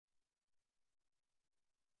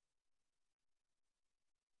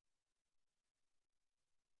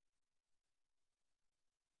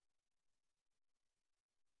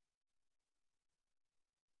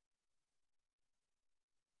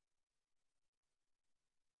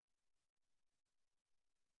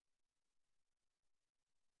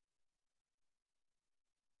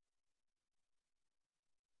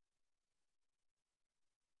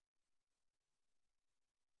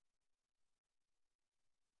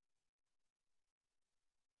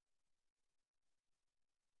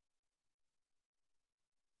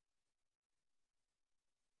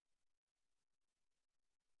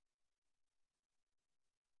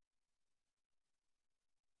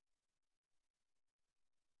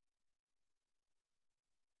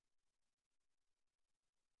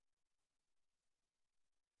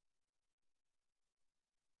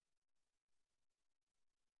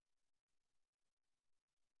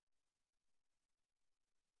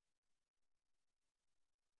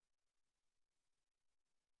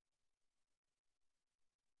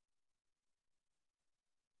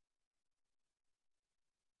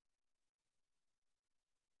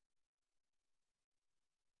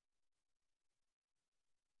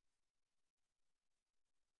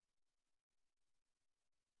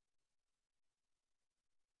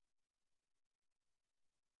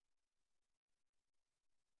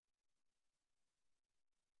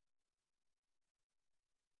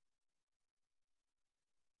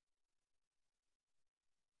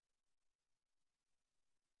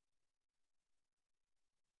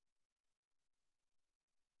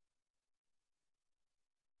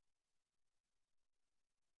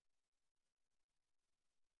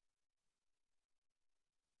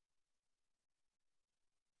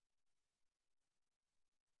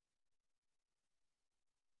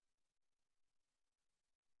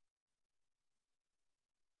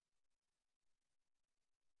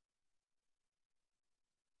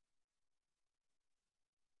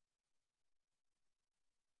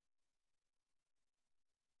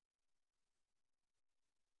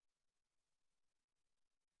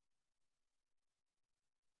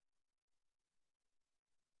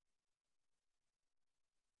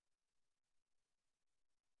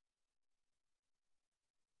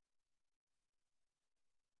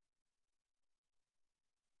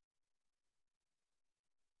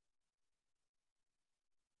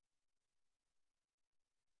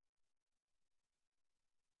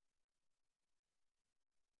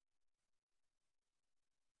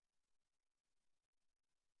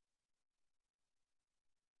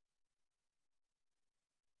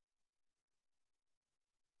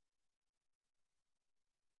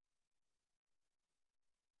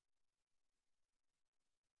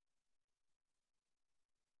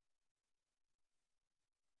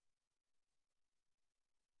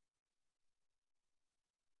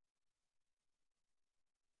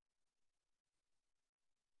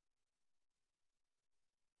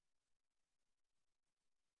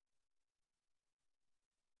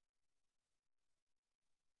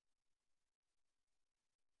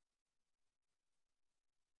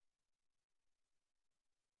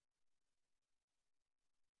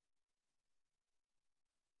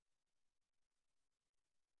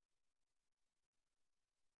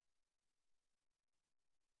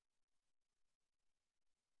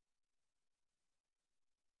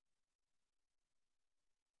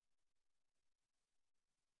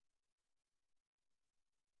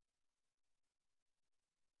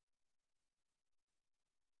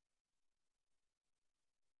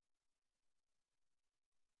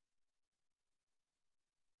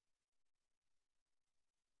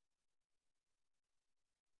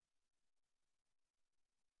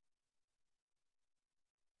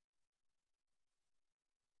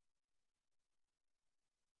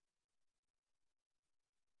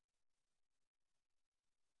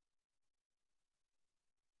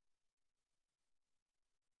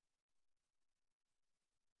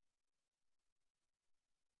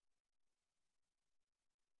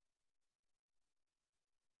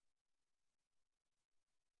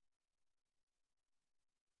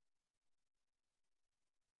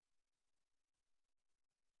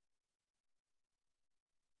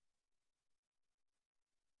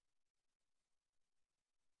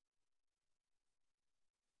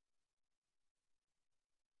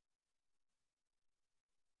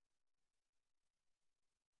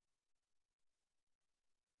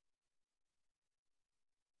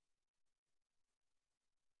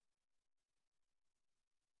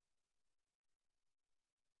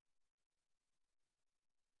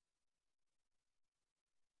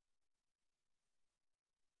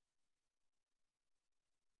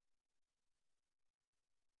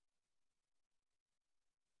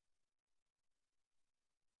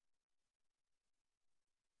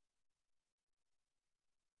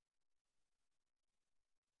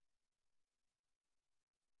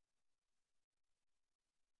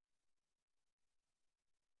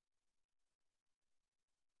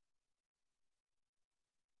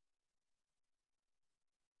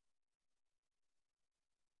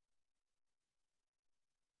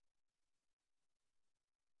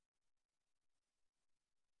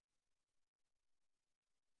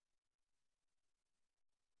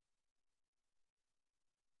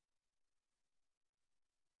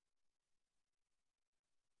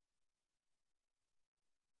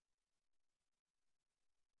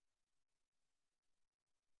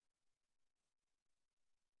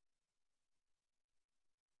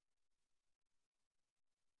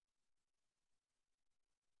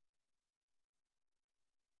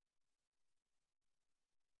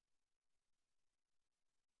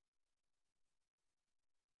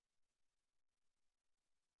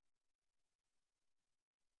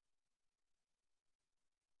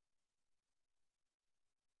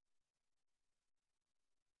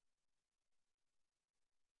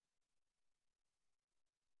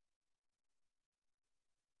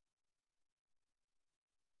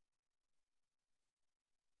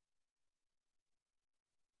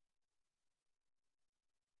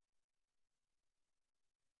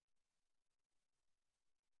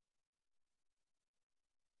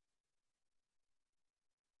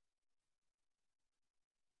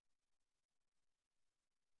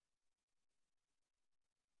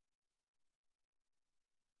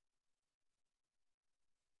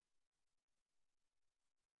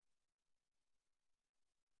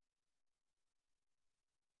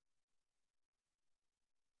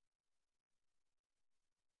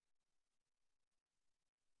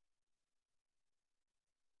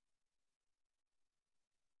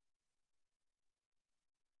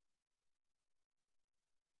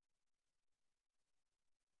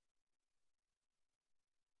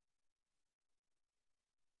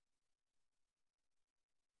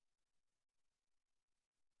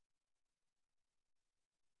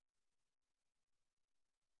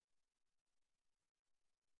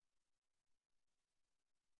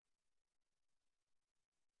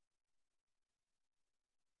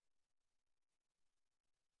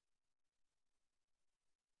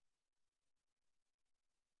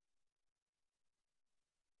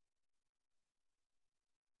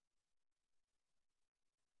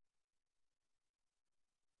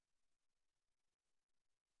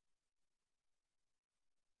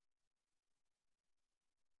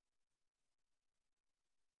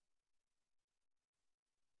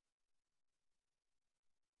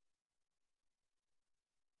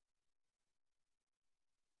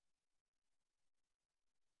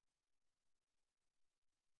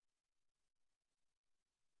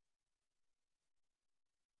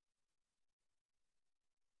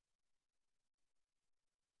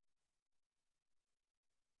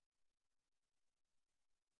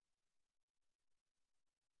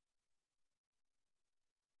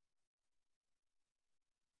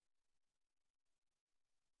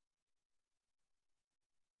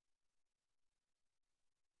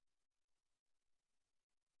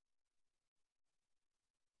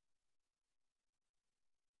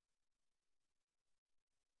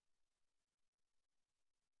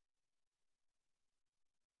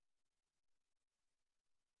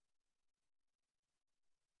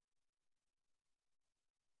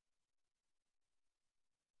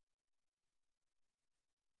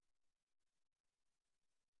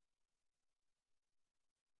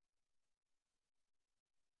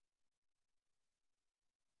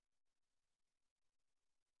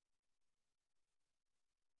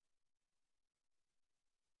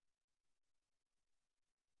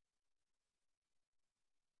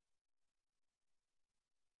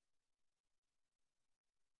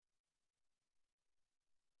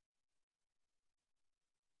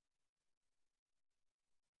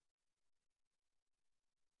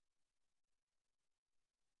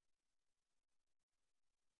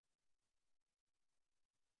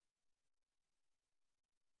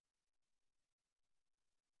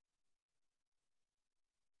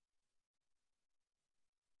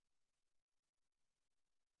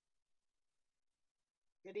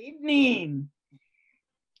Good evening.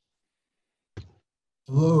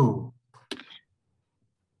 Hello.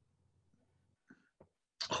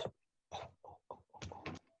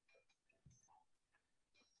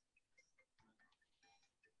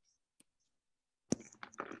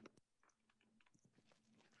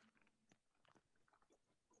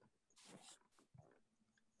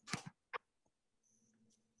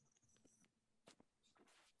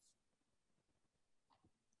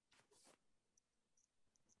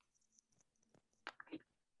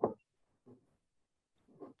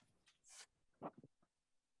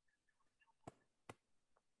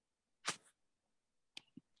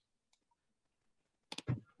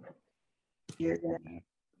 You're gonna.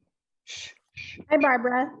 Hi,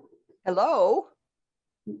 Barbara. Hello.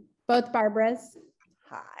 Both Barbaras.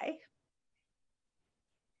 Hi.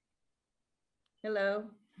 Hello.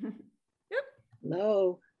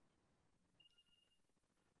 Hello.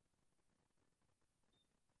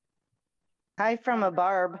 Hi from a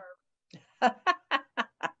Barb.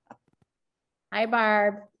 Hi,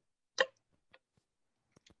 Barb.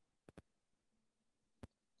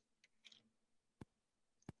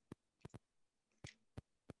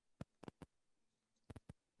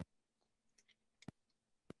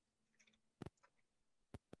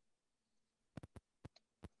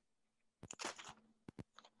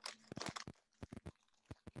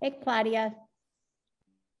 Hey, Claudia.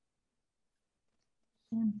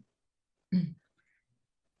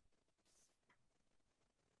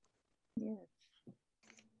 Yes.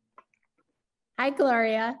 Hi,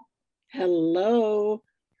 Gloria. Hello.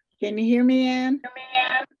 Can you hear me, Ann?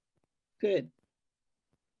 Good.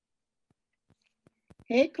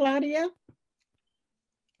 Hey, Claudia.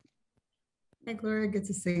 Hi, Gloria. Good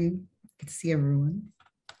to see everyone.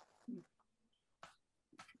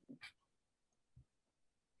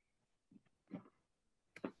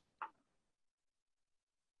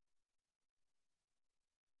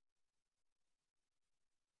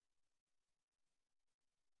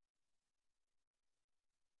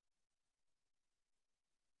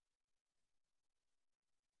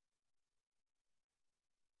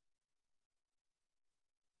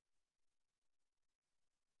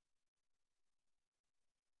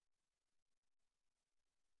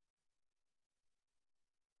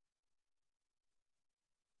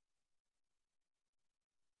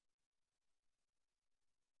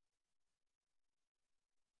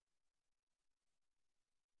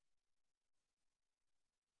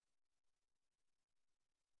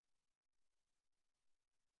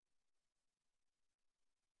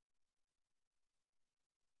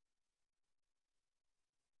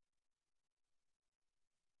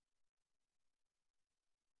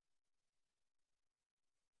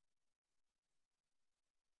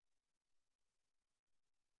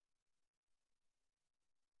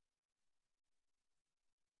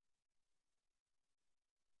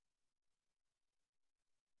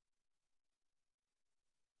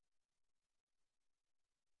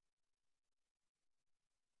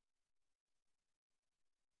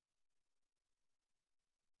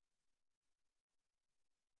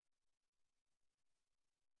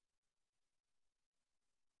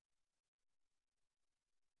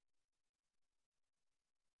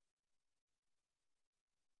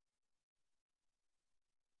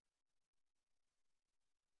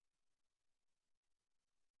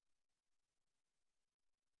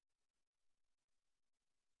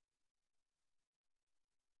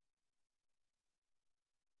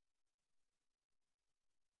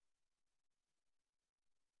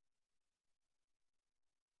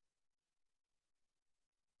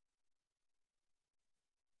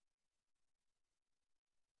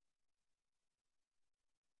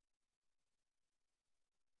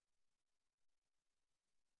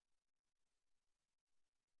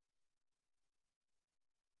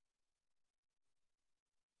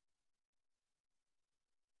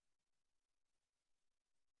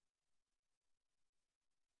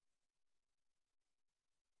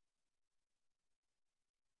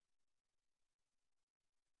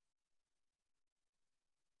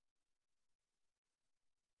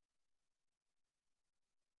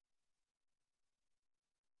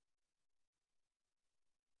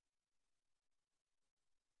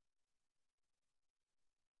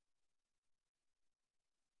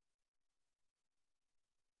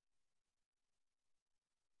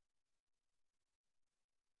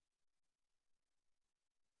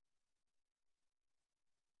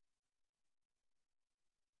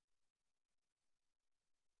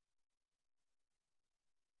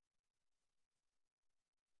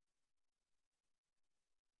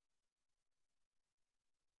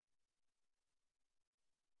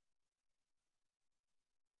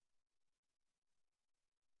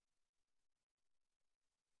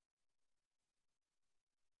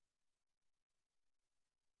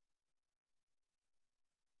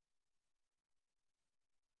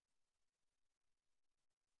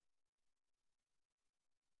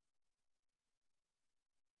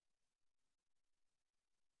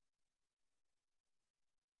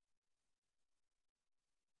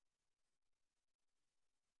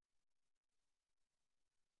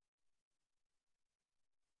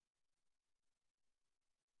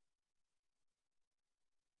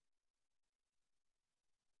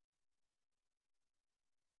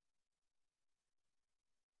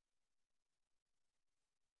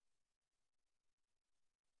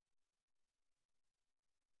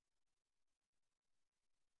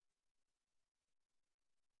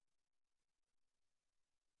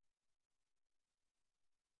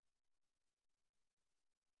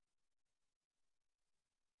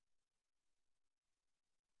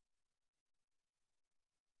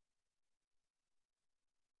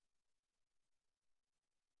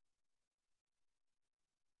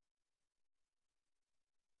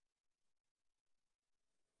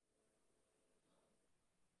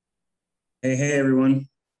 Hey, everyone.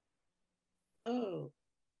 Oh.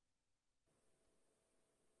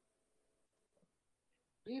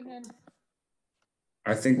 Evening.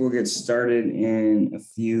 I think we'll get started in a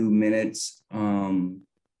few minutes.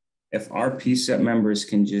 If our PCEP members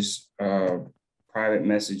can just private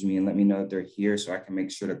message me and let me know that they're here so I can make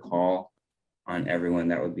sure to call on everyone,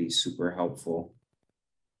 that would be super helpful.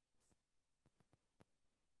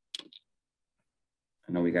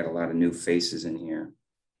 I know we got a lot of new faces in here.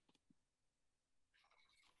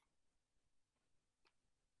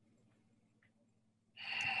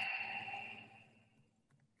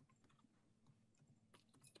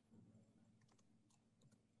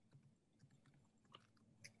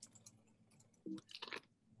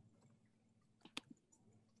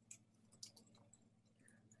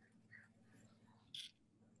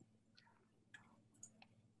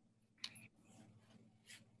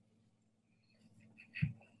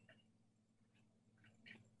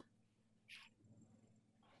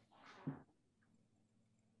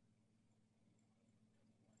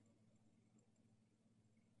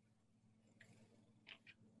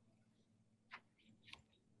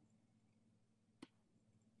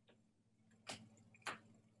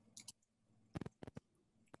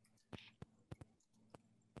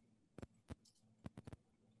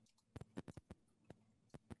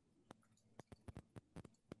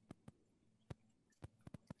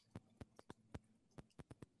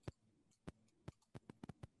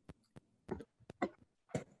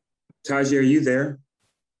 Taji, are you there?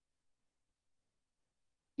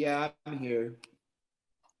 Yeah, I'm here.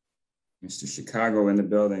 Mr. Chicago in the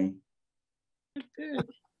building. Good.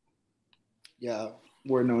 Yeah,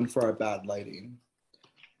 we're known for our bad lighting.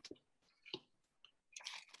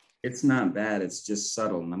 It's not bad, it's just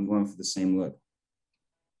subtle, and I'm going for the same look.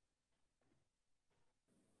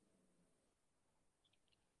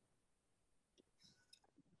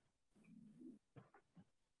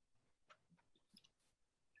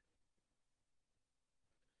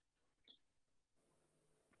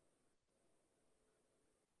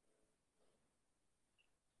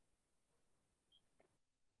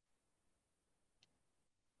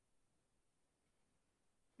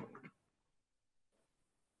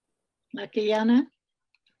 Lakayana.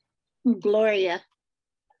 Gloria.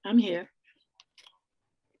 I'm here.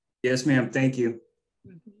 Yes, ma'am, thank you.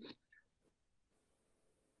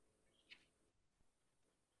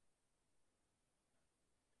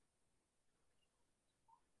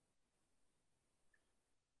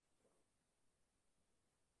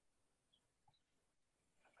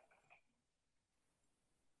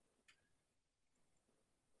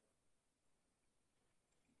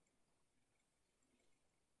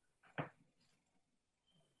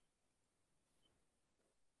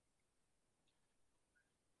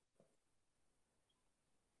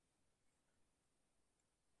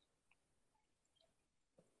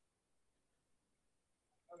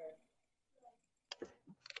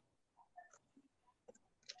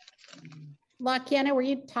 Lakiana, were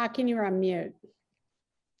you talking? You were on mute.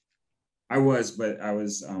 I was, but I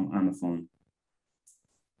was on the phone.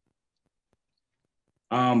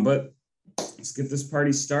 But let's get this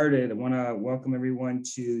party started. I want to welcome everyone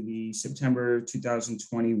to the September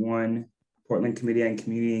 2021 Portland Committee on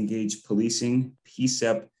Community Engaged Policing,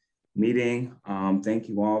 PCCEP meeting. Thank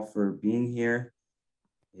you all for being here.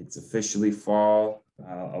 It's officially fall,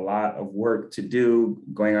 a lot of work to do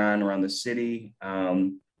going on around the city.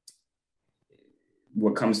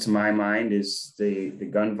 What comes to my mind is the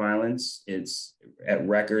gun violence. It's at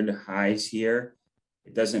record highs here.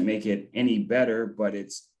 It doesn't make it any better, but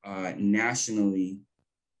it's nationally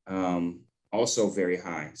also very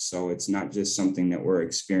high. So it's not just something that we're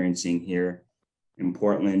experiencing here in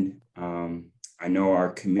Portland. I know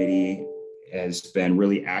our committee has been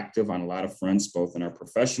really active on a lot of fronts, both in our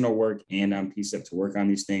professional work and on PCCEP to work on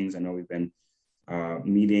these things. I know we've been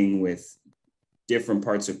meeting with different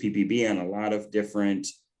parts of PPB and a lot of different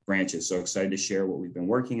branches. So excited to share what we've been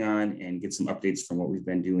working on and get some updates from what we've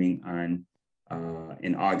been doing on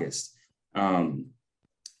in August.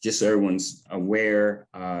 Just so everyone's aware,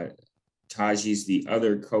 Taji's the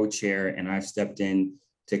other co-chair, and I've stepped in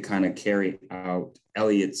to kind of carry out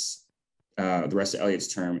Elliot's, the rest of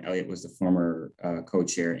Elliot's term. Elliot was the former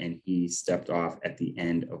co-chair, and he stepped off at the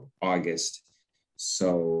end of August.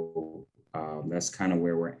 So that's kind of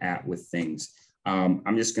where we're at with things.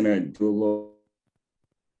 I'm just gonna do a little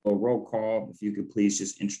roll call. If you could please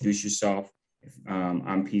just introduce yourself.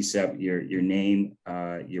 On PCCEP, your name,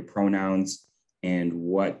 your pronouns, and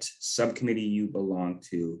what subcommittee you belong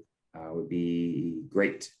to would be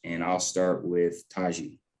great. And I'll start with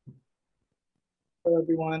Taji. Hello,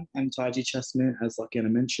 everyone. I'm Taji Chestnut, as Lakiana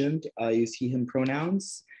mentioned. I use he, him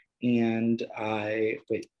pronouns, and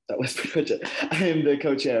that was pretty much it. I am the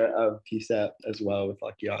co-chair of PCCEP as well with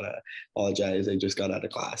Lakiana. Apologize, I just got out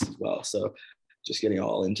of class as well. So just getting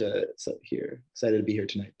all into here. Excited to be here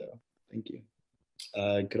tonight though. Thank you.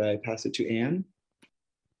 Could I pass it to Anne?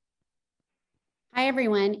 Hi,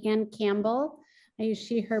 everyone. Ann Campbell. I use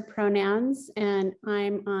she, her pronouns, and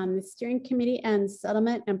I'm on the steering committee and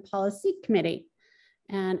settlement and policy committee.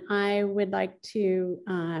 And I would like to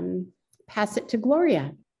pass it to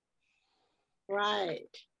Gloria.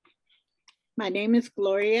 Right. My name is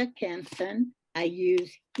Gloria Kenson. I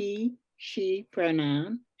use he, she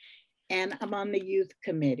pronoun, and I'm on the youth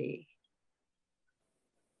committee.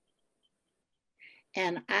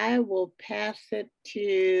 And I will pass it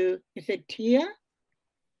to, is it Tia?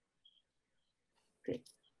 Good.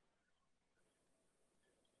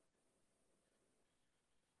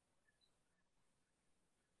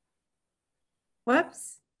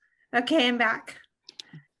 Whoops. Okay, I'm back.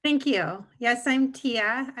 Thank you. Yes, I'm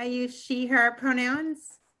Tia. I use she, her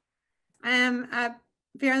pronouns. I am a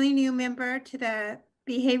fairly new member to the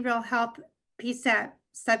Behavioral Health PCCEP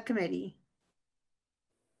subcommittee.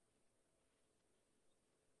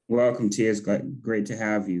 Welcome, Tia. It's great to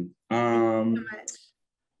have you. Thank you so much.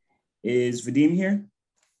 Is Vadim here?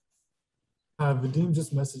 Vadim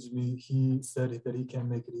just messaged me. He said that he can't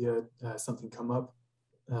make it. He had something come up,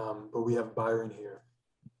 but we have Byron here.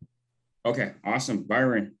 Okay, awesome.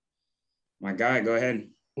 Byron, my guy, go ahead.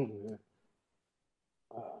 Hold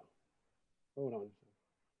on.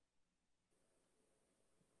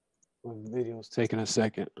 My video's taking a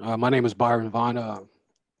second. My name is Byron Vaughn.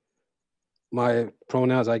 My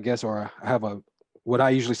pronouns, I guess, are what I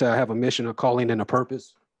usually say, I have a mission, a calling, and a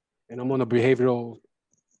purpose. And I'm on the behavioral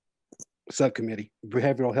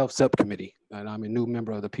health subcommittee, and I'm a new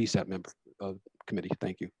member of the PCCEP committee.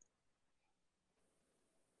 Thank you.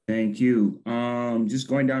 Thank you. Just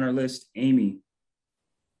going down our list, Amy.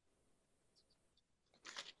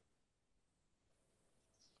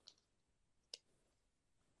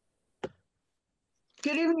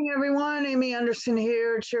 Good evening, everyone. Amy Anderson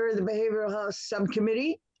here, Chair of the Behavioral Health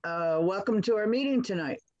Subcommittee. Welcome to our meeting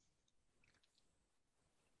tonight.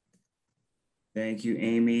 Thank you,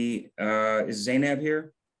 Amy. Is Zainab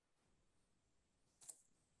here?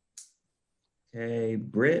 Okay,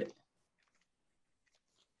 Britt.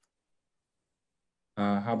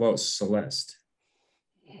 How about Celeste?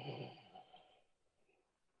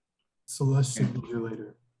 Celeste should be here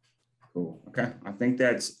later. Cool. Okay. I think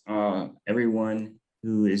that's everyone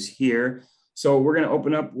who is here. So we're going to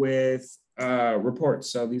open up with reports.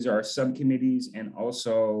 So these are our subcommittees and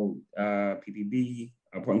also PPB,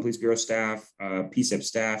 Portland Police Bureau staff, PCCEP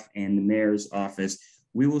staff, and the mayor's office.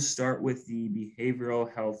 We will start with the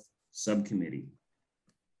Behavioral Health Subcommittee.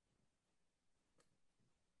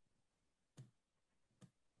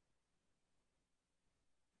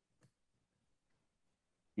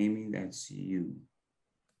 Amy, that's you.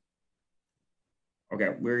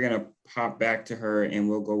 Okay, we're gonna pop back to her and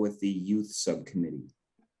we'll go with the youth subcommittee.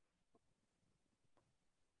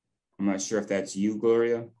 I'm not sure if that's you,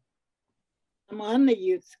 Gloria. I'm on the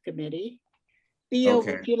youth committee. Theo,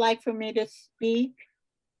 Okay. would you like for me to speak?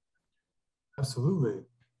 Absolutely.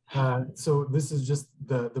 So this is just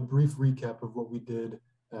the brief recap of what we did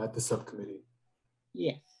at the subcommittee.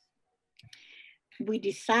 Yes. We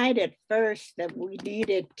decided first that we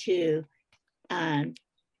needed to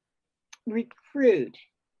recruit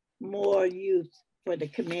more youth for the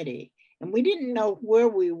committee. And we didn't know where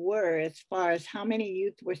we were as far as how many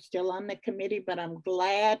youth were still on the committee, but I'm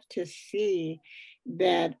glad to see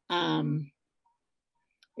that,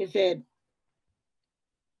 is it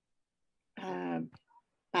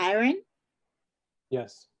Byron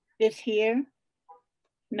Yes. is here?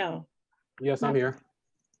 No. Yes, I'm here.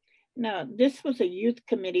 No, this was a youth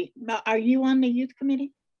committee. Now, are you on the youth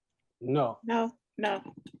committee? No, No.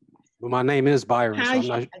 but my name is Byron,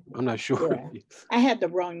 so I'm not sure. Yeah. I had the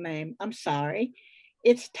wrong name. I'm sorry.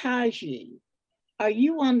 It's Taji. Are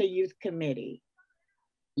you on the youth committee?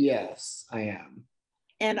 Yes, I am.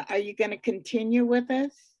 And are you going to continue with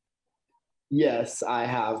us? Yes, I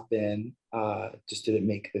have been. Just didn't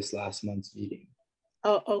make this last month's meeting.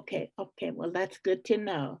 Oh, okay. Okay. Well, that's good to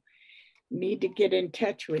know. Need to get in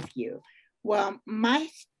touch with you. Well, my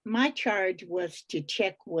charge was to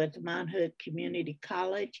check with Mount Hood Community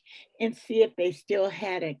College and see if they still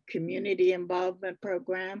had a community involvement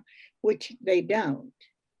program, which they don't.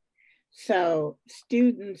 So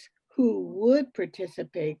students who would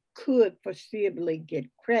participate could foreseeably get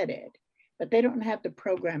credit, but they don't have the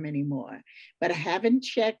program anymore. But I haven't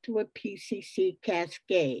checked with PCC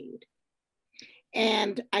Cascade.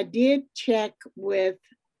 And I did check with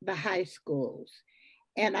the high schools.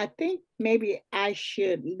 And I think maybe I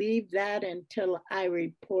should leave that until I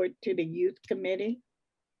report to the youth committee.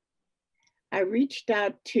 I reached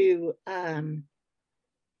out to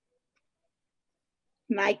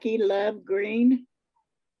Nike Love Green.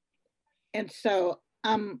 And so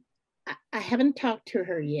I haven't talked to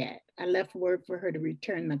her yet. I left word for her to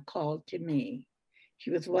return the call to me.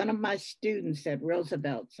 She was one of my students at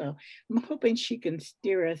Roosevelt. So I'm hoping she can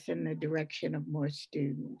steer us in the direction of more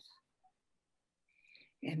students.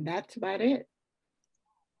 And that's about it.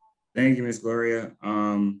 Thank you, Ms. Gloria.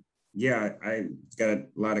 Yeah, I got a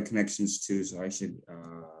lot of connections too, so I should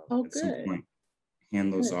at some point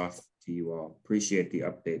hand those off to you all. Appreciate the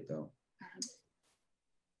update though.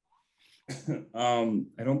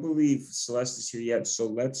 I don't believe Celeste is here yet, so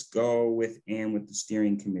let's go with Ann with the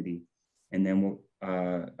steering committee, and then we'll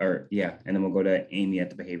and then we'll go to Amy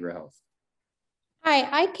at the behavioral health. Hi,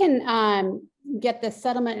 I can get the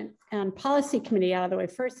settlement and policy committee out of the way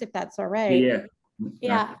first, if that's all right.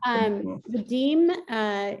 Yeah. Vadim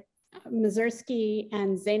Mazursky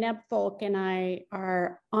and Zainab Folk and I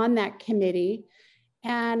are on that committee.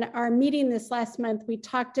 And our meeting this last month, we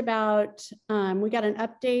talked about, we got an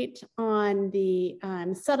update on the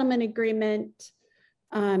settlement agreement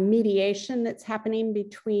mediation that's happening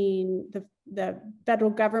between the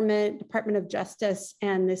federal government, Department of Justice,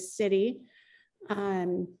 and the city.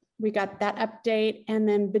 We got that update. And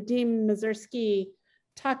then Vadim Mazursky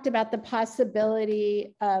talked about the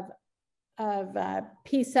possibility of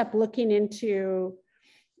PCCEP looking into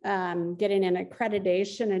getting an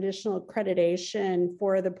accreditation, additional accreditation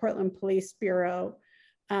for the Portland Police Bureau.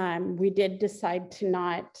 We did decide to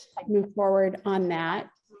not move forward on that.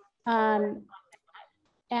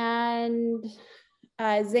 And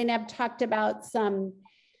Zainab talked about some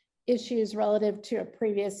issues relative to a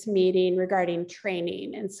previous meeting regarding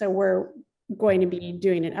training. And so we're going to be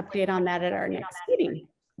doing an update on that at our next meeting.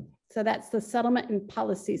 So that's the Settlement and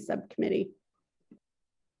Policy Subcommittee.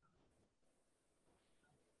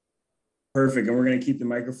 Perfect. And we're going to keep the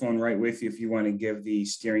microphone right with you if you want to give the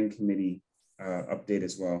steering committee update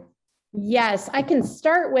as well. Yes, I can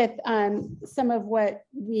start with some of what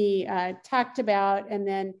we talked about, and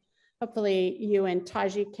then hopefully you and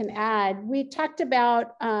Taji can add. We talked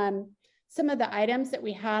about some of the items that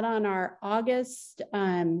we had on our August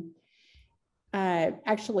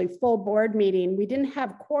actually full board meeting. We didn't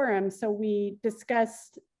have quorum, so we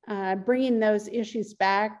discussed bringing those issues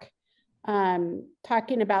back,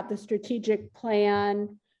 talking about the strategic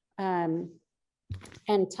plan, and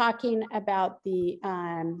talking about the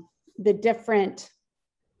different,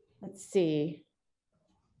 let's see,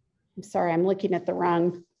 I'm sorry, I'm looking at the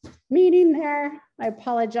wrong meeting there. I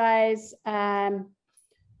apologize.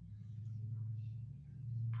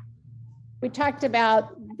 We talked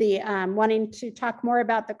about the wanting to talk more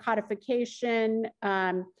about the codification,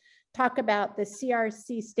 talk about the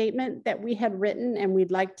CRC statement that we had written, and we'd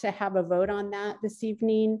like to have a vote on that this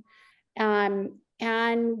evening. And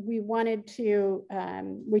we wanted to,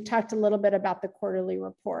 we talked a little bit about the quarterly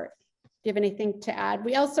report. Do you have anything to add?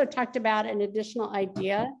 We also talked about an additional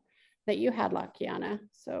idea that you had, Lakiana.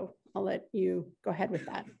 So I'll let you go ahead with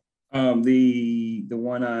that. The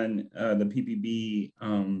one on the PPB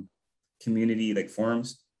community like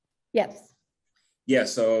forums. Yes. Yeah.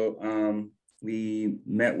 So we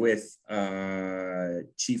met with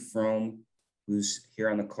Chief Frome, who's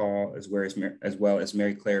here on the call, as well as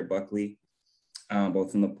Mary Claire Buckley,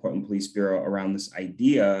 both from the Portland Police Bureau, around this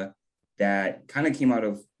idea that kind of came out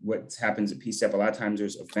of what happens at PCCEP. A lot of times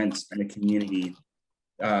there's events in the community,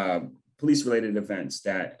 police-related events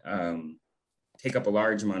that take up a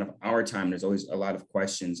large amount of our time. There's always a lot of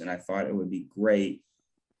questions, and I thought it would be great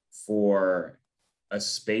for a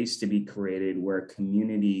space to be created where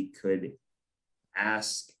community could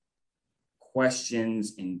ask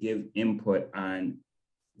questions and give input on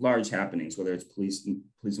large happenings, whether it's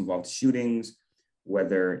police-involved shootings,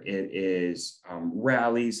 whether it is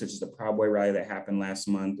rallies such as the Proud Boy rally that happened last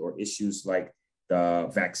month, or issues like the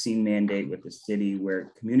vaccine mandate with the city,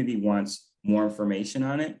 where community wants more information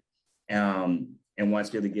on it and wants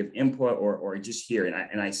to be able to give input or just hear.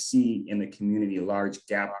 And I see in the community a large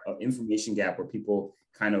gap, of information gap, where people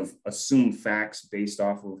kind of assume facts based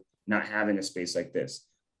off of not having a space like this.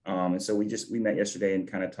 And so we met yesterday and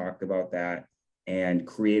kind of talked about that, and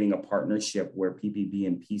creating a partnership where PPB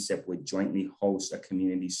and PCCEP would jointly host a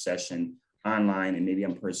community session online and maybe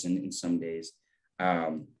in person in some days.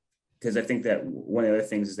 Because I think that one of the other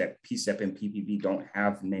things is that PCCEP and PPB don't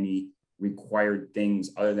have many required things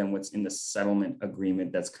other than what's in the settlement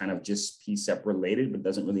agreement that's kind of just PCCEP related, but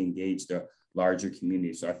doesn't really engage the larger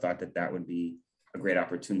community. So I thought that that would be a great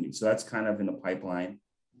opportunity. So that's kind of in the pipeline.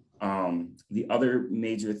 The other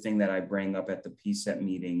major thing that I bring up at the PCCEP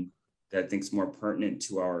meeting that I think is more pertinent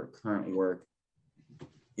to our current work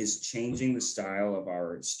is changing the style of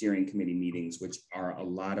our steering committee meetings, which are a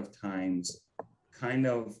lot of times kind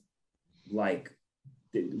of like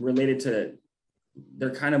related to,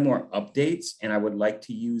 they're kind of more updates. And I would like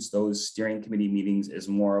to use those steering committee meetings as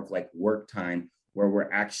more of like work time, where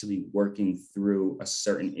we're actually working through a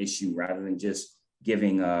certain issue rather than just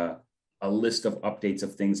giving a list of updates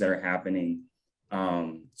of things that are happening,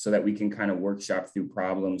 so that we can kind of workshop through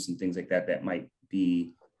problems and things like that that might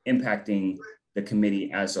be impacting the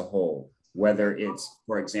committee as a whole. Whether it's,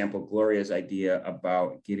 for example, Gloria's idea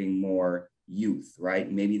about getting more youth, right?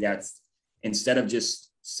 Maybe that's, instead of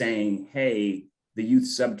just saying, hey, the youth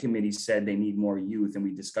subcommittee said they need more youth and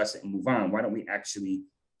we discuss it and move on, why don't we actually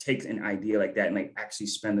take an idea like that and like actually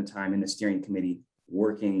spend the time in the steering committee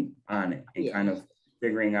working on it and kind of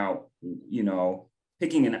figuring out, you know,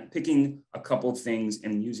 picking a couple of things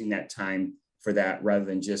and using that time for that rather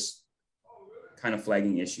than just kind of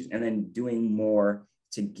flagging issues, and then doing more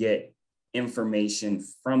to get information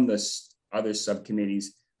from the other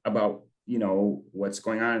subcommittees about, you know, what's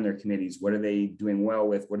going on in their committees. What are they doing well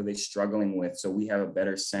with? What are they struggling with? So we have a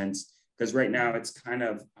better sense, because right now it's kind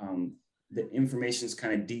of, the information is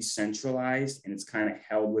kind of decentralized and it's kind of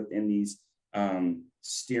held within these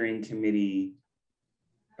steering committee,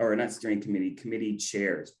 or not steering committee, committee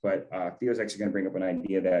chairs. But Theo's actually going to bring up an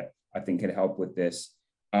idea that I think could help with this.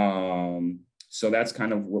 So that's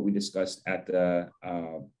kind of what we discussed at the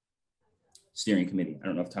steering committee. I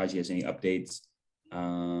don't know if Taji has any updates.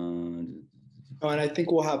 And I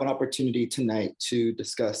think we'll have an opportunity tonight to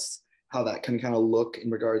discuss how that can kind of look in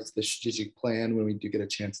regards to the strategic plan when we do get a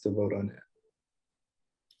chance to vote on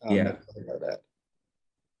it. Yeah. That.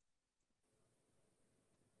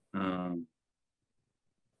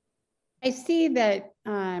 I see that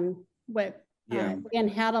what Yeah. Dan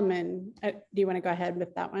Hadelman, do you want to go ahead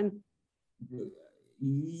with that one?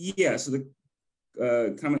 Yeah, so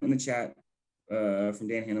the comment in the chat from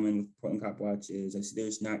Dan Hanneman with Portland Cop Watch is, I see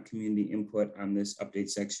there's not community input on this update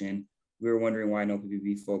section. We were wondering why no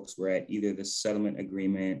PPB folks were at either the settlement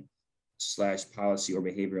agreement / policy or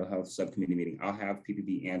behavioral health subcommittee meeting. I'll have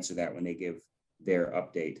PPB answer that when they give their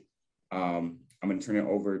update. I'm going to turn it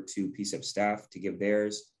over to PCCEP staff to give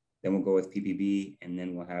theirs. Then we'll go with PPB, and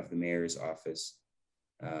then we'll have the mayor's office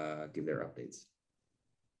give their updates.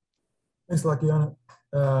 Thanks, Lakiana.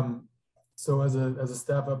 So as a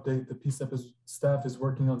staff update, the PCCEP staff is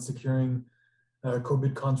working on securing a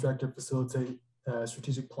co-bid contractor facilitate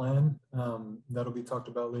strategic plan. That'll be talked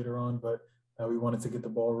about later on, but we wanted to get the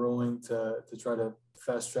ball rolling to try to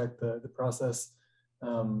fast track the process.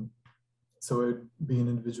 So it would be an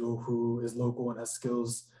individual who is local and has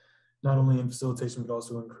skills not only in facilitation, but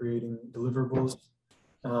also in creating deliverables.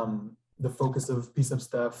 The focus of PCCEP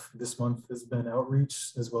staff this month has been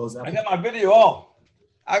outreach, as well as I got my video off.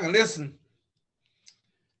 I can listen.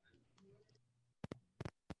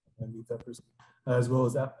 As well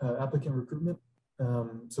as applicant recruitment.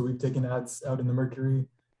 So we've taken ads out in the Mercury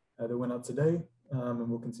that went out today, and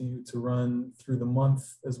we'll continue to run through the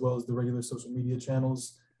month, as well as the regular social media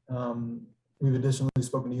channels. We've additionally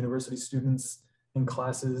spoken to university students in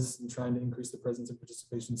classes and trying to increase the presence and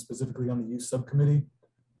participation specifically on the youth subcommittee.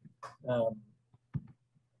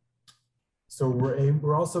 So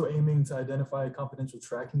we're also aiming to identify a confidential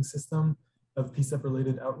tracking system of PCCEP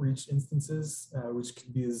related outreach instances, which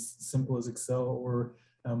could be as simple as Excel or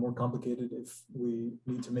more complicated if we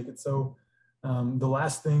need to make it so. The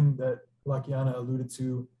last thing that Lakiana alluded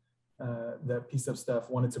to that PCCEP staff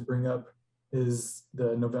wanted to bring up is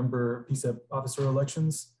the November PCCEP officer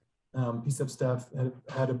elections. PCCEP staff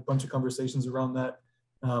had a bunch of conversations around that,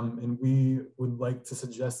 and we would like to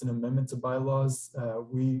suggest an amendment to bylaws.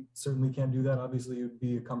 We certainly can't do that. Obviously, it would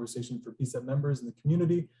be a conversation for PCCEP members in the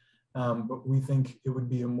community, but we think it would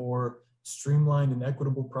be a more streamlined and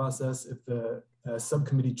equitable process if the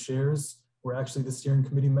subcommittee chairs were actually the steering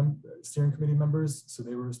committee members, so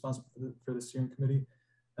they were responsible for the steering committee.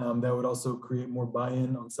 That would also create more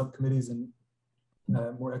buy-in on subcommittees and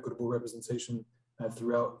more equitable representation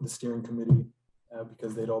throughout the steering committee,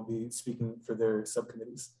 because they'd all be speaking for their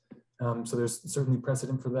subcommittees. So there's certainly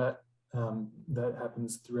precedent for that. That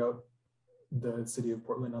happens throughout the city of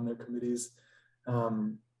Portland on their committees.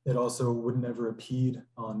 It also wouldn't ever impede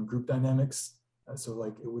on group dynamics. So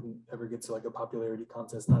like it wouldn't ever get to like a popularity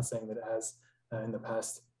contest, not saying that it has in the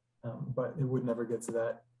past, but it would never get to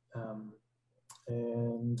that.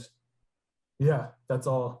 And yeah, that's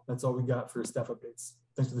all we got for staff updates.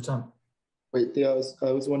 Thanks for the time. Wait, Theo,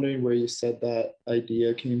 I was wondering where you said that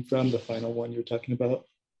idea came from, the final one you were talking about.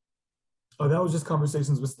 Oh, that was just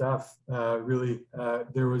conversations with staff. Really,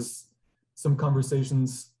 there was some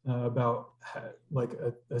conversations about like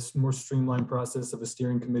a more streamlined process of a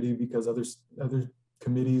steering committee, because other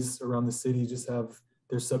committees around the city just have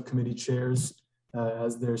their subcommittee chairs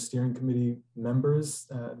as their steering committee members.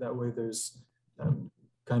 That way, there's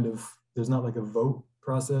there's not like a vote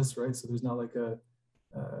process, right? So there's not like a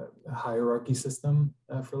hierarchy system,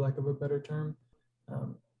 for lack of a better term,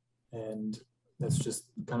 and that's just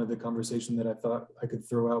kind of the conversation that I thought I could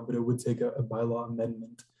throw out, but it would take a bylaw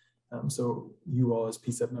amendment. So you all as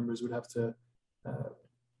PCCEP members would have to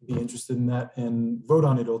be interested in that and vote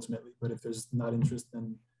on it ultimately. But if there's not interest,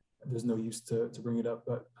 then there's no use to bring it up.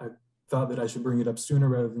 But I thought that I should bring it up sooner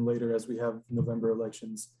rather than later, as we have November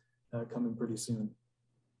elections coming pretty soon.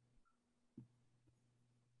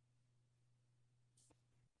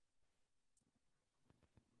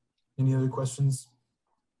 Any other questions?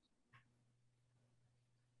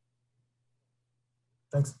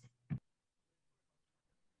 Thanks.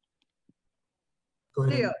 Go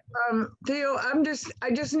ahead. Theo,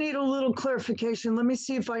 I just need a little clarification. Let me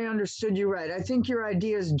see if I understood you right. I think your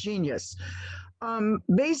idea is genius.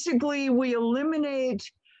 Basically, we eliminate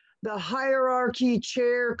the hierarchy,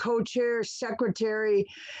 chair, co-chair, secretary,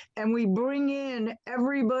 and we bring in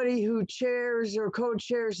everybody who chairs or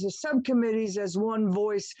co-chairs the subcommittees as one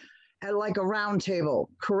voice at like a round table,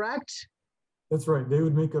 correct? That's right. They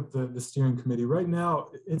would make up the steering committee. Right now,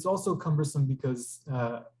 it's also cumbersome because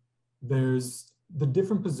there's the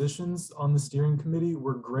different positions on the steering committee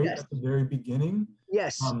were great at the very beginning.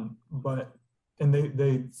 Yes. And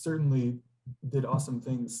they certainly did awesome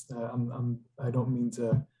things. I don't mean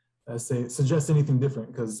to suggest anything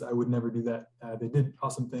different, because I would never do that. They did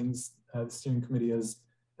awesome things. The steering committee has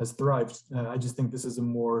thrived. I just think this is a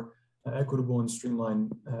more equitable and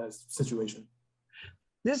streamlined situation.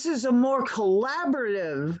 This is a more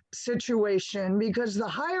collaborative situation because the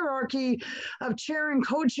hierarchy of chair and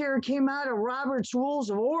co-chair came out of Robert's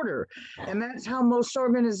Rules of Order. And that's how most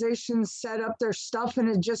organizations set up their stuff, and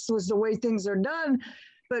it just was the way things are done.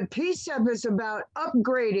 But PCCEP is about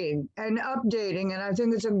upgrading and updating, and I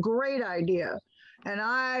think it's a great idea. And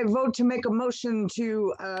I vote to make a motion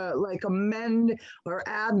to like amend or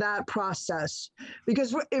add that process.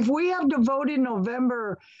 Because if we have to vote in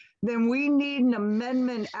November, then we need an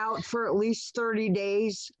amendment out for at least 30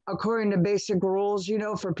 days, according to basic rules, you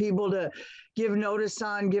know, for people to give notice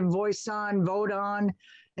on, give voice on, vote on.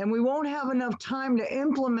 And we won't have enough time to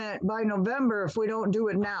implement by November if we don't do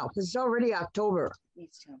it now, because it's already October.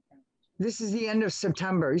 This is the end of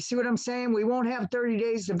September. You see what I'm saying? We won't have 30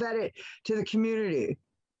 days to vet it to the community.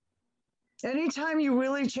 Anytime you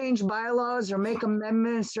really change bylaws or make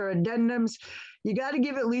amendments or addendums, you got to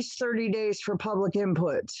give at least 30 days for public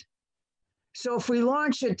input. So if we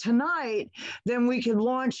launch it tonight, then we can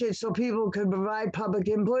launch it so people could provide public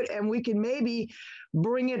input, and we can maybe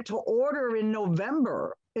bring it to order in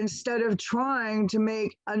November instead of trying to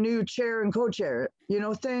make a new chair and co-chair, you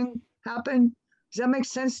know, thing happen. Does that make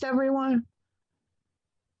sense to everyone?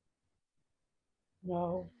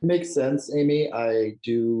 No. Makes sense, Amy. I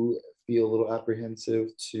do feel a little apprehensive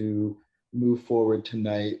to move forward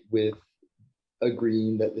tonight with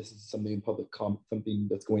agreeing that this is something something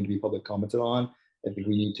that's going to be public commented on. I think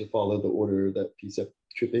we need to follow the order that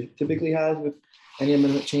PCCEP typically has with any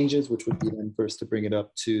amendment changes, which would be then first to bring it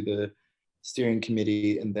up to the steering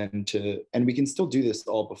committee, and then and we can still do this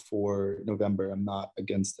all before November. I'm not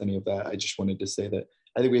against any of that. I just wanted to say that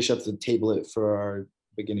I think we should have to table it for our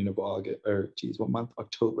beginning of August, or geez, what month?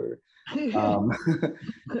 October.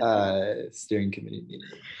 Steering committee meeting.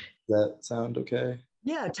 Does that sound okay?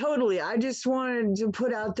 Yeah, totally. I just wanted to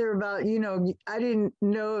put out there about, you know, I didn't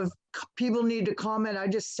know if people need to comment. I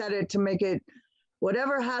just said it to make it,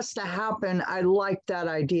 whatever has to happen. I like that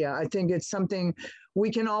idea. I think it's something we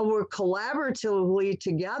can all work collaboratively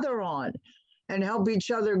together on and help each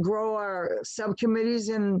other grow our subcommittees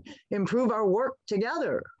and improve our work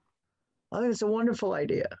together. I think it's a wonderful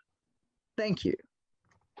idea. Thank you.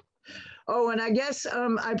 Oh, and I guess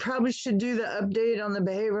I probably should do the update on the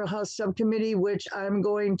Behavioral Health Subcommittee, which I'm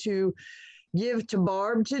going to give to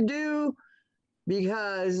Barb to do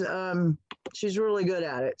because she's really good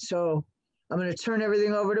at it. So I'm going to turn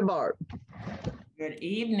everything over to Barb. Good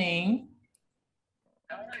evening.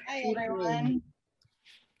 Hi, everyone.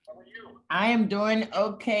 How are you? I am doing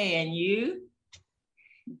okay. And you?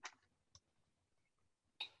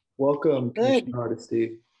 Welcome, Good. Commissioner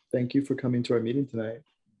Hardesty. Thank you for coming to our meeting tonight.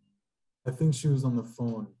 I think she was on the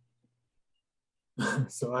phone.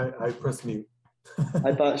 So I pressed mute.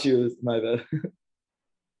 I thought she was, my bad.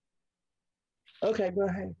 Okay, go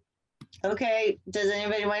ahead. Okay, does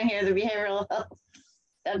anybody want to hear the behavioral health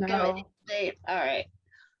Subcommittee update. All right.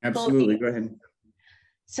 Absolutely, go ahead.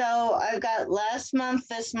 So I've got last month,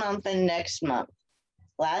 this month, and next month.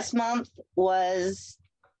 Last month was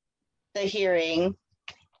the hearing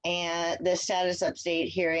and the status update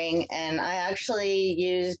hearing, and I actually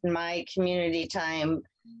used my community time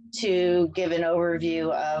to give an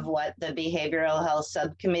overview of what the Behavioral Health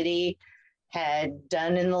Subcommittee had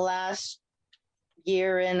done in the last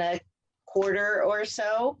year and a quarter or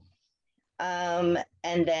so. And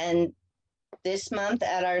then this month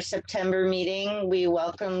at our September meeting, we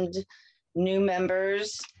welcomed new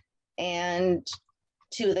members and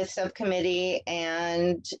to the subcommittee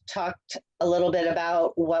and talked a little bit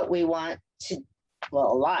about what we want to,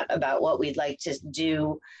 well, a lot about what we'd like to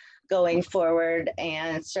do going forward,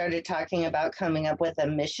 and started talking about coming up with a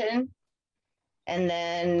mission. And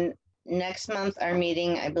then next month, our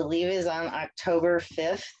meeting, I believe, is on October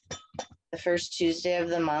 5th, the first Tuesday of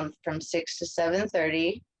the month from 6 to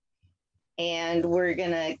 7:30. And we're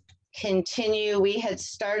gonna continue. We had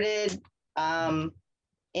started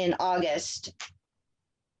in August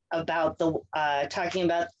about the talking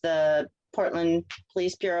about the Portland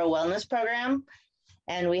Police Bureau Wellness Program.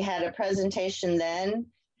 And we had a presentation then.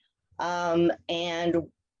 And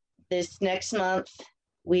this next month,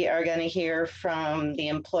 we are going to hear from the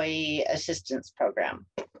Employee Assistance Program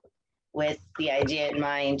with the idea in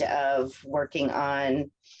mind of working on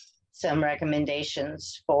some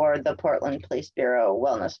recommendations for the Portland Police Bureau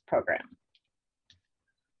Wellness Program.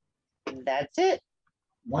 That's it.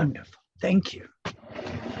 Wonderful. Thank you.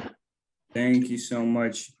 Thank you so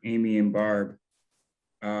much, Amy and Barb.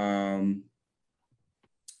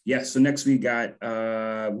 Yeah, so next we got,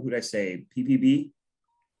 who did I say? PPB,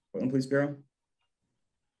 Portland Police Bureau.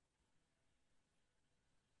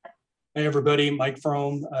 Hey everybody, Mike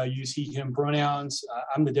Frome, use he, him pronouns.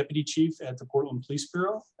 I'm the Deputy Chief at the Portland Police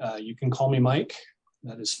Bureau. You can call me Mike,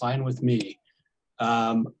 that is fine with me.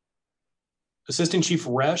 Assistant Chief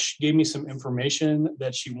Resch gave me some information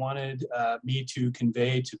that she wanted me to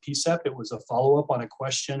convey to PCCEP. It was a follow-up on a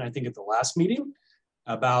question, I think at the last meeting,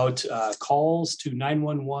 about calls to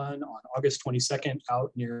 911 on August 22nd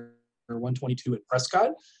out near 122 at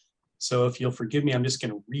Prescott. So if you'll forgive me, I'm just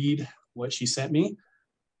gonna read what she sent me.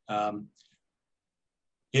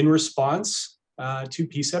 In response to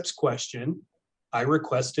PCCEP's question, I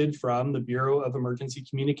requested from the Bureau of Emergency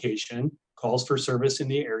Communication calls for service in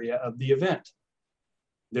the area of the event.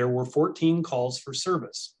 There were 14 calls for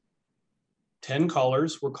service. 10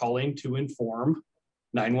 callers were calling to inform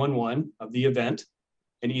 911 of the event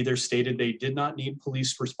and either stated they did not need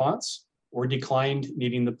police response or declined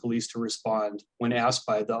needing the police to respond when asked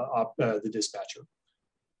by the dispatcher.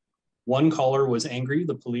 One caller was angry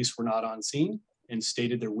the police were not on scene and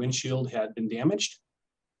stated their windshield had been damaged.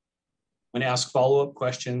 When asked follow-up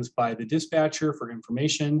questions by the dispatcher for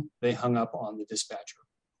information, they hung up on the dispatcher.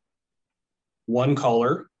 One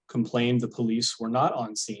caller complained the police were not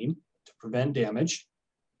on scene to prevent damage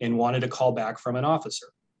and wanted a call back from an officer.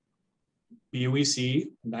 BOEC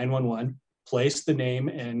 911 placed the name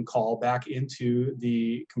and call back into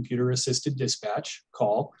the computer-assisted dispatch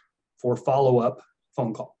call for follow-up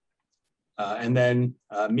phone call. And then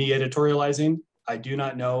me editorializing, I do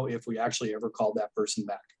not know if we actually ever called that person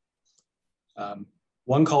back.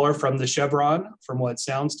 One caller from the Chevron, from what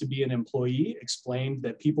sounds to be an employee, explained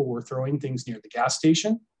that people were throwing things near the gas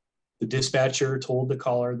station. The dispatcher told the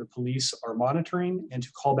caller the police are monitoring and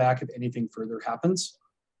to call back if anything further happens.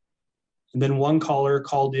 And then one caller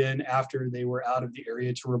called in after they were out of the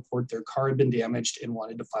area to report their car had been damaged and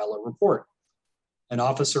wanted to file a report. An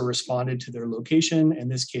officer responded to their location, and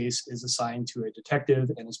this case is assigned to a detective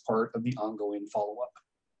and is part of the ongoing follow-up.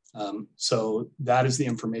 So that is the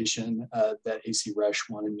information that AC Resch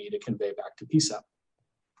wanted me to convey back to PCCEP.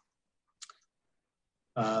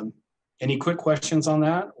 Any quick questions on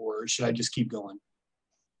that, or should I just keep going?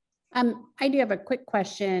 I do have a quick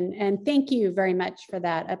question, and thank you very much for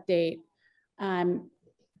that update.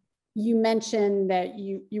 You mentioned that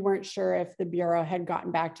you weren't sure if the Bureau had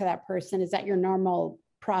gotten back to that person. Is that your normal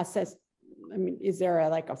process? I mean, is there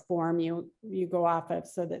like a form you go off of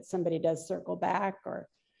so that somebody does circle back, or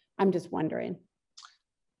I'm just wondering.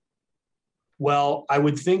 Well, I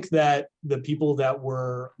would think that the people that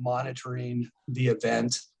were monitoring the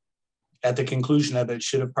event at the conclusion of it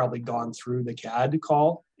should have probably gone through the CAD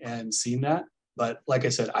call and seen that. But like I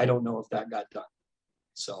said, I don't know if that got done.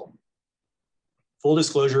 So full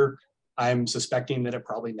disclosure, I'm suspecting that it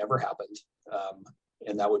probably never happened.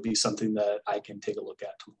 And that would be something that I can take a look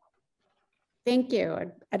at tomorrow. Thank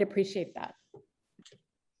you. I'd appreciate that.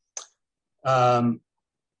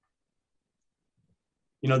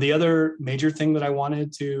 You know, the other major thing that I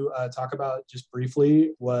wanted to talk about just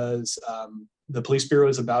briefly was the Police Bureau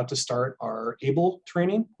is about to start our ABLE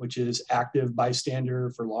training, which is active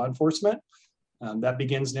bystander for law enforcement. That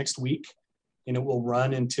begins next week, and it will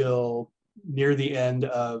run until near the end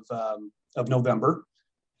of November.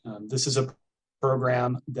 This is a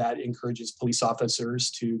program that encourages police officers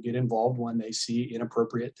to get involved when they see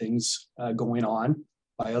inappropriate things going on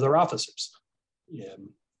by other officers.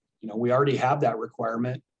 You know, we already have that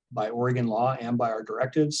requirement by Oregon law and by our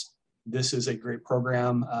directives. This is a great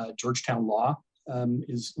program. Georgetown Law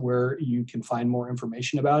is where you can find more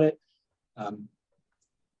information about it.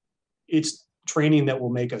 It's training that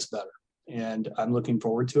will make us better, and I'm looking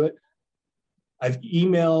forward to it. I've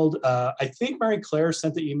emailed, I think Mary Claire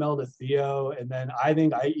sent the email to Theo, and then I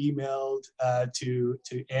think I emailed to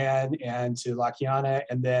Anne and to Lakiana,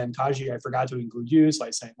 and then Taji, I forgot to include you, so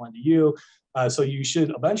I sent one to you. So you should,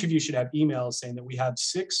 a bunch of you should have emails saying that we have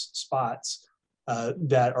 6 spots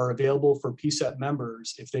that are available for PCCEP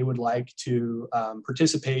members if they would like to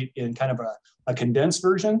participate in kind of a condensed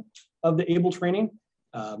version of the ABLE training.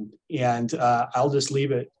 And I'll just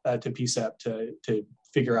leave it to PCCEP to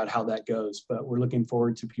figure out how that goes. But we're looking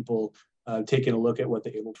forward to people taking a look at what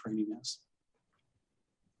the ABLE training is.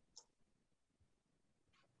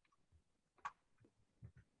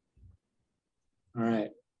 All right.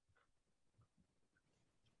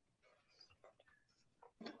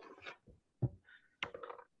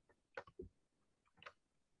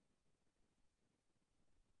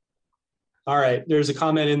 All right, there's a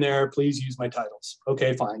comment in there, please use my titles.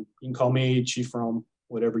 Okay, fine. You can call me Chief Rome,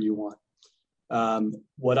 whatever you want.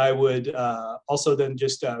 What I would also then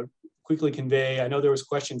just quickly convey, I know there was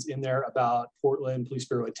questions in there about Portland Police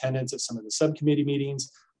Bureau attendance at some of the subcommittee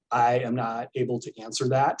meetings. I am not able to answer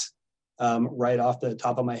that right off the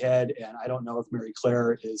top of my head, and I don't know if Mary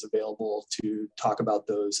Claire is available to talk about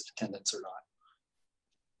those attendance or not.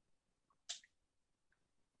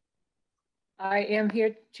 I am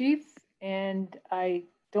here, Chief, and I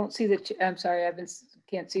don't see the, I'm sorry,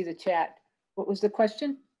 can't see the chat. What was the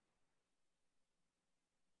question?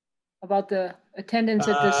 About the attendance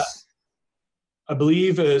at this? I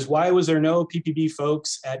believe is why was there no PPB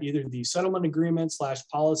folks at either the settlement agreement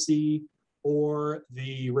 / policy or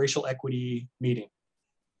the racial equity meeting?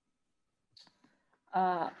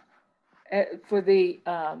 For the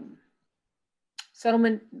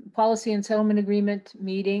settlement policy and settlement agreement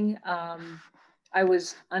meeting, I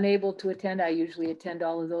was unable to attend. I usually attend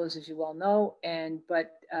all of those, as you well know,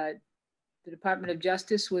 but the Department of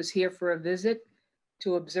Justice was here for a visit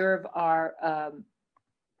to observe our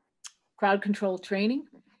crowd control training.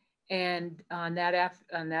 And on that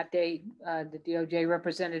day, the DOJ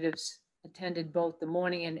representatives attended both the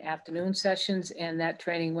morning and afternoon sessions, and that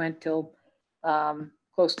training went till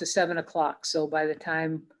close to 7 o'clock. So by the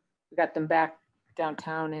time we got them back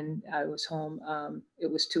downtown and I was home,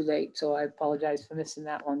 it was too late. So I apologize for missing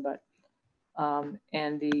that one. But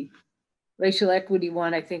and the racial equity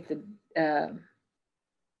one, I think that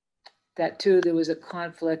that too, there was a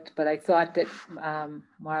conflict, but I thought that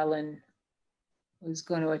Marlon was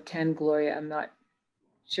going to attend, Gloria. I'm not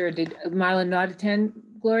sure. Did Marlon not attend,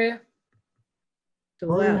 Gloria?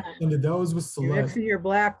 Celeste. And that was with Celeste. Next to your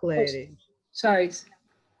black lady. Oh, sorry.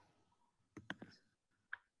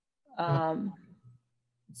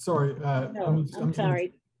 Sorry. No, I'm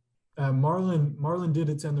sorry. Marlon did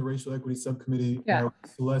attend the racial equity subcommittee. Yeah.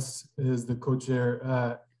 Celeste is the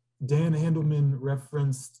co-chair. Dan Handelman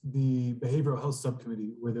referenced the behavioral health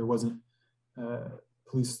subcommittee where there wasn't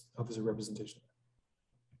police officer representation.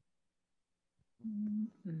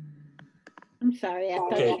 I'm sorry.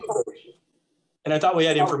 Okay. And I thought we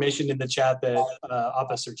had information in the chat that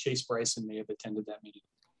Officer Chase Bryson may have attended that meeting.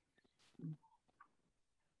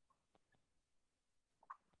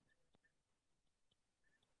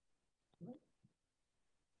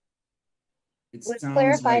 It was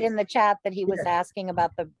clarified in the chat that he was asking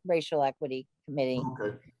about the racial equity committee.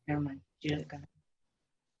 Okay. Never mind.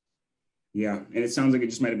 Yeah, and it sounds like it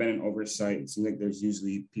just might have been an oversight. It seems like there's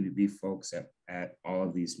usually PPB folks at all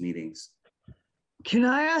of these meetings. Can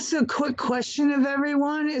I ask a quick question of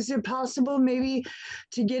everyone? Is it possible maybe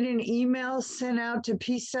to get an email sent out to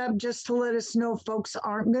PCCEP just to let us know folks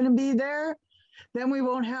aren't going to be there? Then we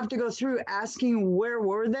won't have to go through asking where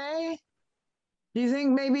were they? Do you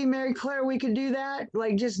think maybe, Mary Claire, we could do that?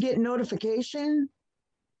 Like just get notification?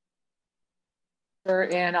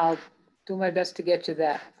 Sure, and I'll do my best to get you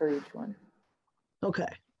that for each one. Okay.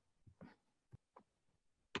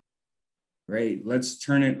 Great. Let's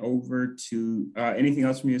turn it over to anything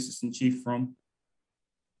else from you, Assistant Chief From?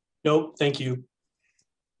 Nope. Thank you.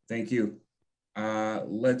 Thank you.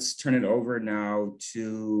 Let's turn it over now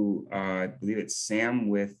to, I believe it's Sam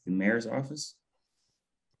with the mayor's office.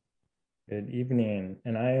 Good evening,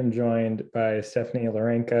 and I am joined by Stephanie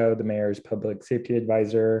Lorenko, the mayor's public safety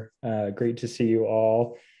advisor. Great to see you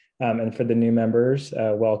all. And for the new members,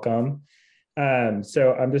 welcome.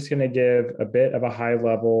 So I'm just going to give a bit of a high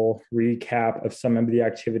level recap of some of the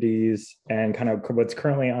activities and kind of what's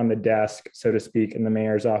currently on the desk, so to speak, in the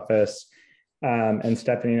mayor's office. And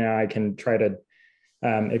Stephanie and I can try to,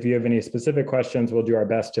 if you have any specific questions, we'll do our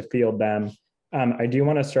best to field them. I do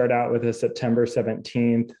want to start out with a September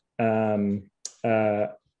 17th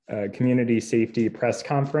community safety press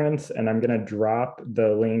conference, and I'm going to drop the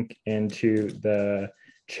link into the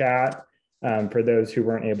chat for those who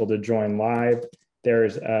weren't able to join live.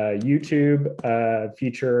 There's a YouTube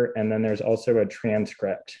feature, and then there's also a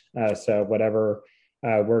transcript. So whatever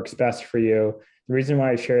works best for you. The reason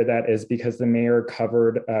why I share that is because the mayor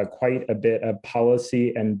covered quite a bit of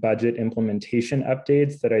policy and budget implementation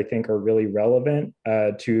updates that I think are really relevant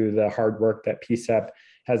to the hard work that PCCEP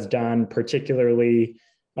has done, particularly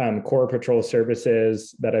core patrol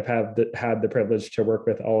services that I've had the privilege to work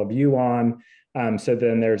with all of you on. So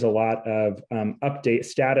then there's a lot of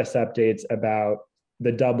status updates about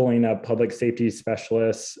the doubling of public safety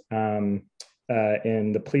specialists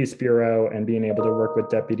in the police bureau and being able to work with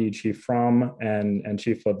Deputy Chief Fromm and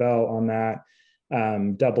Chief Lavelle on that,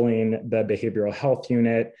 doubling the behavioral health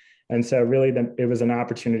unit. And so really it was an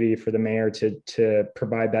opportunity for the mayor to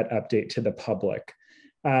provide that update to the public.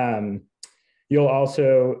 You'll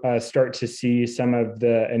also start to see some of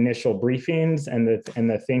the initial briefings and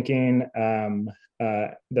the thinking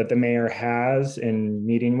that the mayor has in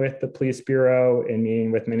meeting with the police bureau and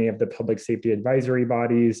meeting with many of the public safety advisory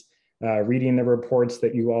bodies, reading the reports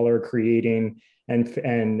that you all are creating, and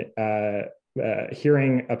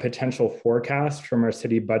hearing a potential forecast from our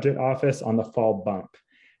city budget office on the fall bump.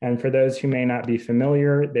 And for those who may not be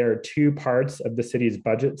familiar, there are two parts of the city's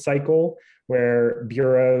budget cycle where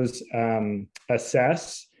bureaus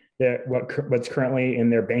assess what's currently in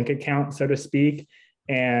their bank account, so to speak,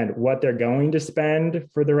 and what they're going to spend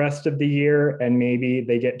for the rest of the year. And maybe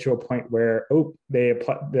they get to a point where,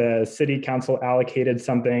 the city council allocated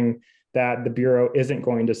something that the bureau isn't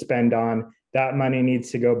going to spend on. That money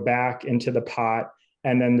needs to go back into the pot.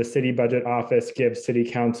 And then the city budget office gives city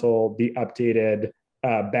council the updated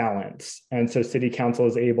balance. And so city council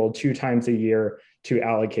is able 2 times a year to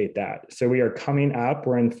allocate that. So we are coming up,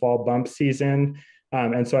 we're in fall bump season.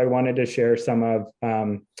 And so I wanted to share some of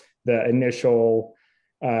the initial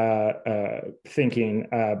thinking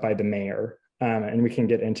by the mayor, and we can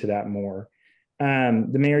get into that more.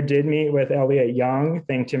 The mayor did meet with Elliot Young,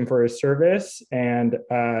 thanked him for his service, and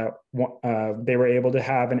they were able to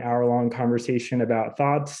have an hour-long conversation about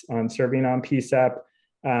thoughts on serving on PCCEP.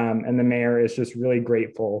 And the mayor is just really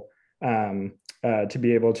grateful to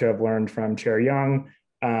be able to have learned from Chair Young.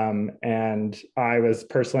 And I was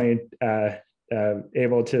personally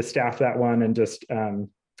able to staff that one and just,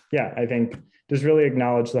 I think just really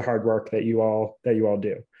acknowledge the hard work that you all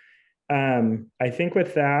do. I think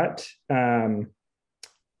with that,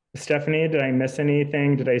 Stephanie, did I miss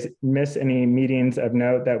anything? Did I miss any meetings of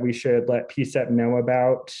note that we should let PCCEP know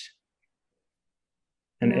about?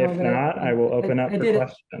 And No, if not, I will open up for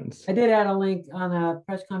questions. I did add a link on a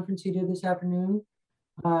press conference you did this afternoon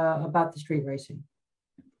about the street racing.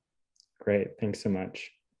 Great, thanks so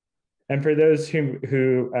much. And for those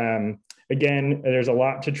who again, there's a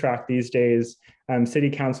lot to track these days. City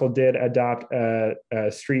Council did adopt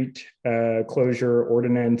a street closure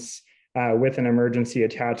ordinance with an emergency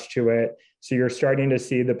attached to it. So you're starting to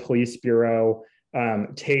see the police bureau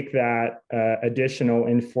take that additional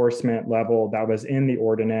enforcement level that was in the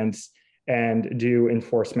ordinance and do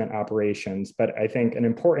enforcement operations. But I think an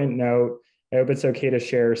important note, I hope it's okay to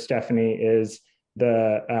share, Stephanie, is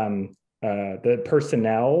the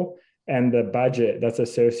personnel and the budget that's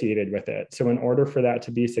associated with it. So in order for that to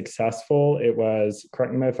be successful, it was,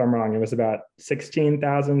 correct me if I'm wrong, it was about $16,000,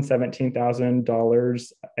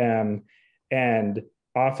 $17,000, and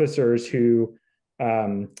officers who,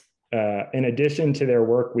 in addition to their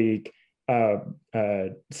work week,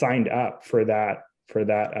 signed up for that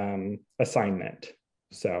assignment.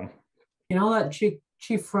 So, I'll let Chief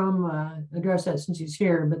Fromm address that since he's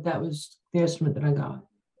here, but that was the estimate that I got.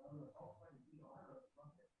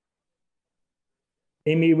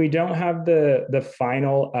 Amy, we don't have the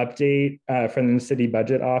final update from the city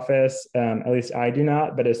budget office. At least I do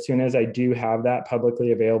not, but as soon as I do have that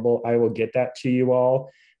publicly available, I will get that to you all.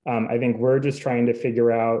 I think we're just trying to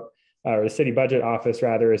figure out, or the city budget office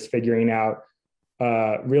rather is figuring out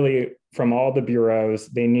really from all the bureaus,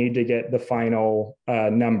 they need to get the final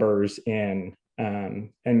numbers in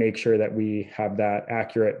and make sure that we have that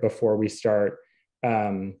accurate before we start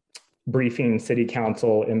briefing City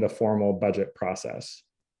Council in the formal budget process.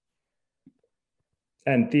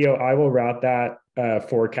 And Theo, I will route that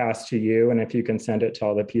forecast to you, and if you can send it to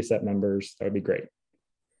all the PCEP members, that would be great.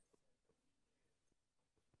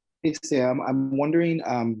 Hey, Sam, I'm wondering,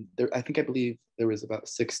 I believe there was about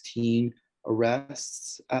 16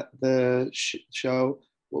 arrests at the show.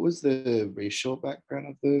 What was the racial background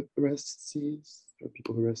of the arrestees or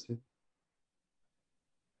people who arrested?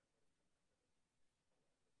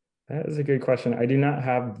 That is a good question. I do not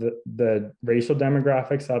have the racial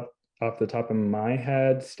demographics up off the top of my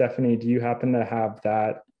head. Stephanie, do you happen to have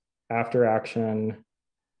that after action?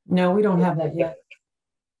 No, we don't have that yet.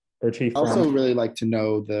 Or Chief? I also really like to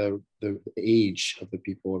know the age of the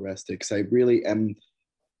people arrested, because I really am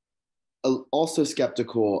also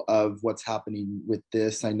skeptical of what's happening with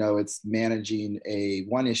this. I know it's managing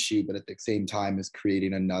one issue, but at the same time is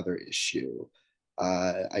creating another issue.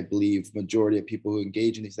 I believe majority of people who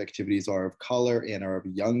engage in these activities are of color and are of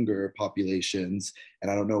younger populations.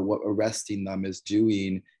 And I don't know what arresting them is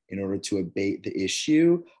doing in order to abate the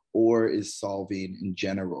issue or is solving in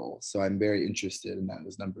general. So I'm very interested in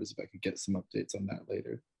those numbers, if I could get some updates on that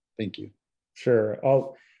later. Thank you. Sure.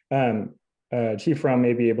 Chief Rum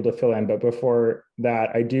may be able to fill in, but before that,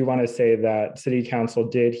 I do want to say that City Council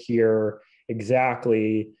did hear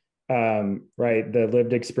exactly the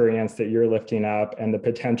lived experience that you're lifting up and the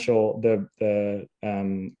potential, the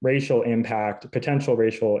potential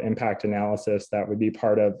racial impact analysis that would be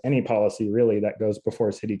part of any policy really that goes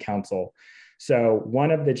before City Council. So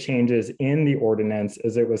one of the changes in the ordinance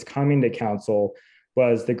as it was coming to council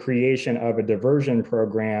was the creation of a diversion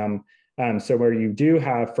program. So where you do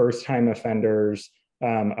have first-time offenders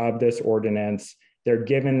of this ordinance, they're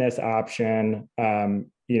given this option,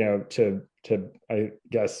 to I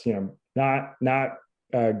guess, not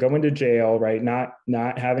go into jail, right? Not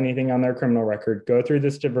have anything on their criminal record, go through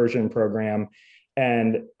this diversion program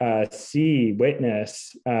and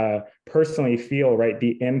witness, personally feel, right,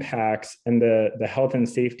 the impacts and the health and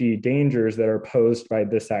safety dangers that are posed by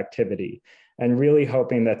this activity. And really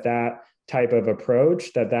hoping that type of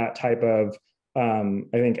approach, that type of, I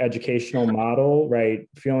think, educational model, right,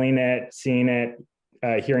 feeling it, seeing it,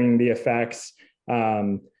 hearing the effects,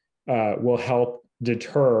 will help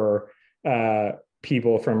deter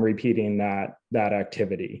people from repeating that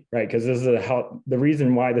activity, right? Because this is the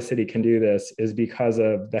reason why the city can do this is because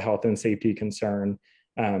of the health and safety concern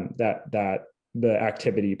that the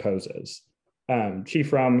activity poses.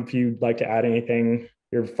 Chief Rum, if you'd like to add anything,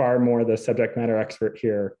 you're far more the subject matter expert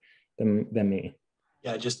here than me.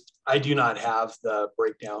 Yeah, I do not have the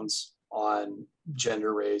breakdowns on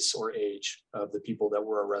gender, race, or age of the people that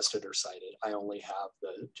were arrested or cited. I only have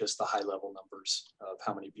just the high level numbers of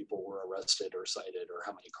how many people were arrested or cited or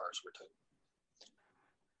how many cars were towed.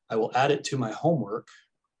 I will add it to my homework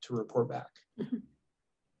to report back.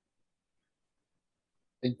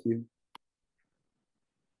 Thank you.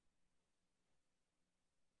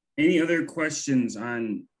 Any other questions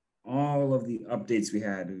on all of the updates we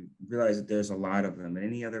had? I realize that there's a lot of them.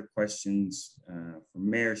 Any other questions from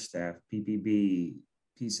mayor staff, PPB,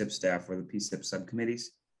 PCEP staff, or the PCEP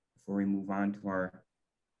subcommittees before we move on to our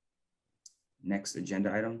next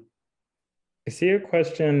agenda item? I see a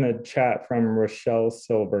question in the chat from Rochelle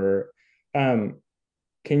Silver. Can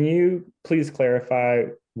you please clarify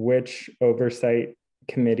which oversight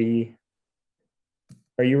committee?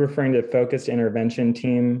 Are you referring to focused intervention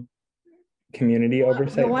team? Community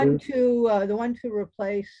oversight the one to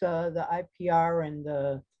replace the IPR and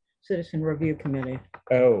the Citizen Review Committee.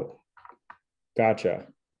 Oh, gotcha.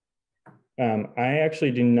 I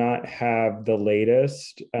actually do not have the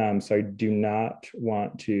latest, so I do not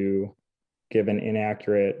want to give an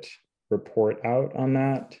inaccurate report out on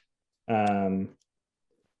that.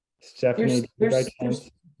 Stephanie,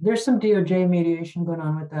 there's some DOJ mediation going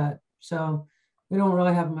on with that, so we don't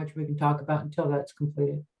really have much we can talk about until that's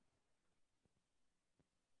completed.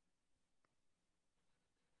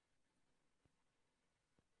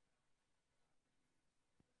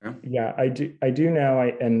 Yeah, I do know,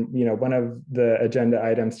 and one of the agenda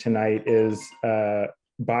items tonight is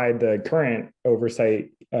by the current oversight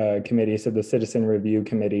committee, so the Citizen Review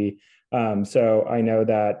Committee. So I know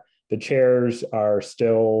that the chairs are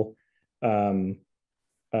still, they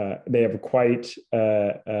have quite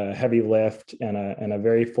a heavy lift and a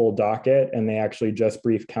very full docket, and they actually just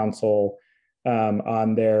briefed council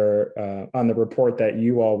on the report that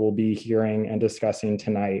you all will be hearing and discussing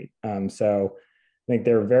tonight. So I think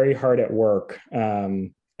they're very hard at work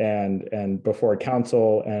and before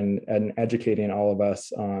council and educating all of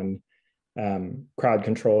us on crowd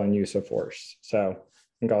control and use of force. So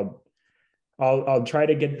I think I'll try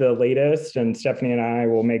to get the latest, and Stephanie and I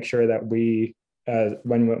will make sure that we,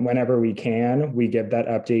 whenever we can, we give that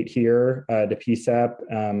update here to PCEP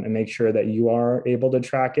and make sure that you are able to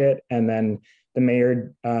track it. And then the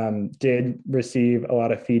mayor did receive a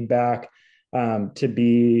lot of feedback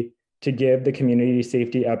to give the community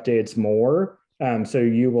safety updates more. So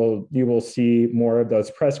you will see more of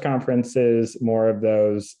those press conferences, more of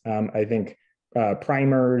those, I think,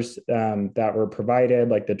 primers that were provided,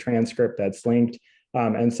 like the transcript that's linked.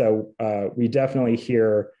 And so we definitely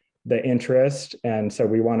hear the interest. And so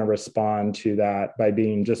we want to respond to that by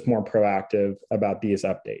being just more proactive about these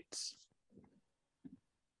updates.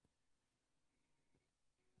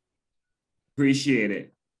 Appreciate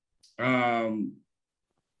it.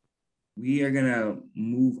 We are gonna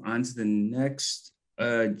move on to the next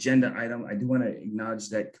agenda item. I do want to acknowledge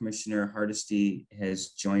that Commissioner Hardesty has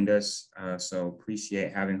joined us, so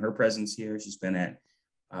appreciate having her presence here. She's been at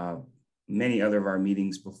many other of our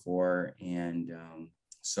meetings before, and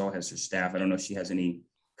so has her staff. I don't know if she has any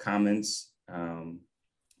comments.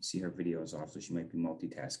 See, her video is off, so she might be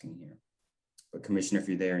multitasking here. But Commissioner, if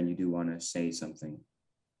you're there and you do want to say something,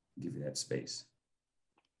 I'll give you that space.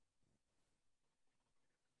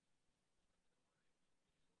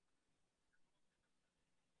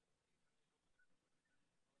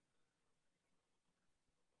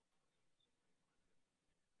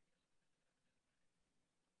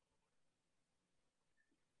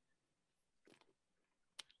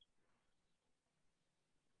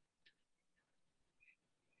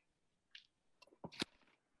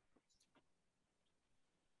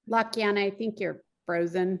 Lakiana, I think you're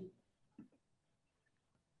frozen.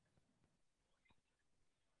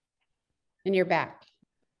 And you're back.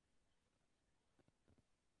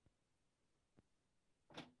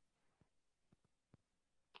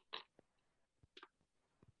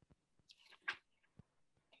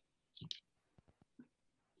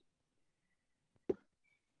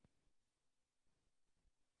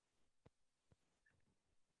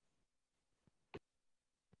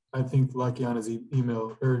 I think Lakiana's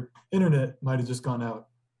email or internet might have just gone out.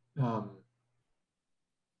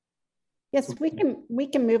 Yes, we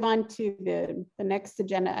can move on to the next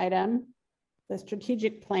agenda item, the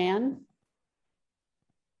strategic plan.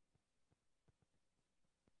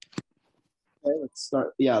 Okay, let's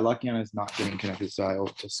start. Yeah, Lakiana is not getting connected, so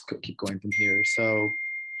I'll just keep going from here. So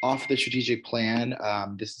off the strategic plan,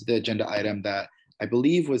 this is the agenda item that I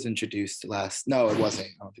believe was introduced last, no, it wasn't.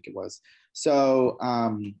 I don't think it was. So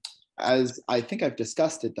as I think I've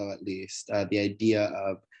discussed it though, at least, the idea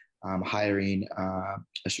of hiring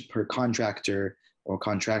per contractor or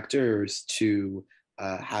contractors to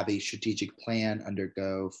have a strategic plan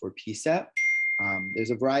undergo for PCEP.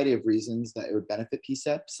 There's a variety of reasons that it would benefit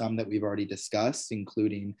PCEP, some that we've already discussed,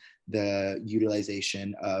 including the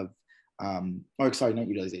utilization of,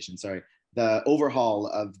 the overhaul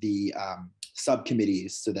of the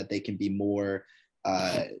subcommittees so that they can be more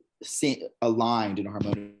aligned and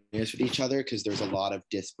harmonious with each other, because there's a lot of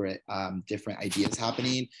disparate, different ideas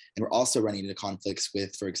happening. And we're also running into conflicts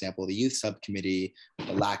with, for example, the youth subcommittee,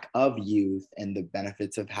 the lack of youth and the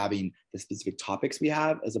benefits of having the specific topics we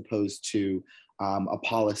have, as opposed to a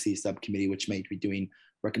policy subcommittee, which might be doing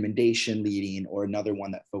recommendation leading, or another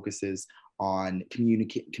one that focuses on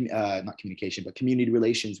not communication, but community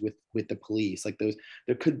relations with the police. Like those,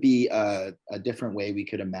 there could be a different way we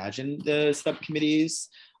could imagine the subcommittees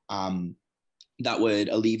that would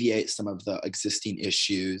alleviate some of the existing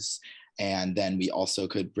issues. And then we also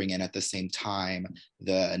could bring in at the same time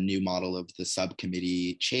the new model of the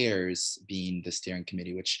subcommittee chairs being the steering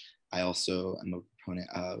committee, which I also am a proponent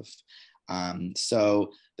of.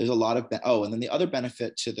 So there's a lot of, and then the other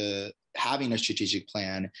benefit to having a strategic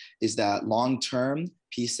plan is that long-term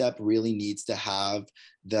PCEP really needs to have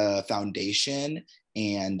the foundation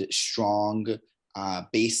and strong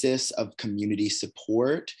basis of community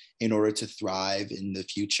support in order to thrive in the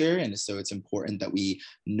future. And so it's important that we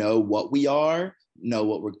know what we are, know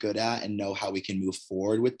what we're good at, and know how we can move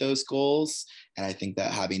forward with those goals. And I think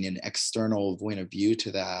that having an external point of view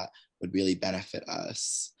to that would really benefit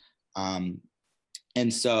us.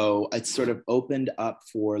 And so it's sort of opened up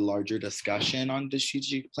for larger discussion on the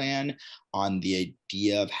strategic plan, on the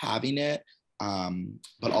idea of having it,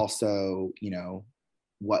 but also, you know,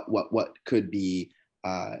 what could be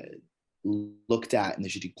looked at in the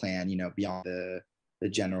strategic plan, you know, beyond the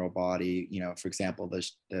general body, you know, for example,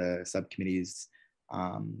 the subcommittees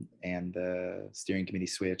and the steering committee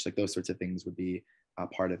switch, like those sorts of things would be a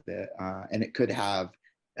part of it. And it could have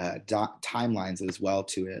timelines as well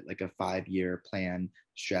to it, like a 5-year plan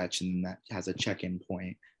stretch, and that has a check-in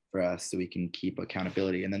point for us so we can keep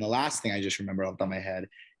accountability. And then the last thing I just remember off the top of my head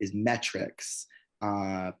is metrics.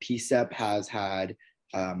 PCCEP has had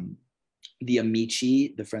the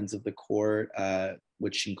Amici, the Friends of the Court,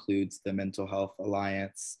 which includes the Mental Health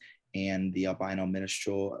Alliance and the Albino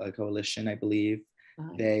Minstrel Coalition, I believe.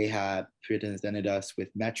 They have presented us with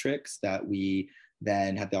metrics that we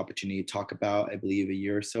then had the opportunity to talk about, I believe, a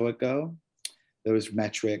year or so ago. Those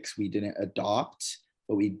metrics we didn't adopt,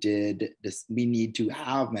 but we did this. We need to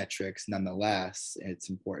have metrics nonetheless. It's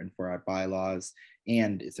important for our bylaws,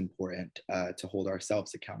 and it's important to hold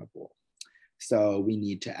ourselves accountable. So we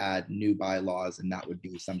need to add new bylaws, and that would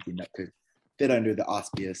be something that could fit under the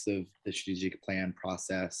auspice of the strategic plan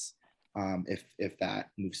process if that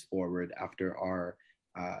moves forward after our,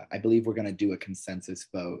 I believe we're going to do a consensus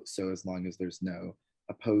vote. So as long as there's no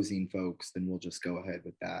opposing folks, then we'll just go ahead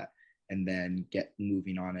with that and then get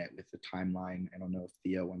moving on it with the timeline. I don't know if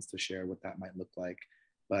Theo wants to share what that might look like,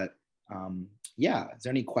 but yeah, is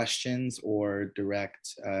there any questions or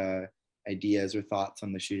direct ideas or thoughts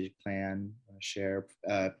on the strategic plan? Share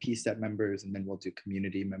PCCEP members, and then we'll do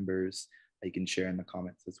community members. You can share in the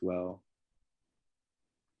comments as well.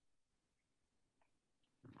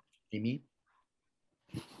 Amy?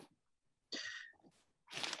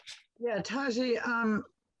 Yeah, Taji,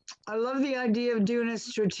 I love the idea of doing a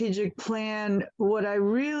strategic plan. What I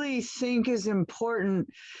really think is important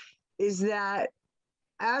is that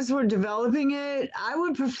as we're developing it, I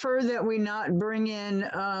would prefer that we not bring in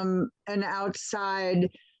an outside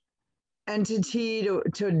entity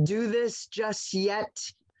to do this just yet.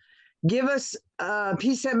 Give us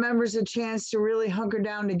PCCEP members a chance to really hunker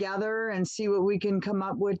down together and see what we can come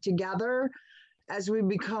up with together as we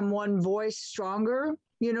become one voice stronger,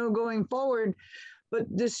 you know, going forward. But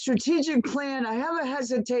the strategic plan, I have a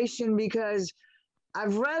hesitation because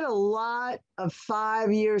I've read a lot of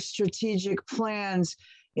 5-year strategic plans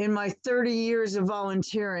in my 30 years of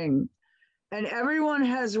volunteering. And everyone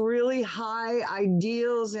has really high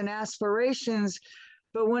ideals and aspirations,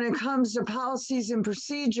 but when it comes to policies and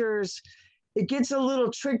procedures, it gets a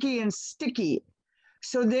little tricky and sticky.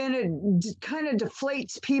 So then it kind of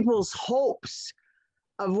deflates people's hopes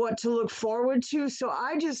of what to look forward to. So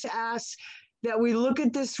I just ask that we look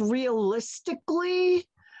at this realistically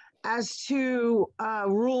as to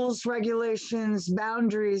rules, regulations,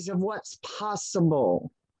 boundaries of what's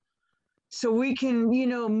possible. So we can, you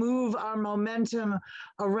know, move our momentum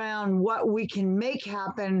around what we can make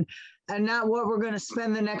happen and not what we're going to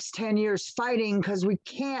spend the next 10 years fighting because we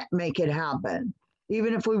can't make it happen,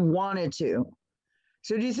 even if we wanted to.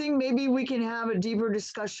 So do you think maybe we can have a deeper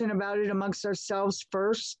discussion about it amongst ourselves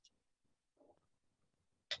first?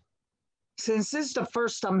 Since this is the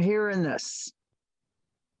first I'm hearing this.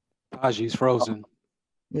 Taji's frozen.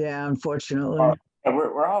 Yeah, unfortunately. Yeah,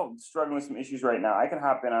 we're all struggling with some issues right now. I can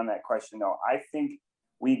hop in on that question though. I think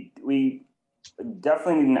we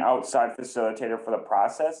definitely need an outside facilitator for the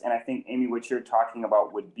process. And I think, Amy, what you're talking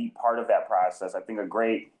about would be part of that process. I think a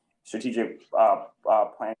great strategic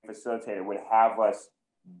planning facilitator would have us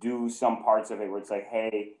do some parts of it where it's like,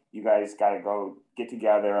 hey, you guys got to go get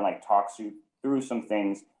together and like talk through some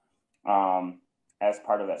things as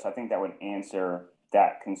part of that. So I think that would answer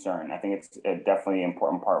that concern. I think it's definitely an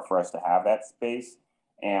important part for us to have that space.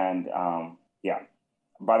 And yeah,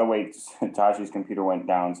 by the way, Taji's computer went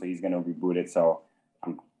down, so he's going to reboot it. So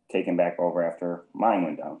I'm taking back over after mine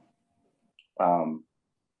went down.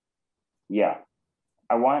 Yeah,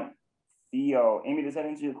 I want Theo. Amy, does that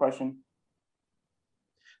answer your question?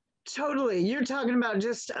 Totally. You're talking about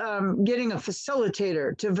just getting a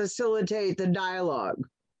facilitator to facilitate the dialogue.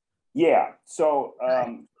 Yeah. So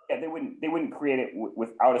yeah, they wouldn't create it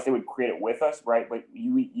without us. They would create it with us, right? But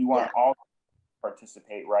you want all to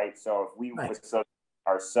participate, right? So if we facilitate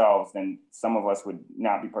ourselves, then some of us would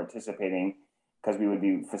not be participating because we would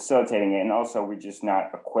be facilitating it, and also we're just not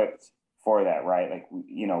equipped for that, right? Like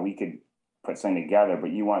we could put something together,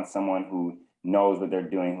 but you want someone who knows what they're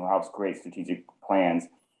doing, who helps create strategic plans.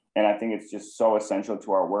 And I think it's just so essential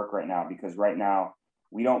to our work right now, because right now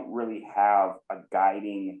we don't really have a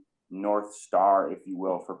guiding North Star, if you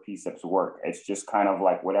will, for PCCEP's work. It's just kind of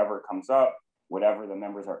like whatever comes up, whatever the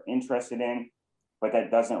members are interested in, but that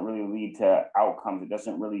doesn't really lead to outcomes. It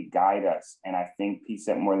doesn't really guide us. And I think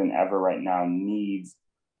PCCEP more than ever right now needs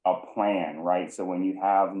a plan, right? So when you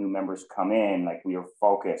have new members come in, like we are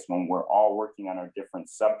focused, when we're all working on our different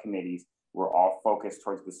subcommittees, we're all focused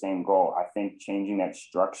towards the same goal. I think changing that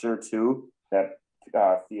structure too, that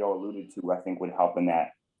Theo alluded to, I think would help in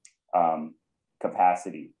that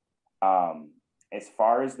capacity. As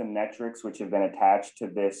far as the metrics which have been attached to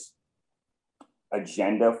this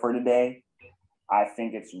agenda for today, I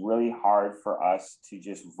think it's really hard for us to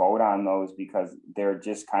just vote on those because they're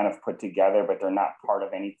just kind of put together, but they're not part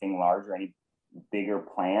of anything larger, any bigger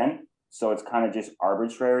plan. So it's kind of just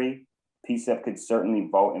arbitrary. PCEP could certainly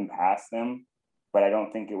vote and pass them, but I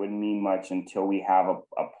don't think it would mean much until we have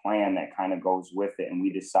a plan that kind of goes with it. And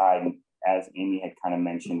we decide, as Amy had kind of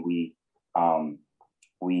mentioned, we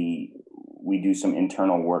do some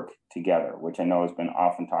internal work together, which I know has been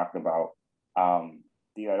often talked about.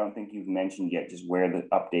 Theo, I don't think you've mentioned yet just where the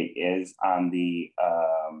update is on the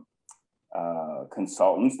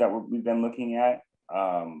consultants that we've been looking at.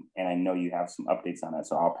 And I know you have some updates on that,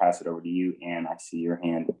 so I'll pass it over to you. And I see your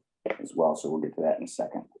hand as well, so we'll get to that in a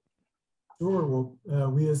second. Sure. Well,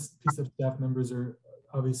 we as PCEP staff members are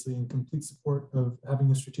obviously in complete support of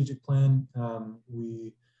having a strategic plan.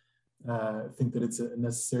 We think that it's a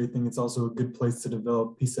necessary thing. It's also a good place to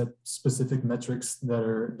develop PCEP specific metrics that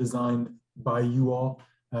are designed by you all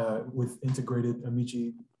with integrated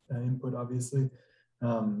Amici input, obviously.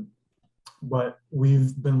 But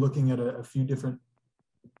we've been looking at a few different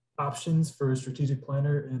options for a strategic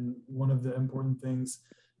planner. And one of the important things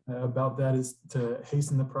about that is to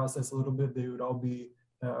hasten the process a little bit. They would all be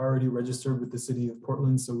already registered with the city of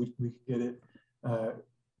Portland, so we could get it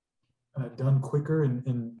done quicker.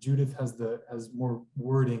 And Judith has more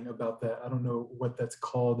wording about that. I don't know what that's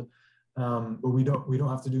called, but we don't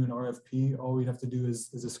have to do an RFP. All we have to do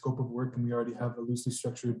is a scope of work, and we already have a loosely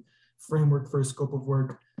structured framework for a scope of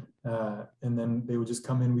work. And then they would just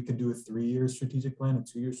come in. We could do a 3-year strategic plan, a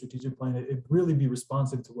 2-year strategic plan. It'd really be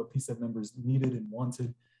responsive to what PCEP members needed and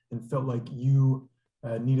wanted and felt like you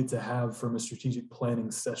needed to have from a strategic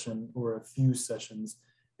planning session or a few sessions.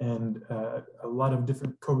 And a lot of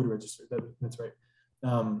different COVID registered, that's right.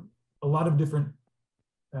 A lot of different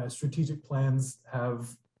strategic plans have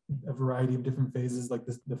a variety of different phases, like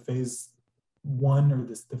the phase 1 or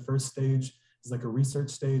the first stage is like a research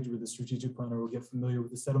stage where the strategic planner will get familiar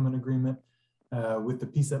with the settlement agreement, with the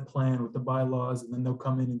PCEP plan, with the bylaws, and then they'll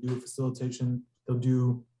come in and do a facilitation. They'll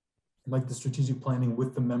do like the strategic planning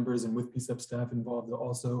with the members and with PCEP staff involved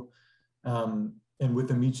also. And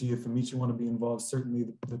with Amici, if Amici want to be involved, certainly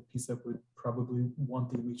the PCEP would probably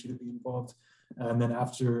want the Amici to be involved. And then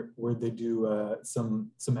afterward, they do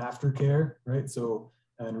some aftercare, right? So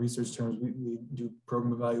in research terms, we do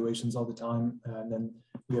program evaluations all the time, and then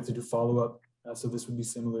we have to do follow-up. So this would be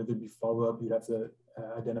similar. There'd be follow-up. You'd have to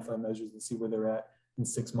identify measures and see where they're at in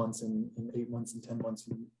 6 months, in 8 months, in 10 months,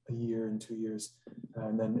 in a year, in 2 years.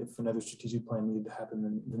 And then if another strategic plan needed to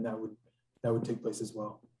happen, then that would take place as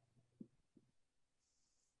well.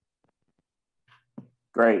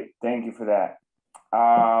 Great, thank you for that.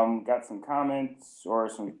 Got some comments or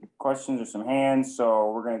some questions or some hands.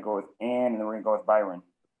 So we're gonna go with Ann and then we're gonna go with Byron.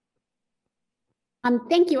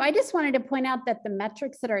 Thank you. I just wanted to point out that the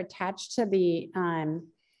metrics that are attached to the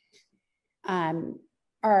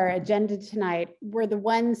our agenda tonight were the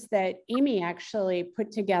ones that Amy actually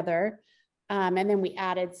put together. And then we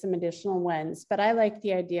added some additional ones, but I like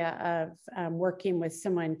the idea of working with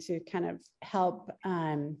someone to kind of help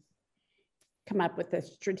come up with a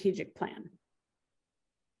strategic plan.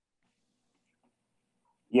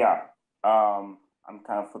 Yeah, I'm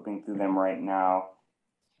kind of flipping through them right now.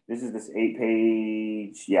 This is this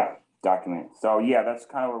 8-page, document. So yeah, that's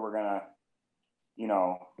kind of where we're gonna,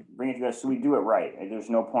 bring it together so we do it right. There's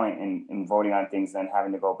no point in voting on things then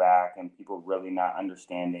having to go back and people really not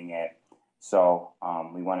understanding it. So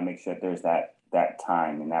we want to make sure that there's that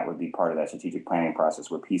time, and that would be part of that strategic planning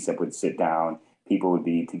process where PCEP would sit down, people would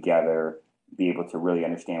be together, be able to really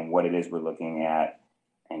understand what it is we're looking at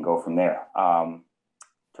and go from there.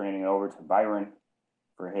 Turning it over to Byron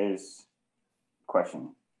for his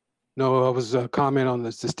question. No, it was a comment on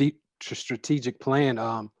the strategic plan.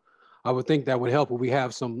 I would think that would help if we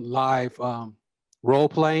have some live role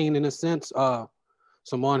playing in a sense,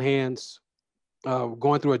 some on hands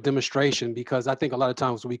going through a demonstration, because I think a lot of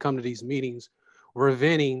times when we come to these meetings, we're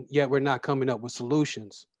venting, yet we're not coming up with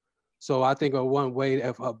solutions. So I think one way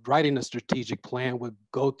of writing a strategic plan would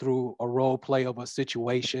go through a role play of a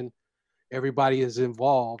situation. Everybody is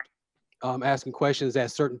involved, asking questions at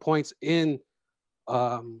certain points in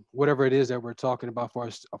whatever it is that we're talking about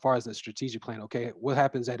as far as the strategic plan. Okay, what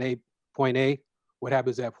happens at point A? What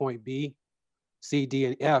happens at point B, C, D,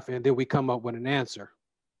 and F? And then we come up with an answer.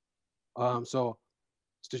 So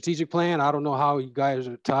strategic plan, I don't know how you guys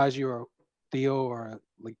are, Taji or Theo or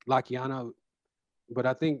Lakiana, but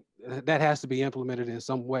I think that has to be implemented in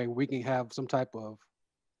some way. We can have some type of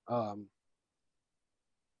a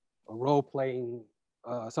role playing,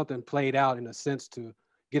 something played out in a sense to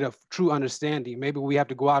get a true understanding. Maybe we have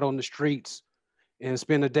to go out on the streets and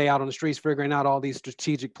spend a day out on the streets figuring out all these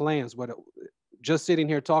strategic plans. But just sitting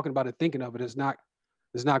here talking about it, thinking of it is not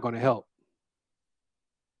going to help.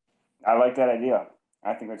 I like that idea.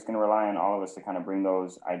 I think it's going to rely on all of us to kind of bring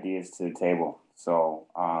those ideas to the table. So,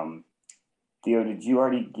 Theo, did you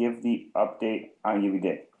already give the update on we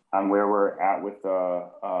did on where we're at with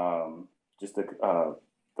just the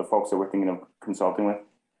folks that we're thinking of consulting with?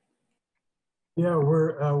 Yeah,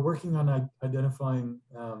 we're working on identifying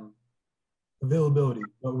availability,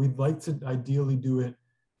 but we'd like to ideally do it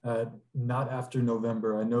not after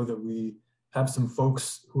November. I know that we have some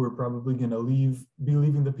folks who are probably going to be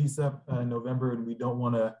leaving the PCCEP in November, and we don't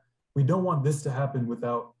want this to happen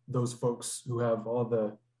without those folks who have all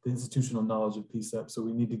the institutional knowledge of PCCEP. So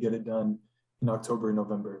we need to get it done in October and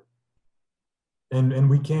November, and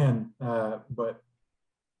we can, but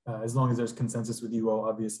as long as there's consensus with you all,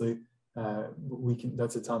 obviously, we can.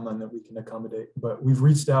 That's a timeline that we can accommodate. But we've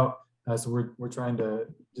reached out, so we're trying to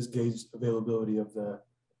just gauge availability of the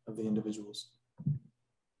individuals.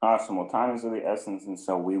 Awesome. Well, time is of the essence, and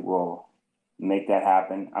so we will make that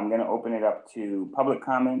happen. I'm going to open it up to public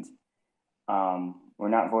comment. We're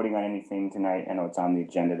not voting on anything tonight. I know it's on the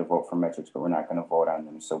agenda to vote for metrics, but we're not going to vote on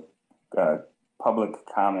them. So public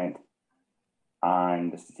comment on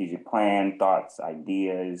the strategic plan, thoughts,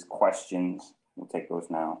 ideas, questions. We'll take those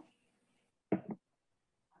now.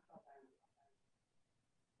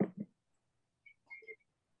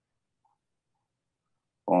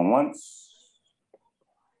 Going once.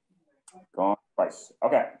 Going twice.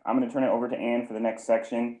 Okay, I'm going to turn it over to Ann for the next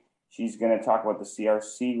section. She's going to talk about the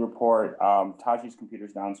CRC report. Taji's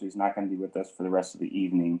computer's down, so he's not going to be with us for the rest of the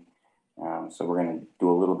evening. So we're going to do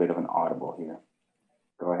a little bit of an audible here.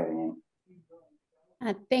 Go ahead, Ann.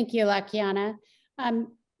 Thank you, Lakiana.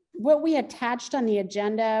 What we attached on the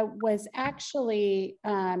agenda was actually,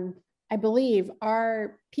 I believe,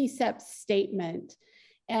 our PCCEP statement.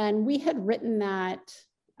 And we had written that,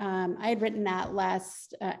 I had written that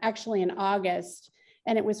actually in August,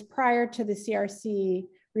 and it was prior to the CRC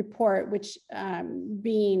report, which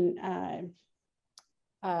being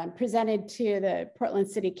presented to the Portland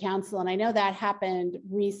City Council. And I know that happened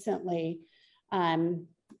recently.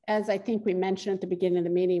 As I think we mentioned at the beginning of the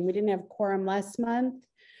meeting, we didn't have quorum last month,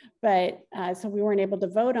 but so we weren't able to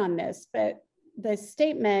vote on this. But the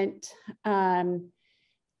statement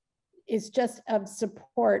is just of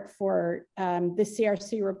support for the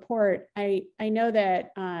CRC report. I know that,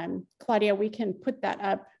 Claudia, we can put that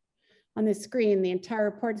up on the screen. The entire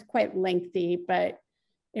report is quite lengthy, but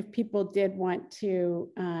if people did want to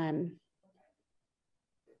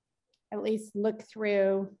at least look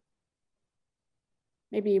through,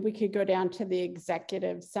 maybe we could go down to the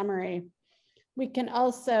executive summary. We can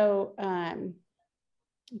also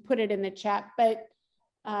put it in the chat, but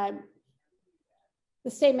the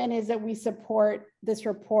statement is that we support this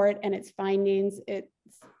report and its findings. It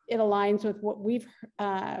aligns with what we've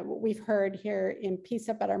heard here in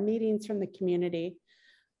PCCEP at our meetings from the community.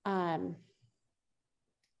 And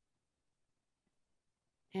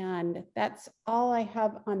that's all I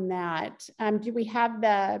have on that. Do we have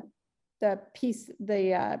the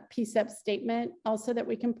PCCEP statement also that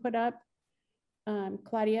we can put up,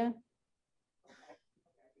 Claudia?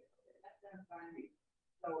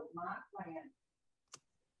 So my plan.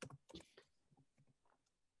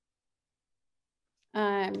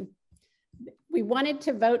 We wanted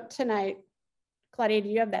to vote tonight. Claudia, do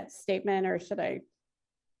you have that statement, or should I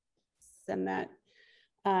send that?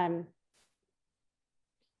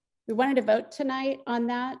 We wanted to vote tonight on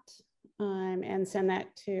that and send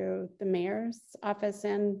that to the mayor's office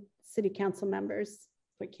and city council members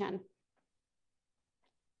if we can.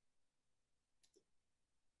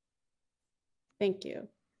 Thank you.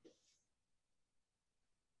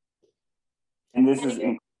 And this is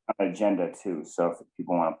on the agenda too, so if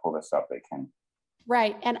people want to pull this up, they can.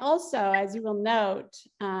 Right, and also, as you will note,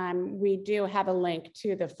 we do have a link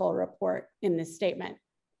to the full report in this statement.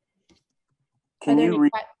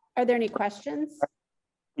 Are there any questions?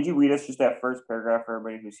 Could you read us just that first paragraph for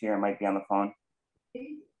everybody who's here and might be on the phone?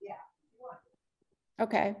 Yeah.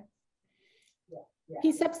 Okay.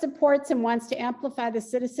 PCCEP supports and wants to amplify the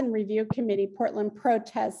Citizen Review Committee Portland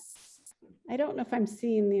protests. I don't know if I'm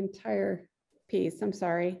seeing the entire piece. I'm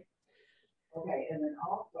sorry. Okay, and then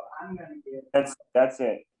also I'm going to give. That's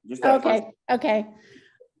it. Just that okay. first. Okay.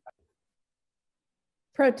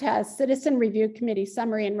 Protest, Citizen Review Committee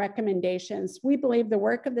summary and recommendations. We believe the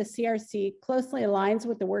work of the CRC closely aligns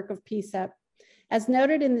with the work of PCCEP. As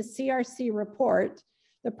noted in the CRC report,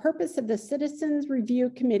 the purpose of the Citizens Review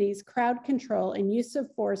Committee's crowd control and use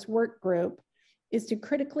of force work group is to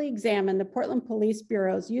critically examine the Portland Police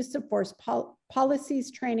Bureau's use of force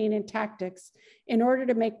policies, training, and tactics in order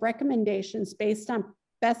to make recommendations based on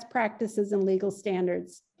best practices and legal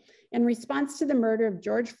standards. In response to the murder of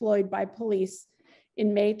George Floyd by police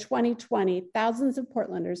in May 2020, thousands of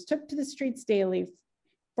Portlanders took to the streets daily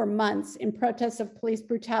for months in protest of police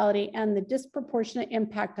brutality and the disproportionate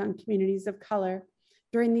impact on communities of color.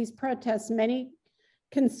 During these protests, many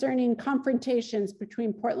concerning confrontations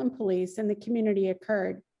between Portland police and the community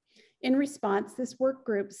occurred. In response, this work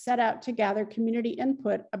group set out to gather community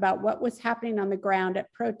input about what was happening on the ground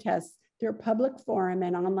at protests through a public forum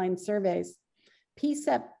and online surveys.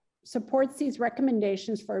 PCCEP supports these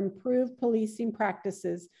recommendations for improved policing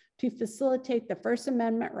practices to facilitate the First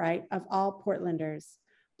Amendment right of all Portlanders.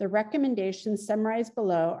 The recommendations summarized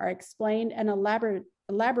below are explained and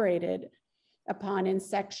elaborated upon in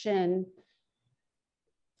section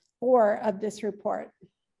 4 of this report.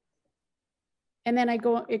 And then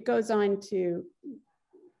it goes on to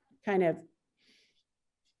kind of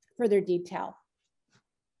further detail.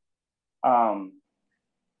 And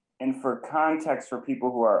for context, for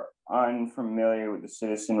people who are unfamiliar with the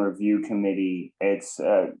Citizen Review Committee, it's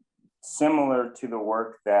similar to the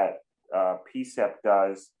work that PCCEP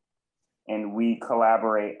does, and we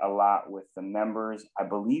collaborate a lot with the members. I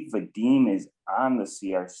believe Vadim is on the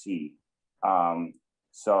CRC.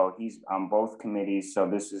 So he's on both committees. So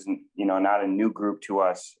this is, not a new group to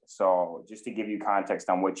us. So just to give you context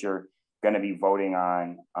on what you're going to be voting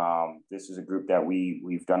on, this is a group that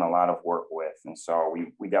we've done a lot of work with. And so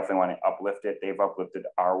we definitely want to uplift it. They've uplifted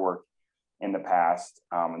our work in the past.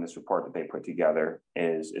 And this report that they put together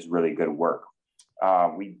is really good work.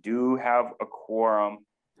 We do have a quorum.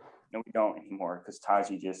 No, we don't anymore because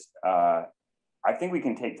Taji just, I think we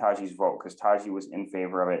can take Taji's vote because Taji was in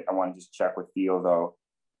favor of it. I want to just check with Theo though,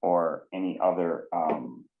 or any other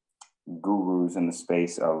gurus in the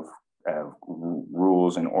space of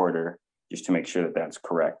rules and order, just to make sure that that's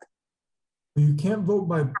correct. You can't vote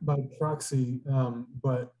by proxy,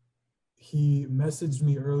 but he messaged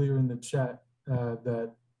me earlier in the chat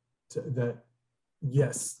that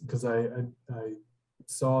yes, because I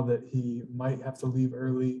saw that he might have to leave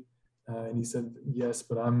early, and he said yes.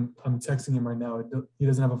 But I'm texting him right now. He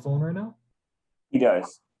doesn't have a phone right now. He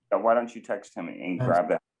does. Why don't you text him and grab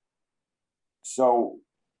that? So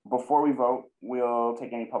before we vote, we'll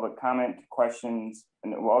take any public comment, questions,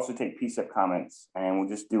 and we'll also take PCCEP comments, and we'll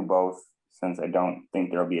just do both since I don't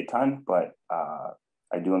think there'll be a ton, but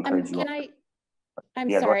I do encourage you.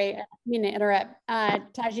 I'm sorry, I didn't mean to interrupt.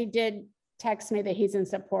 Taji did text me that he's in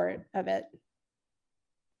support of it.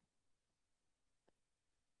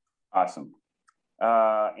 Awesome.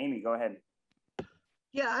 Amy, go ahead.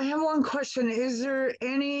 Yeah, I have one question. Is there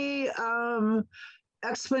any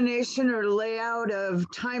explanation or layout of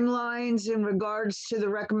timelines in regards to the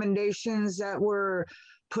recommendations that were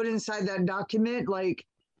put inside that document? Like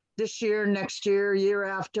this year, next year, year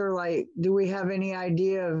after, like, do we have any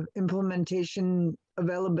idea of implementation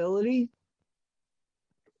availability?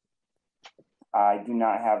 I do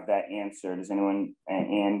not have that answer. Does anyone,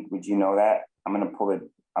 and would you know that? I'm going to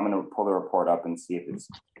pull the report up and see if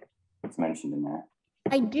it's mentioned in there.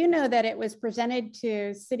 I do know that it was presented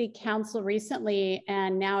to City Council recently,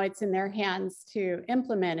 and now it's in their hands to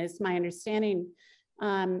implement, is my understanding.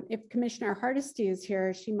 If Commissioner Hardesty is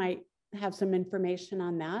here, she might have some information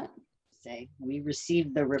on that. Say, we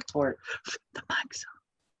received the report. The mic's on.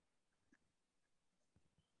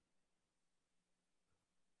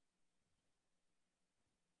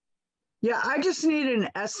 Yeah, I just need an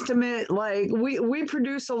estimate. Like we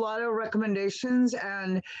produce a lot of recommendations,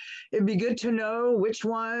 and it'd be good to know which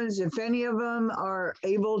ones, if any of them are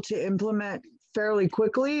able to implement fairly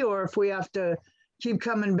quickly, or if we have to keep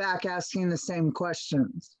coming back asking the same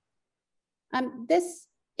questions. This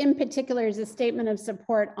in particular is a statement of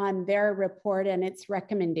support on their report and its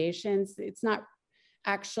recommendations. It's not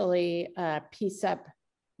actually a PCCEP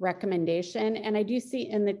recommendation. And I do see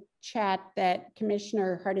in the chat that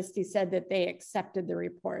Commissioner Hardesty said that they accepted the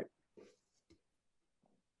report.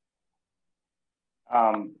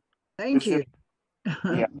 Thank you.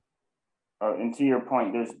 Yeah. And to your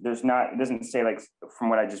point, there's not, it doesn't say, like, from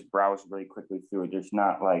what I just browsed really quickly through it, there's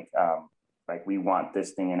not like we want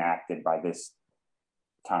this thing enacted by this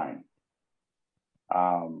time.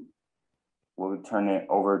 We'll turn it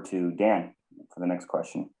over to Dan for the next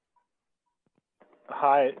question.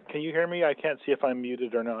 Hi, can you hear me? I can't see if I'm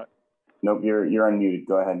muted or not. Nope, you're unmuted.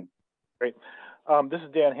 Go ahead. Great. This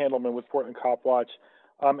is Dan Handelman with Portland Cop Watch.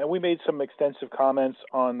 And we made some extensive comments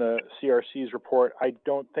on the CRC's report. I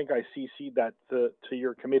don't think I CC'd that to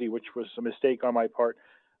your committee, which was a mistake on my part.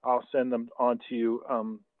 I'll send them on to you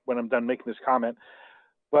when I'm done making this comment.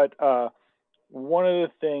 But one of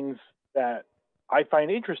the things that I find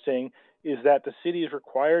interesting is that the city is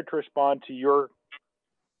required to respond to your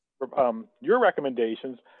your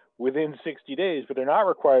recommendations within 60 days, but they're not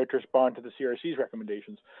required to respond to the CRC's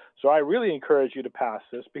recommendations. So I really encourage you to pass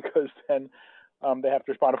this, because then they have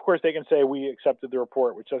to respond. Of course, they can say we accepted the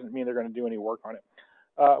report, which doesn't mean they're going to do any work on it.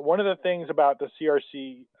 One of the things about the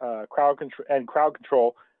CRC crowd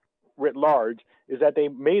control writ large is that they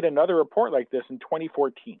made another report like this in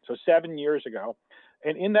 2014, so 7 years ago.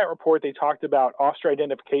 And in that report, they talked about officer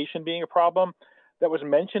identification being a problem. That was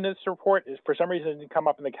mentioned in this report. For some reason, it didn't come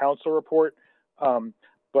up in the council report.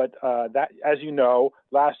 But that, as you know,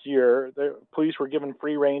 last year, the police were given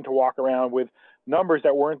free rein to walk around with numbers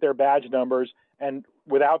that weren't their badge numbers and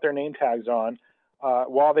without their name tags on,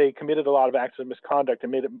 while they committed a lot of acts of misconduct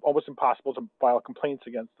and made it almost impossible to file complaints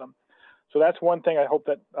against them. So that's one thing I hope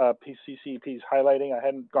that PCCEP is highlighting. I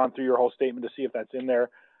hadn't gone through your whole statement to see if that's in there.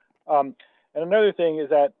 And another thing is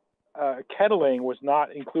that kettling was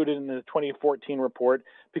not included in the 2014 report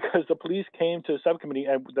because the police came to subcommittee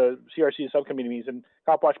and the CRC subcommittee meetings, and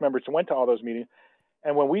Cop Watch members went to all those meetings.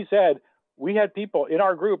 And when we said we had people in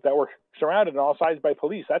our group that were surrounded on all sides by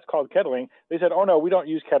police, that's called kettling. They said, oh no, we don't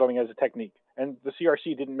use kettling as a technique. And the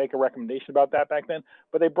CRC didn't make a recommendation about that back then,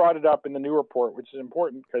 but they brought it up in the new report, which is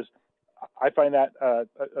important because I find that a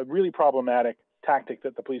really problematic tactic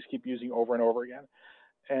that the police keep using over and over again.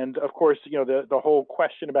 And of course, you know, the whole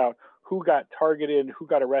question about who got targeted, who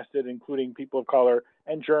got arrested, including people of color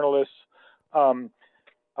and journalists. And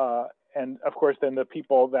of course, then the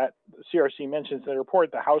people that the CRC mentions in the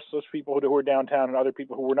report, the houseless people who were downtown and other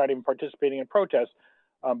people who were not even participating in protests,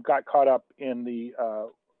 got caught up in the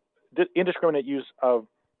indiscriminate use of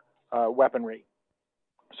weaponry.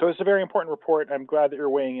 So it's a very important report. I'm glad that you're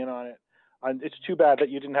weighing in on it. It's too bad that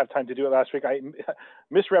you didn't have time to do it last week. I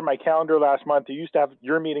misread my calendar last month. You used to have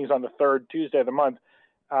your meetings on the third Tuesday of the month.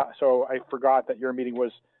 So I forgot that your meeting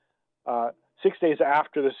was 6 days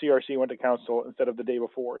after the CRC went to council instead of the day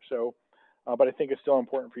before. So, but I think it's still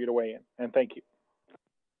important for you to weigh in, and thank you.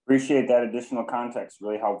 Appreciate that additional context,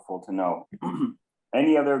 really helpful to know.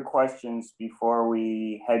 Any other questions before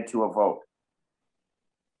we head to a vote?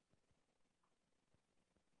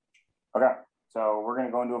 Okay, so we're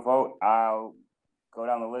gonna go into a vote. I'll go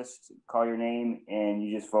down the list, call your name, and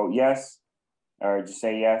you just vote yes, or just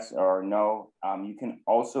say yes or no. You can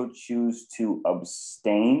also choose to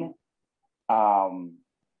abstain.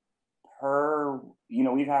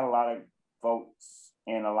 We've had a lot of votes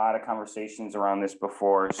and a lot of conversations around this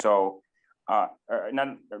before. So not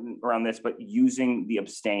around this, but using the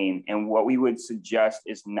abstain. And what we would suggest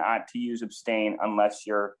is not to use abstain unless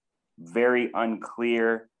you're very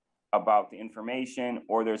unclear about the information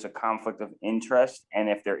or there's a conflict of interest. And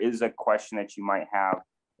if there is a question that you might have,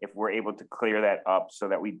 if we're able to clear that up so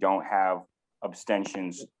that we don't have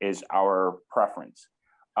abstentions is our preference.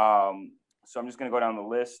 So I'm just going to go down the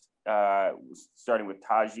list, starting with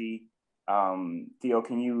Taji. Theo,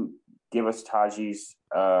 can you give us Taji's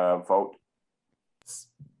vote?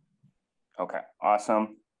 Okay,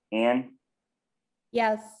 awesome. Anne?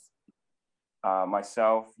 Yes.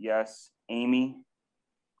 Myself, yes. Amy?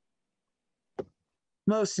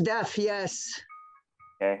 Most deaf, yes.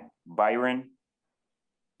 Okay. Byron?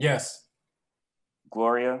 Yes.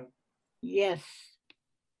 Gloria? Yes.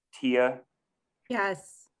 Tia?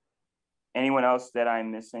 Yes. Anyone else that I'm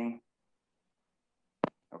missing?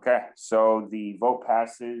 Okay, so the vote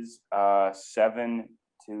passes 7-0.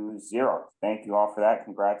 Thank you all for that.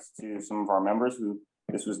 Congrats to some of our members who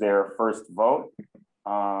this was their first vote.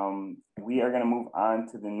 We are going to move on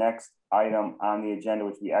to the next item on the agenda,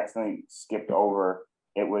 which we accidentally skipped over.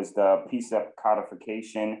 It was the PCCEP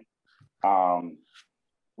codification.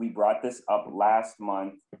 We brought this up last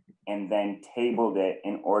month and then tabled it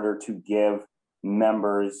in order to give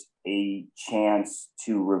members a chance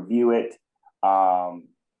to review it.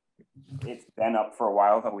 It's been up for a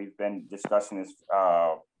while, but we've been discussing this,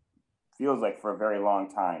 feels like for a very long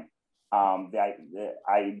time. The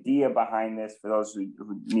idea behind this, for those who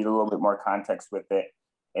need a little bit more context with it,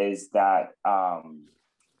 is that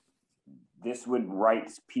this would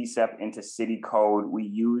write PCCEP into city code. We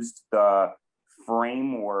used the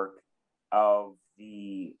framework of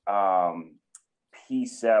the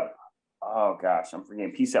PCCEP, oh gosh, I'm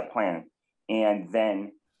forgetting, PCCEP plan, and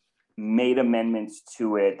then made amendments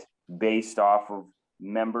to it based off of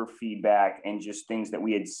member feedback and just things that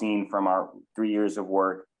we had seen from our 3 years of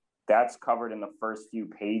work. That's covered in the first few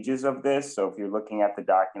pages of this. So if you're looking at the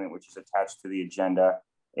document, which is attached to the agenda,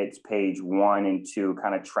 it's page 1 and 2,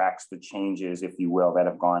 kind of tracks the changes, if you will, that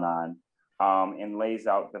have gone on, and lays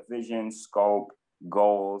out the vision, scope,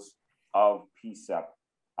 goals of PCCEP.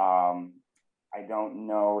 I don't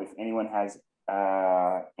know if anyone has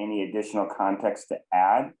any additional context to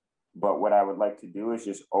add But what I would like to do is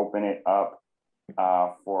just open it up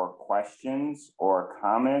for questions or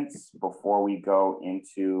comments before we go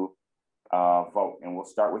into vote. And we'll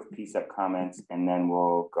start with PCCEP comments, and then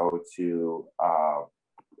we'll go to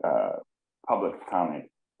public comment.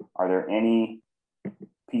 Are there any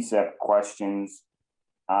PCCEP questions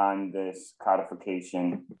on this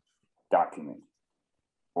codification document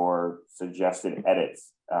or suggested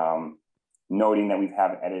edits? Noting that we've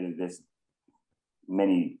edited this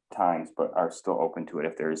many times, but are still open to it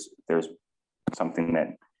if there's something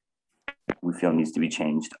that we feel needs to be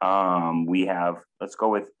changed. We have, let's go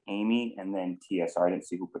with Amy and then Tia. Sorry, I didn't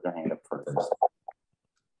see who put their hand up first.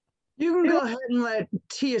 You can go ahead and let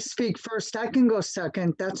Tia speak first. I can go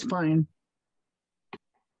second. That's fine.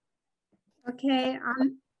 Okay,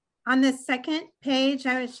 on the second page,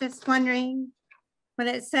 I was just wondering, when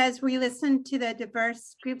it says we listen to the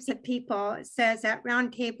diverse groups of people, it says at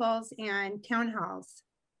roundtables and town halls.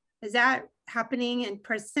 Is that happening in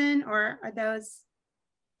person, or are those,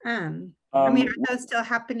 I mean, are those still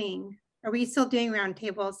happening? Are we still doing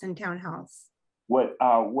roundtables and town halls? What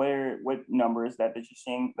number is that you're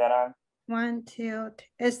seeing that on? 1, 2,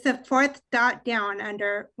 it's the 4th dot down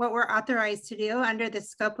under what we're authorized to do under the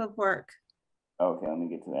scope of work. Okay, let me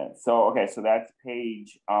get to that. So, okay, so that's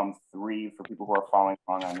page 3 for people who are following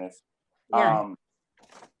along on this. Yeah.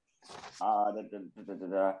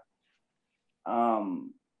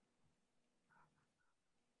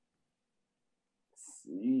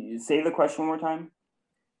 Say the question one more time.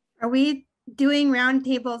 Are we doing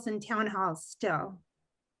roundtables and town halls still?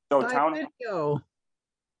 So by video,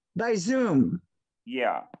 by Zoom.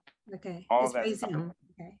 Yeah. Okay. All it's that by stuff. Zoom.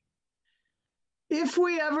 Okay. If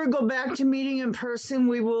we ever go back to meeting in person,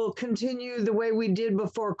 we will continue the way we did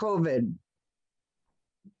before COVID.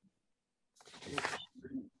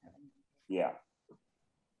 Yeah.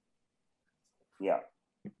 Yeah.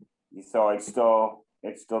 So it's still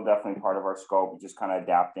definitely part of our scope, just kind of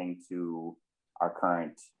adapting to our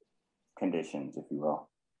current conditions, if you will.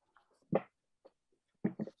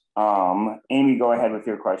 Amy, go ahead with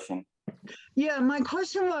your question. Yeah, my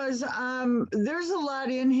question was, there's a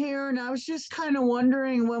lot in here, and I was just kind of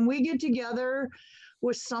wondering, when we get together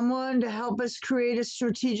with someone to help us create a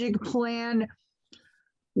strategic plan,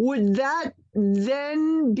 would that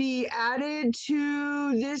then be added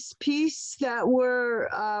to this piece that we're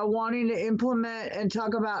wanting to implement and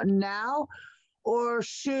talk about now? Or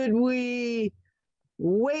should we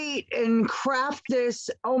wait and craft this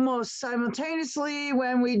almost simultaneously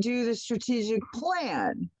when we do the strategic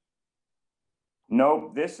plan?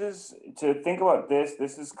 No, this is, to think about this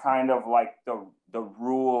is kind of like the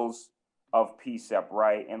rules of PCCEP,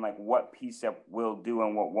 right? And like what PCCEP will do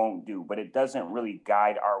and what won't do, but it doesn't really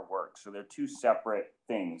guide our work. So they're two separate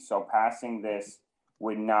things. So passing this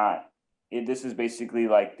would not, this is basically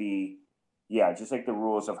like just like the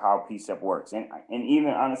rules of how PCCEP works. And even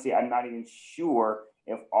honestly, I'm not even sure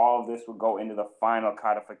if all of this would go into the final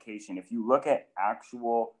codification. If you look at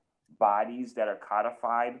actual bodies that are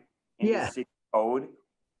codified in the city code,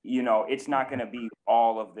 you know, it's not going to be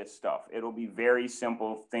all of this stuff. It'll be very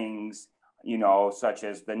simple things, you know, such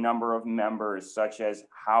as the number of members, such as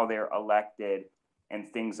how they're elected and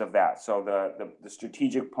things of that. So the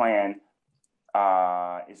strategic plan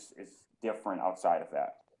is different outside of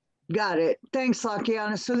that. Got it. Thanks,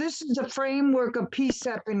 Lakiana. So this is the framework of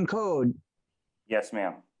PCCEP in code. Yes,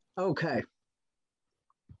 ma'am. Okay.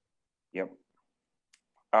 Yep.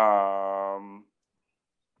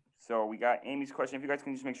 So we got Amy's question. If you guys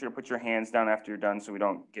can just make sure to put your hands down after you're done so we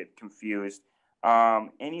don't get confused.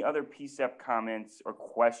 Any other PCCEP comments or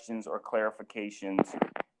questions or clarifications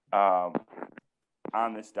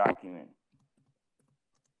on this document?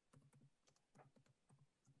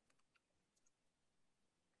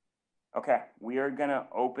 Okay, we are gonna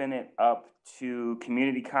open it up to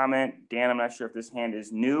community comment. Dan, I'm not sure if this hand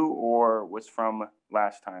is new or was from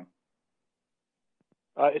last time.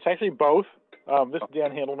 It's actually both. This is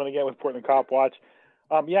Dan Handelman again with Portland Cop Watch.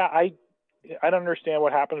 Yeah, I don't understand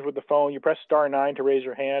what happens with the phone. You press *9 to raise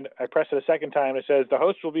your hand. I press it a second time. It says the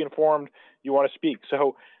host will be informed you want to speak.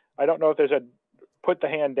 So I don't know if there's a put the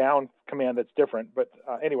hand down command that's different. But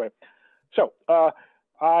anyway, so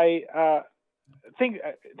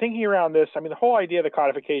thinking around this, I mean, the whole idea of the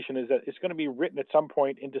codification is that it's going to be written at some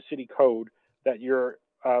point into city code that your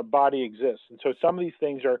body exists. And so some of these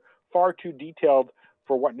things are far too detailed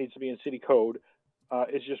for what needs to be in city code.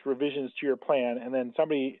 It's just revisions to your plan. And then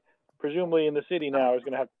somebody, presumably in the city now, is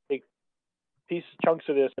going to have to take chunks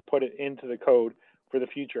of this and put it into the code for the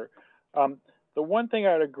future. The one thing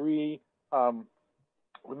I'd agree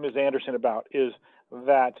with Ms. Anderson about is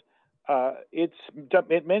that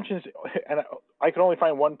it mentions, and I can only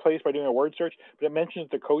find one place by doing a word search, but it mentions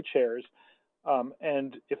the co-chairs.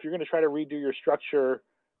 And if you're going to try to redo your structure,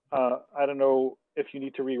 I don't know if you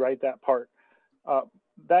need to rewrite that part.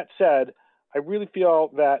 That said, I really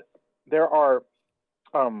feel that there are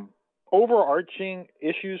overarching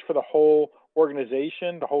issues for the whole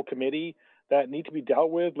organization, the whole committee, that need to be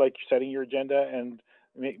dealt with, like setting your agenda and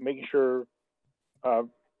making sure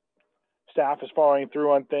staff is following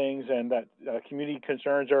through on things, and that community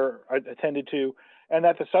concerns are attended to, and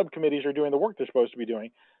that the subcommittees are doing the work they're supposed to be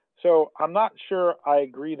doing. So I'm not sure I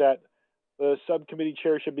agree that the subcommittee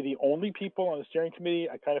chair should be the only people on the steering committee.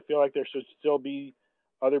 I kind of feel like there should still be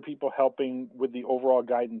other people helping with the overall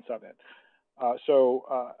guidance of it.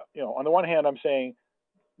 You know, on the one hand, I'm saying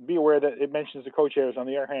be aware that it mentions the co-chairs. On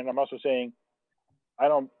the other hand, I'm also saying I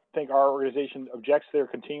don't think our organization objects to their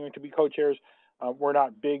continuing to be co-chairs. We're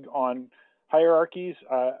not big on hierarchies,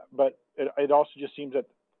 but it also just seems that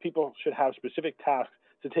people should have specific tasks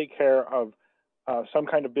to take care of some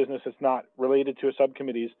kind of business that's not related to a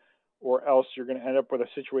subcommittees, or else you're going to end up with a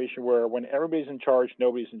situation where when everybody's in charge,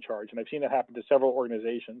 nobody's in charge. And I've seen that happen to several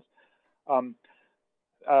organizations.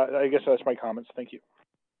 I guess that's my comments. Thank you.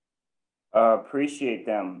 Appreciate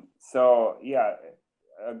them. So yeah,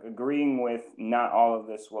 agreeing with not all of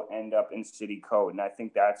this will end up in city code. And I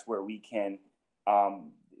think that's where we can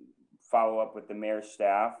follow up with the mayor's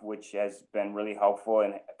staff, which has been really helpful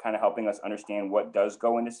in kind of helping us understand what does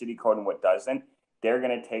go into city code and what doesn't. They're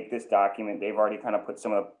going to take this document. They've already kind of put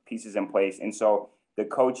some of the pieces in place. And so the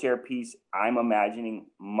co-chair piece, I'm imagining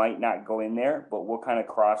might not go in there, but we'll kind of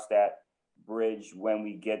cross that bridge when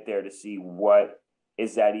we get there to see what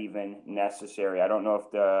is that even necessary. I don't know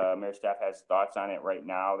if the mayor's staff has thoughts on it right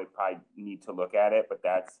now. They probably need to look at it, but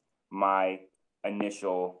that's my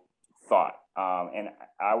initial thought. And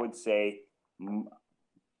I would say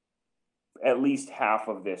at least half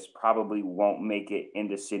of this probably won't make it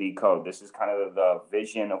into city code. This is kind of the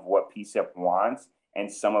vision of what PCCEP wants,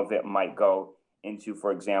 and some of it might go into,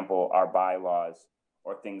 for example, our bylaws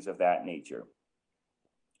or things of that nature.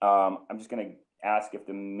 I'm just going to ask if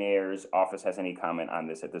the mayor's office has any comment on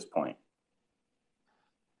this at this point.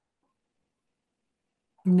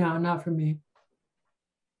 No, not for me.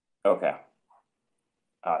 Okay.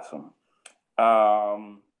 Awesome.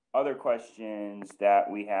 Other questions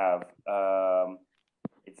that we have,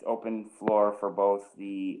 it's open floor for both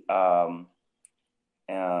the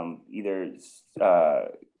either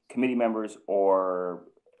committee members or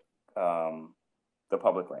the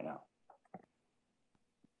public right now.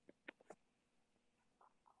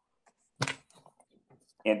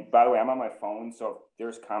 And by the way, I'm on my phone, so if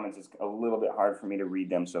there's comments, it's a little bit hard for me to read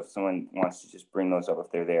them. So if someone wants to just bring those up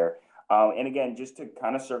if they're there. And again, just to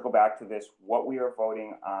kind of circle back to this, what we are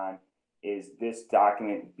voting on is this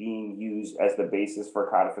document being used as the basis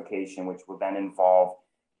for codification, which will then involve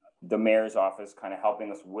the mayor's office kind of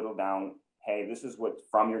helping us whittle down, hey, this is what's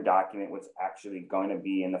from your document, what's actually going to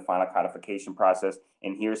be in the final codification process.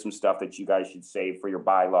 And here's some stuff that you guys should save for your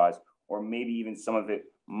bylaws, or maybe even some of it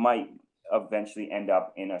might eventually end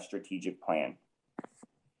up in a strategic plan.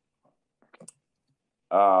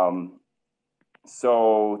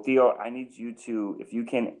 So Theo, I need you to, if you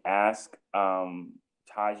can ask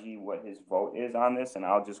Taji what his vote is on this, and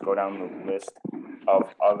I'll just go down the list of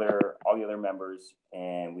all the other members,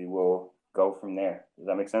 and we will go from there. Does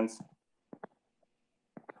that make sense?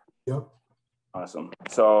 Yep. Awesome.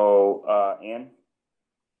 So Ann?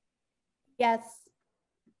 Yes.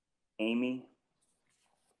 Amy?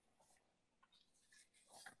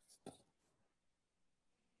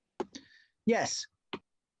 Yes.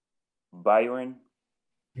 Byron?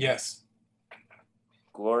 Yes.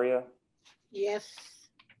 Gloria? Yes.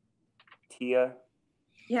 Tia?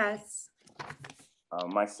 Yes.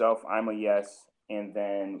 Myself, I'm a yes. And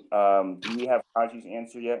then do we have Taji's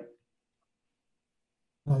answer yet?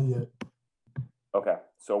 Not yet. Okay,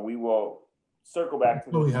 so we will circle back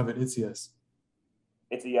to Oh, we have it. It's yes.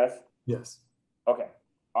 It's a yes? Yes. Okay,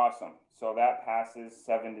 awesome. So that passes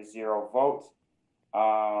 7-0 vote.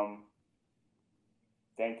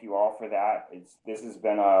 Thank you all for that. This has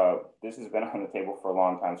been on the table for a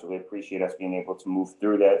long time, so we appreciate us being able to move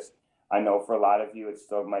through this. I know for a lot of you, it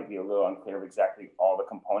still might be a little unclear of exactly all the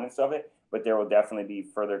components of it, but there will definitely be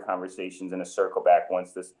further conversations and a circle back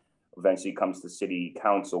once this eventually comes to city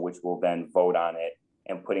council, which will then vote on it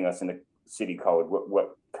and putting us in the city code,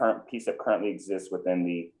 what current piece that currently exists within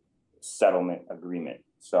the settlement agreement.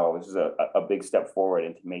 So this is a big step forward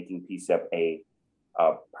into making PCCEP a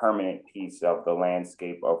permanent piece of the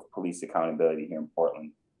landscape of police accountability here in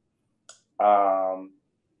Portland.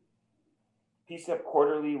 PCCEP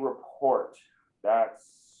quarterly report. That's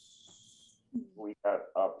we got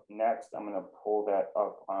up next. I'm going to pull that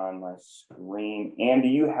up on my screen. Anne, do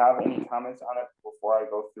you have any comments on it before I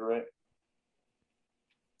go through it?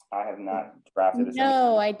 I have not drafted this.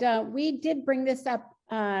 No, I don't. We did bring this up.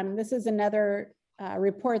 This is another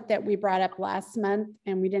report that we brought up last month,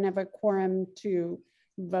 and we didn't have a quorum to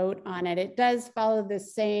vote on it. It does follow the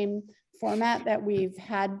same format that we've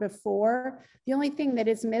had before. The only thing that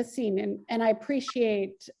is missing, and I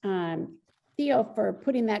appreciate Theo for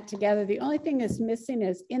putting that together. The only thing that's missing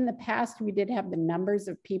is in the past, we did have the numbers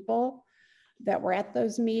of people that were at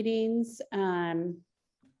those meetings.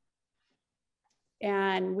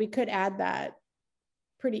 And we could add that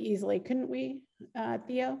pretty easily, couldn't we,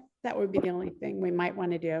 Theo? That would be the only thing we might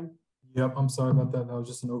want to do. Yep, I'm sorry about that. That was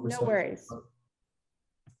just an oversight. No worries.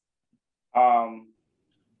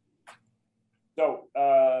 So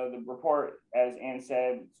the report, as Ann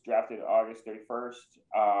said, it's drafted August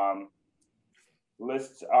 31st.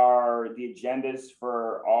 Lists are the agendas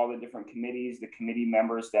for all the different committees, the committee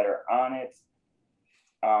members that are on it,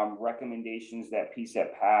 recommendations that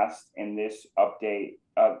PCCEP passed in this update.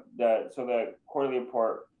 So the quarterly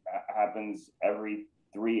report happens every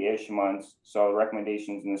 3-ish months. So the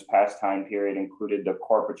recommendations in this past time period included the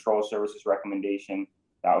Core Patrol Services recommendation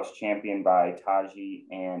that was championed by Taji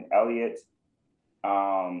and Elliot.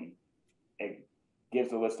 It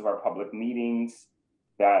gives a list of our public meetings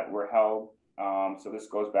that were held. So this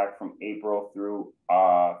goes back from April through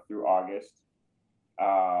August.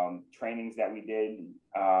 Trainings that we did,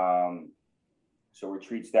 so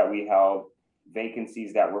retreats that we held,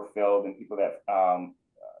 vacancies that were filled, and people that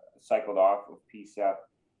cycled off of PCCEP,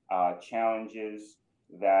 challenges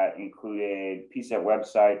that included PCCEP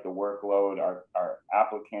website, the workload, our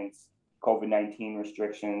applicants, COVID-19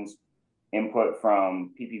 restrictions, input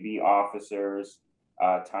from PPV officers,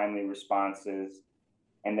 timely responses.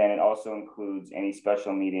 And then it also includes any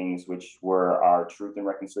special meetings, which were our Truth and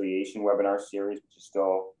Reconciliation webinar series, which is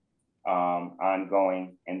still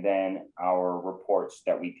ongoing, and then our reports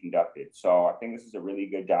that we conducted. So I think this is a really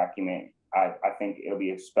good document. I think it'll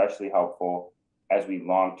be especially helpful as we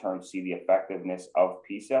long-term see the effectiveness of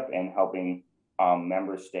PCCEP and helping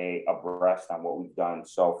members stay abreast on what we've done.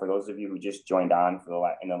 So for those of you who just joined on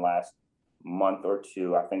in the last month or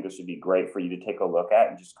two, I think this would be great for you to take a look at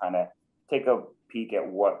and just kind of take a peek at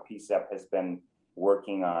what PCCEP has been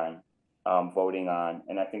working on, voting on.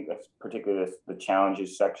 And I think that's particularly the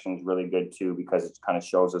challenges section is really good too, because it kind of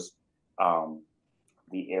shows us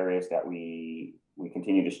the areas that we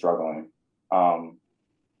continue to struggle in.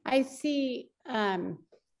 I see, do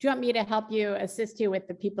you want me to help you, assist you with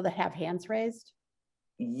the people that have hands raised?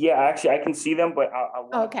 Yeah, actually I can see them, but I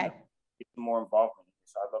want okay. to get some more involvement.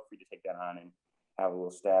 So I'd love for you to take that on and have a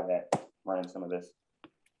little stab at running some of this.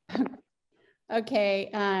 Okay,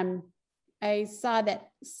 I saw that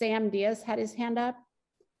Sam Diaz had his hand up.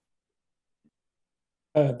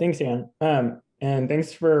 Thanks, Ann. And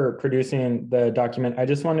thanks for producing the document. I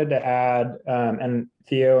just wanted to add, and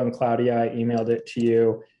Theo and Claudia, I emailed it to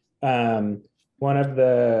you. One of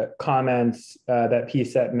the comments that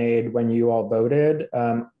PCCEP made when you all voted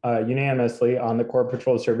unanimously on the Core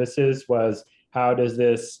Patrol Services was, how does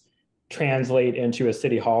this translate into a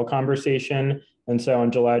City Hall conversation? And so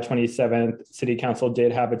on July 27th, City Council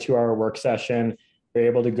did have a 2-hour work session. We were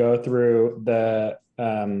able to go through the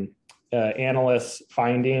analysts'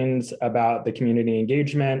 findings about the community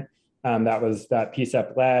engagement that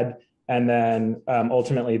PCCEP led, and then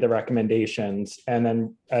ultimately the recommendations. And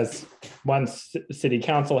then once City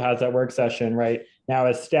Council has that work session, right, now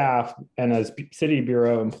as staff and as City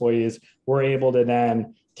Bureau employees, we're able to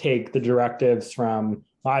then take the directives from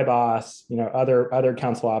my boss, other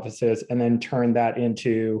council offices, and then turn that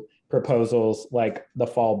into proposals like the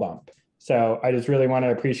fall bump. So I just really want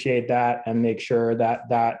to appreciate that and make sure that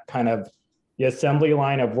that kind of the assembly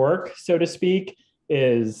line of work, so to speak,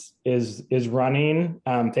 is running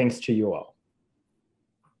thanks to you all.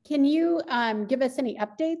 Can you give us any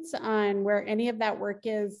updates on where any of that work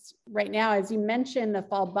is right now? As you mentioned, the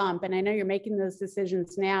fall bump, and I know you're making those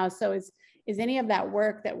decisions now. So is any of that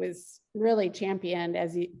work that was really championed,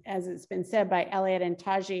 as it's been said by Elliot and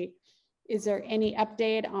Taji, is there any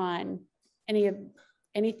update on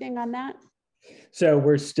anything on that? So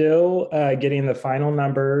we're still getting the final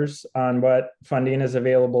numbers on what funding is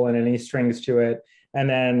available and any strings to it. And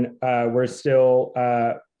then we're still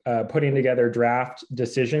putting together draft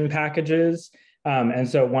decision packages. And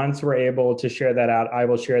so once we're able to share that out, I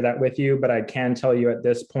will share that with you. But I can tell you at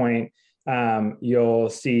this point, you'll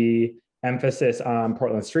see emphasis on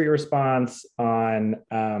Portland street response, on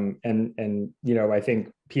and I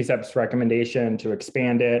think PCCEP's recommendation to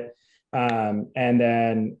expand it, and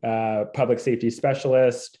then public safety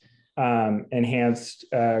specialist, enhanced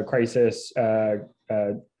crisis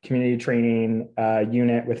community training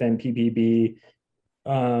unit within PPB,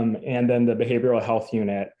 and then the behavioral health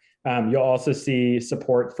unit. You'll also see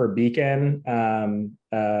support for Beacon.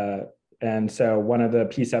 And so one of the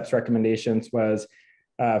PCCEP's recommendations was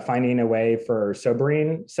finding a way for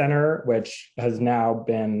Sobering Center, which has now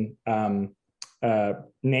been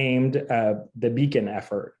named the Beacon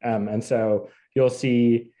effort. And so you'll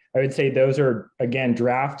see, I would say those are, again,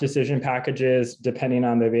 draft decision packages depending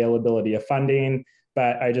on the availability of funding.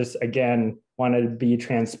 But I just, again, wanted to be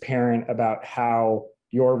transparent about how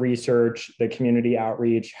your research, the community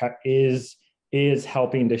outreach is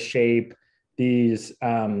helping to shape these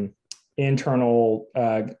internal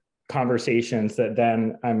conversations that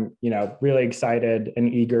then I'm, really excited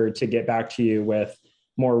and eager to get back to you with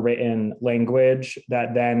more written language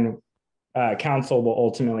that then council will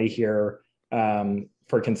ultimately hear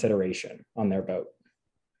for consideration on their vote.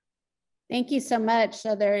 Thank you so much.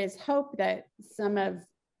 So there is hope that some of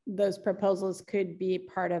those proposals could be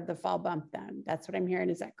part of the fall bump then. That's what I'm hearing.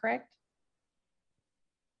 Is that correct?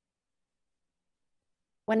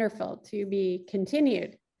 Wonderful. To be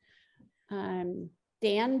continued. Dan,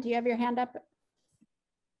 do you have your hand up?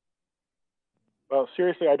 Well,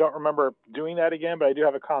 seriously, I don't remember doing that again, but I do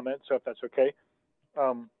have a comment, so if that's okay.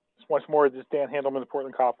 Once more, this is Dan Handelman, the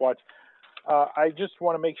Portland Cop Watch. I just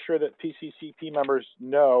want to make sure that PCCEP members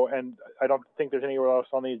know, and I don't think there's anywhere else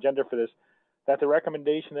on the agenda for this, that the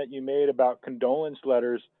recommendation that you made about condolence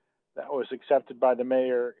letters that was accepted by the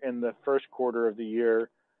mayor in the first quarter of the year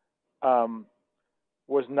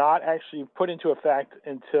was not actually put into effect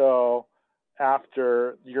until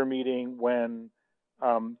after your meeting when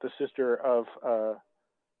the sister of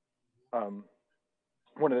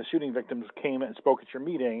one of the shooting victims came and spoke at your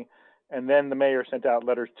meeting, and then the mayor sent out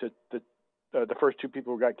letters to the first two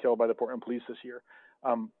people who got killed by the Portland police this year,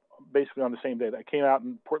 basically on the same day. That came out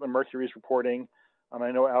in Portland Mercury's reporting.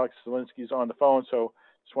 I know Alex Zielinski's on the phone, so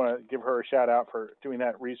just want to give her a shout out for doing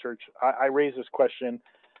that research. I raised this question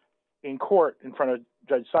in court in front of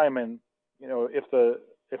Judge Simon. If the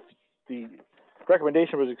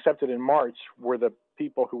recommendation was accepted in March, were the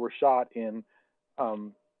people who were shot in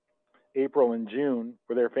April and June,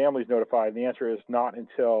 were their families notified? And the answer is not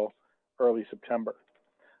until early September.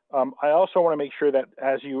 I also want to make sure that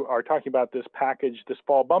as you are talking about this package, this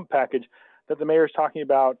fall bump package, that the mayor is talking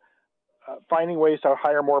about finding ways to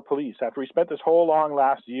hire more police. After we spent this whole long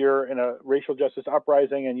last year in a racial justice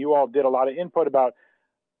uprising, and you all did a lot of input about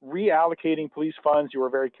reallocating police funds, you were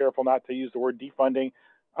very careful not to use the word defunding,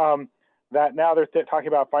 that now they're talking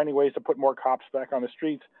about finding ways to put more cops back on the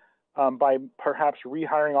streets by perhaps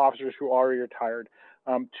rehiring officers who already are retired.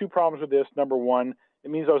 Two problems with this. Number one, it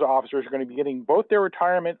means those officers are going to be getting both their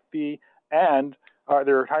retirement fee and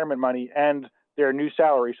their retirement money and their new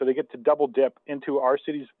salary. So they get to double dip into our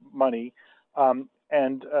city's money.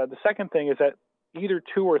 The second thing is that either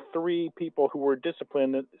 2 or 3 people who were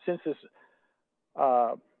disciplined since this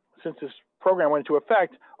program went into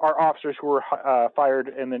effect are officers who were fired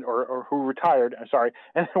and then or who retired. I'm sorry,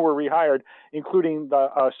 and then were rehired, including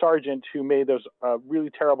the sergeant who made those really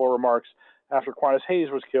terrible remarks after Quantas Hayes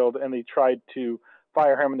was killed, and they tried to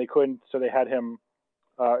fire him and they couldn't, so they had him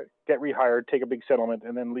get rehired, take a big settlement,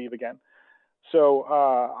 and then leave again. So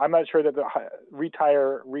I'm not sure that the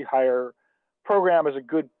rehire program is a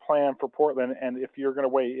good plan for Portland. And if you're going to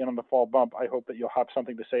weigh in on the fall bump, I hope that you'll have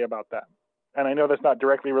something to say about that. And I know that's not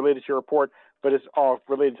directly related to your report, but it's all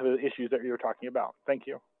related to the issues that you're talking about. Thank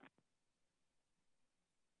you.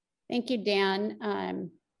 Thank you,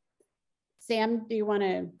 Dan. Sam, do you want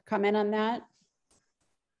to comment on that?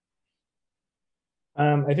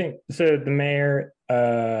 I think so. The mayor,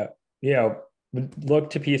 would look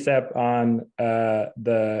to PCCEP on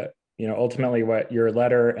the, ultimately what your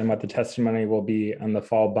letter and what the testimony will be on the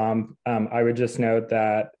fall bump. I would just note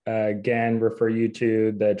that, again, refer you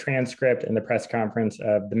to the transcript and the press conference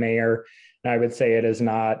of the mayor. And I would say it is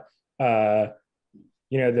not, the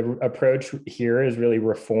approach here is really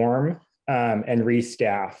reform and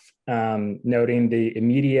restaff, noting the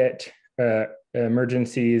immediate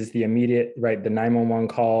emergencies, the 911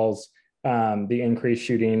 calls, the increased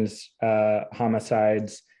shootings,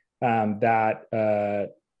 homicides,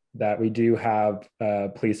 that we do have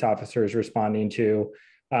police officers responding to,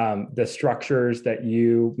 the structures that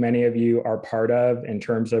many of you are part of in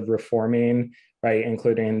terms of reforming, right,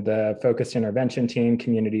 including the focused intervention team,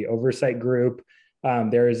 community oversight group.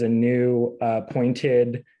 There is a new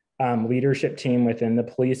appointed leadership team within the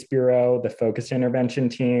police bureau, the focused intervention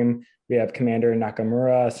team. We have Commander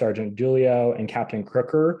Nakamura, Sergeant Julio, and Captain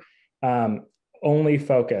Crooker, only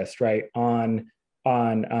focused, right, on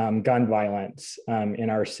gun violence in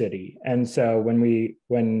our city. And so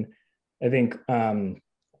when I think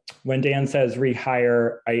when Dan says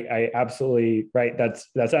rehire, I absolutely, right, that's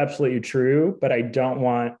absolutely true, but I don't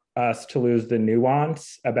want us to lose the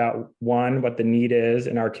nuance about one, what the need is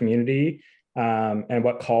in our community, and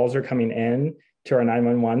what calls are coming in to our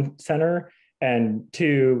 911 center, and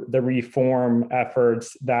two, the reform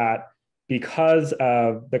efforts that, because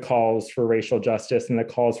of the calls for racial justice and the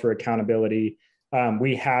calls for accountability,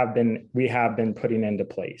 we have been putting into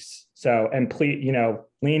place. So, and please,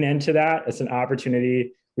 lean into that. It's an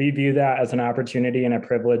opportunity. We view that as an opportunity and a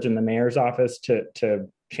privilege in the mayor's office to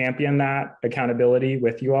champion that accountability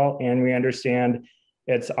with you all. And we understand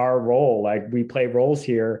it's our role, like we play roles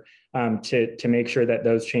here to make sure that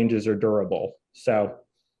those changes are durable. So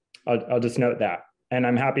I'll just note that. And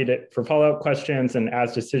I'm happy for follow-up questions, and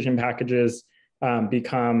as decision packages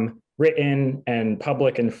become written and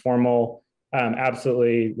public and formal,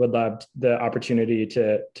 absolutely would love the opportunity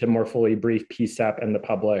to more fully brief PCCEP and the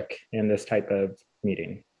public in this type of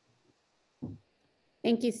meeting.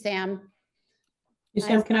 Thank you, Sam. Hey,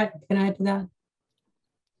 Sam, can I add to that?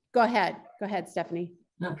 Go ahead, Stephanie.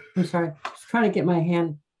 No, I'm sorry, just trying to get my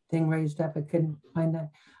hand thing raised up. I couldn't find that.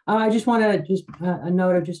 I just want to a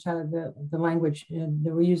note of just how the language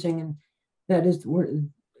that we're using, and that is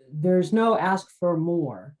there's no ask for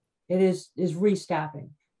more. It is restaffing,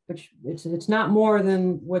 which it's not more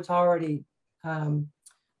than what's already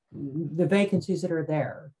the vacancies that are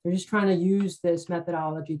there. They're just trying to use this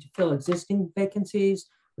methodology to fill existing vacancies,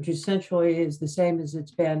 which essentially is the same as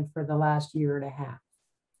it's been for the last year and a half.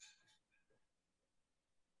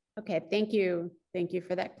 Okay, thank you. Thank you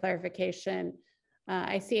for that clarification.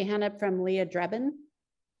 I see a hand up from Leah Drebin.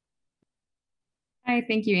 Hi,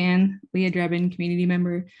 thank you, Anne. Leah Drebin, community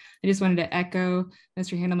member. I just wanted to echo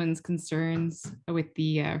Mr. Handelman's concerns with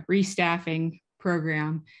the restaffing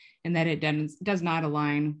program, and that it does not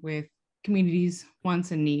align with communities'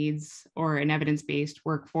 wants and needs or an evidence-based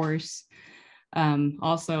workforce.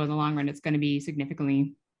 Also, in the long run, it's going to be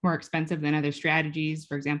significantly more expensive than other strategies,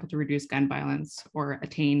 for example, to reduce gun violence or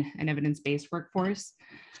attain an evidence-based workforce.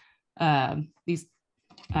 These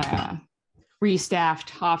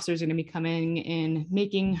restaffed officers are going to be coming in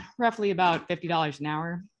making roughly about $50 an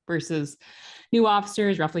hour versus new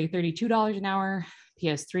officers, roughly $32 an hour.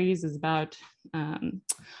 PS3s is about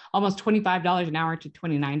almost $25 an hour to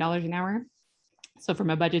 $29 an hour. So from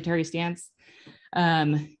a budgetary stance,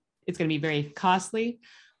 it's going to be very costly,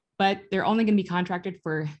 but they're only going to be contracted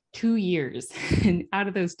for 2 years. And out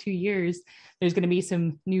of those 2 years, there's going to be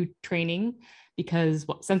some new training because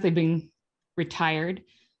since they've been retired,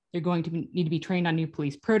 they're going to need to be trained on new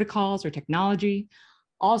police protocols or technology.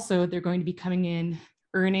 Also, they're going to be coming in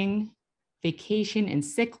earning vacation and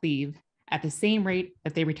sick leave at the same rate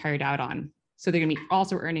that they retired out on. So they're going to be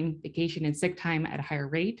also earning vacation and sick time at a higher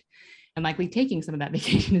rate and likely taking some of that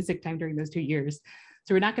vacation and sick time during those 2 years.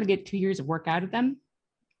 So we're not going to get 2 years of work out of them.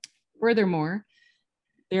 Furthermore,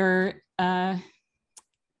 there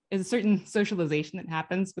is a certain socialization that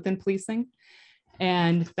happens within policing,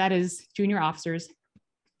 and that is junior officers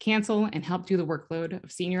cancel and help do the workload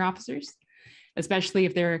of senior officers, especially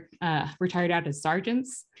if they're retired out as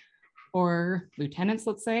sergeants or lieutenants,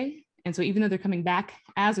 let's say. And so even though they're coming back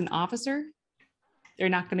as an officer, they're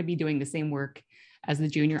not going to be doing the same work as the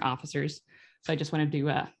junior officers. So I just wanted to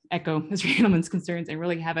echo Mr. Handelman's concerns and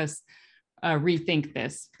really have us rethink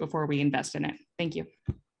this before we invest in it. Thank you.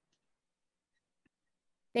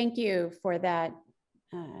 Thank you for that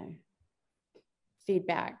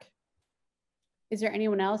feedback. Is there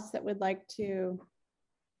anyone else that would like to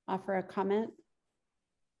offer a comment?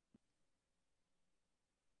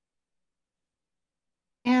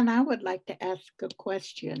 And I would like to ask a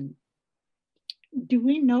question. Do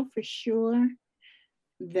we know for sure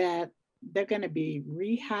that they're going to be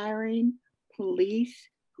rehiring police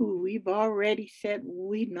who we've already said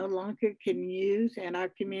we no longer can use in our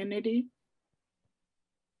community?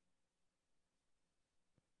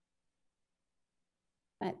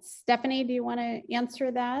 Stephanie, do you want to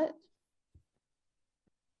answer that?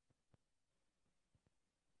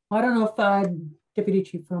 I don't know if Deputy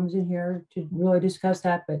Chief Fromm's in here to really discuss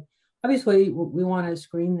that, but obviously we want to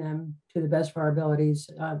screen them to the best of our abilities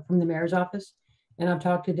from the mayor's office. And I've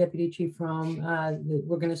talked to Deputy Chief Fromm that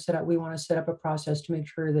we want to set up a process to make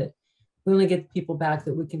sure that we only get people back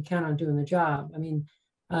that we can count on doing the job. I mean,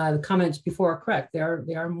 the comments before are correct. They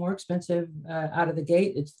are more expensive out of the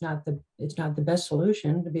gate. It's not the best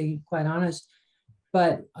solution, to be quite honest.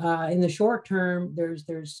 But in the short term,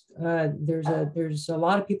 there's a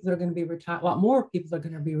lot of people that are going to be retired. A lot more people are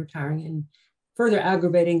going to be retiring and further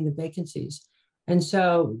aggravating the vacancies. And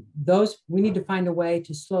so we need to find a way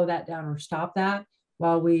to slow that down or stop that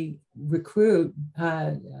while we recruit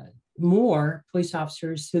more police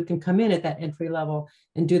officers who can come in at that entry level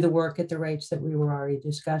and do the work at the rates that we were already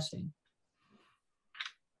discussing.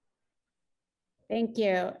 Thank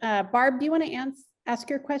you. Barb, do you want to ask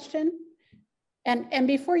your question? And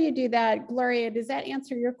before you do that, Gloria, does that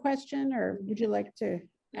answer your question, or would you like to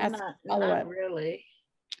ask follow-up? Not really.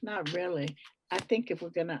 Not really. I think if we're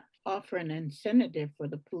going to offer an incentive for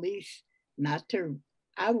the police not to,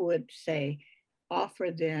 I would say, offer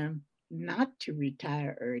them not to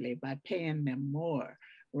retire early by paying them more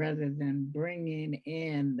rather than bringing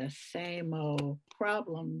in the same old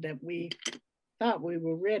problem that we thought we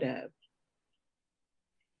were rid of.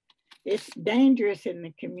 It's dangerous in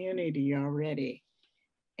the community already.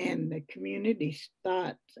 And the community's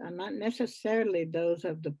thoughts are not necessarily those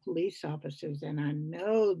of the police officers. And I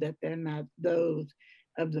know that they're not those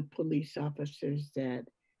of the police officers that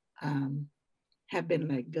have been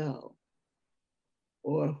let go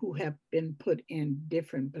or who have been put in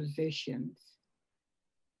different positions.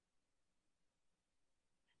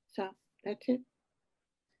 So that's it.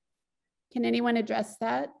 Can anyone address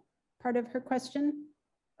that part of her question?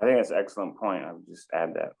 I think that's an excellent point. I would just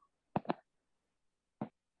add that.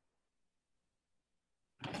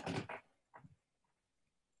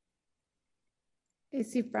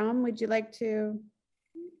 AC Fromm, would you like to,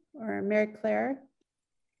 or Mary Claire?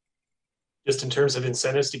 Just in terms of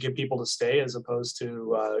incentives to get people to stay as opposed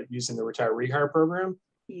to using the retire rehire program?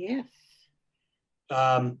 Yes.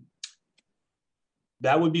 That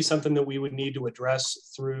would be something that we would need to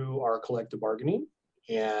address through our collective bargaining.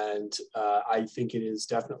 And I think it is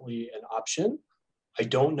definitely an option. I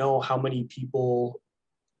don't know how many people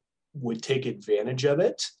would take advantage of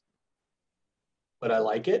it, but I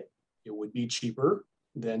like it. It would be cheaper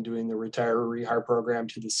than doing the retire rehire program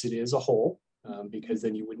to the city as a whole, because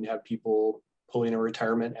then you wouldn't have people pulling a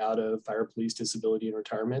retirement out of fire, police, disability, and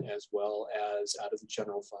retirement, as well as out of the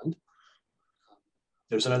general fund.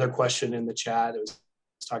 There's another question in the chat. It was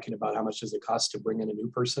talking about how much does it cost to bring in a new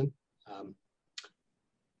person.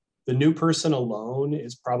 The new person alone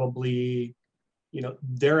is probably,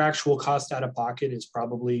 their actual cost out of pocket is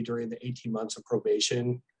probably during the 18 months of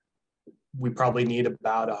probation. We probably need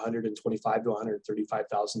about $125,000 to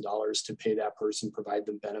 $135,000 to pay that person, provide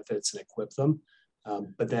them benefits and equip them.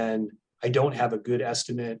 But then I don't have a good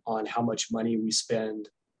estimate on how much money we spend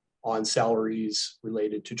on salaries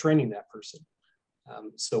related to training that person.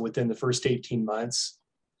 So within the first 18 months,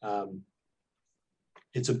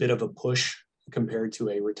 it's a bit of a push compared to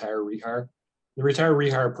a retire rehire. The retire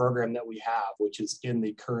rehire program that we have, which is in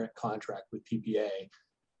the current contract with PPA,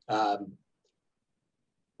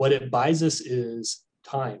 what it buys us is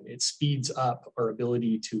time. It speeds up our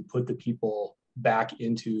ability to put the people back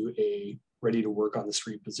into a ready to work on the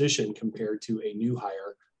street position compared to a new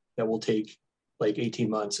hire that will take like 18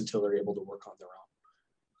 months until they're able to work on their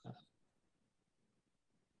own.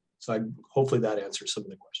 So hopefully that answers some of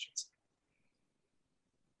the questions.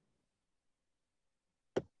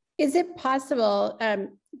 Is it possible,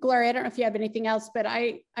 Gloria, I don't know if you have anything else, but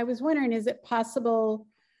I was wondering, is it possible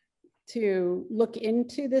to look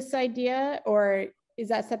into this idea, or is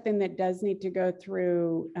that something that does need to go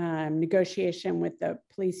through negotiation with the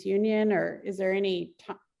police union, or is there any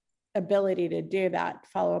ability to do that,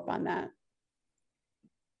 follow up on that?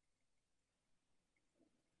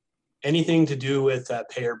 Anything to do with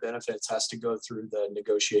payer benefits has to go through the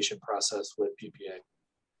negotiation process with PPA.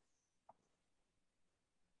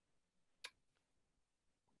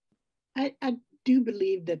 I do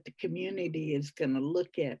believe that the community is going to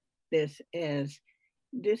look at this as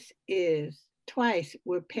this is twice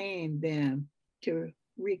we're paying them to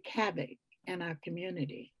wreak havoc in our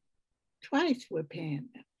community. Twice we're paying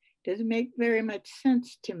them. Doesn't make very much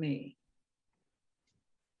sense to me.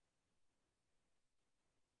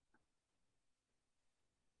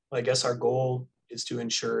 I guess our goal is to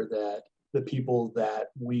ensure that the people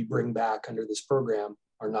that we bring back under this program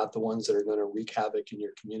are not the ones that are going to wreak havoc in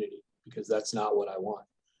your community, because that's not what I want.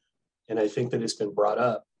 And I think that it's been brought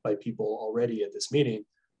up by people already at this meeting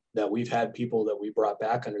that we've had people that we brought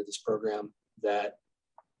back under this program that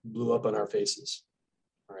blew up on our faces.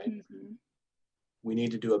 All right. Mm-hmm. We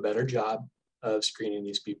need to do a better job of screening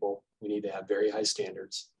these people. We need to have very high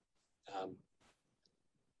standards.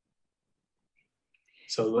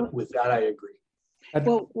 So with that, I agree.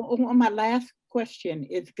 Well, my last question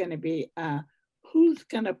is going to be, who's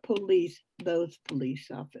going to police those police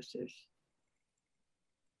officers?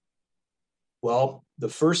 Well, the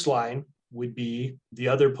first line would be the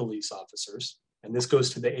other police officers. And this goes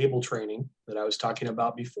to the ABLE training that I was talking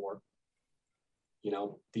about before. You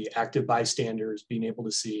know, the active bystanders being able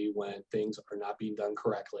to see when things are not being done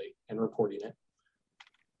correctly and reporting it.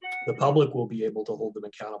 The public will be able to hold them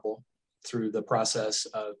accountable through the process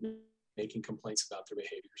of making complaints about their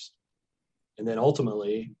behaviors. And then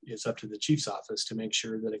ultimately, it's up to the chief's office to make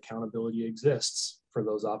sure that accountability exists for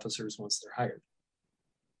those officers once they're hired.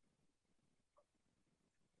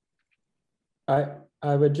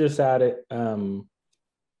 I would just add it,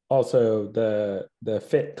 also the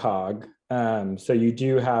FIT cog. So you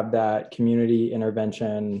do have that community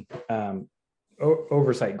intervention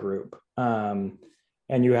oversight group. And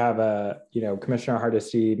you have Commissioner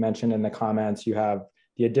Hardesty mentioned in the comments, you have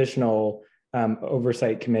the additional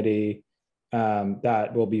oversight committee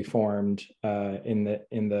that will be formed in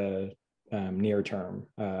the near term.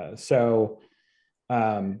 So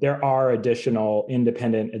there are additional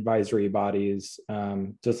independent advisory bodies,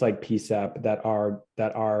 just like PCCEP, that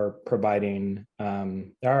are providing,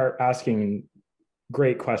 are asking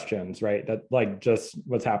great questions, right? That like just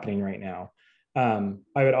what's happening right now.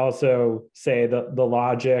 I would also say that the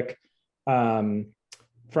logic from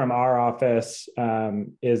our office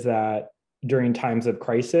is that during times of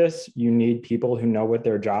crisis, you need people who know what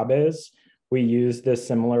their job is. We use this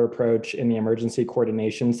similar approach in the Emergency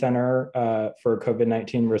Coordination Center for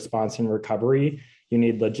COVID-19 response and recovery. You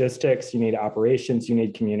need logistics, you need operations, you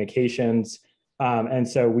need communications. And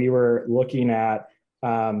so we were looking at,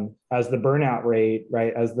 as the burnout rate,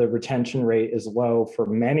 right, as the retention rate is low for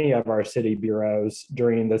many of our city bureaus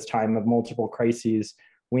during this time of multiple crises,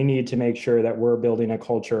 we need to make sure that we're building a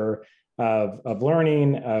culture of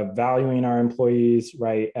learning, of valuing our employees,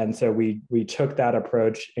 right? And so we took that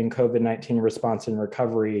approach in COVID-19 response and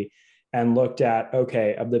recovery and looked at,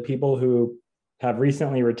 okay, of the people who have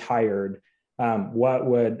recently retired,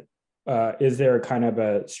 is there kind of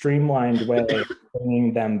a streamlined way of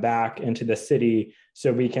bringing them back into the city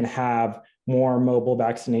so we can have more mobile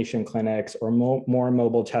vaccination clinics or more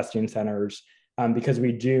mobile testing centers? Because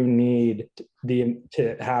we do need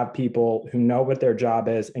to have people who know what their job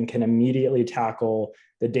is and can immediately tackle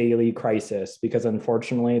the daily crisis. Because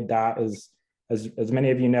unfortunately, that is, as many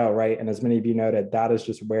of you know, right, and as many of you noted, that is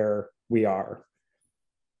just where we are.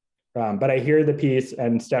 But I hear the piece,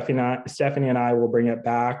 and Stephanie and I will bring it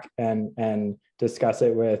back and discuss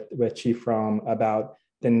it with Chief Fromm about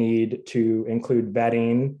the need to include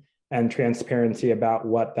vetting and transparency about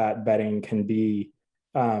what that vetting can be.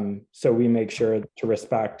 So we make sure to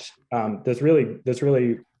respect this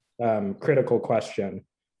really critical question.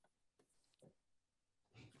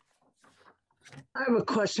 I have a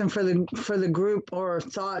question for the group or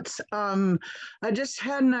thoughts. I just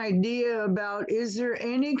had an idea about, is there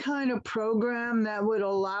any kind of program that would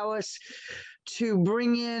allow us to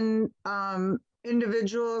bring in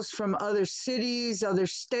individuals from other cities, other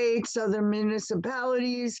states, other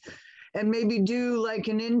municipalities, and maybe do like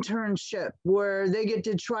an internship where they get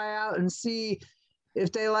to try out and see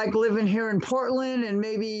if they like living here in Portland, and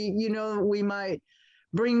maybe, we might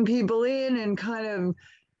bring people in and kind of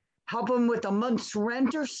help them with a month's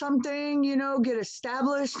rent or something, get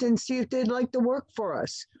established and see if they'd like to work for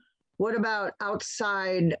us. What about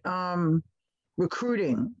outside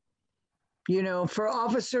recruiting? For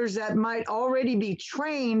officers that might already be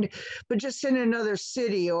trained, but just in another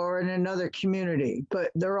city or in another community,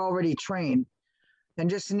 but they're already trained and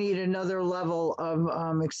just need another level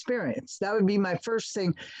of experience. That would be my first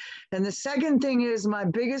thing. And the second thing is, my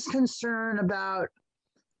biggest concern about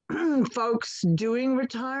folks doing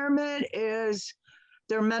retirement is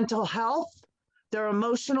their mental health, their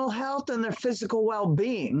emotional health, and their physical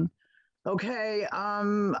well-being. Okay,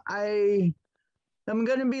 I'm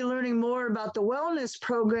going to be learning more about the wellness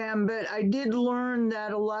program, but I did learn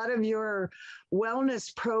that a lot of your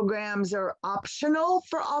wellness programs are optional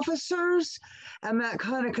for officers. And that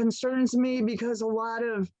kind of concerns me, because a lot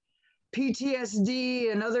of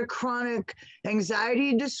PTSD and other chronic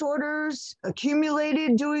anxiety disorders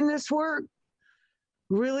accumulated doing this work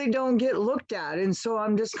really don't get looked at. And so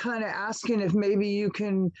I'm just kind of asking if maybe you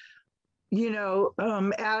can,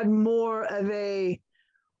 add more of a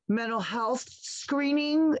mental health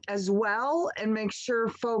screening as well, and make sure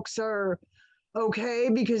folks are okay,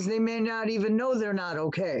 because they may not even know they're not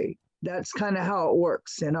okay. That's kind of how it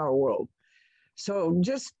works in our world. So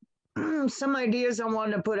just some ideas I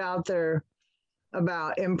want to put out there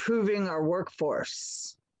about improving our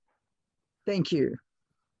workforce. Thank you.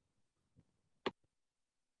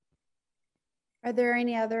 Are there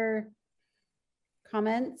any other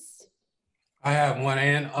comments? I have one.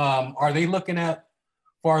 And are they looking at,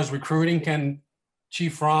 as far as recruiting, can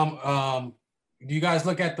Chief Fromm, do you guys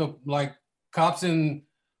look at the cops who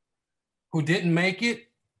didn't make it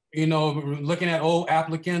you know, looking at old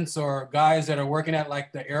applicants or guys that are working at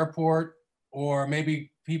like the airport, or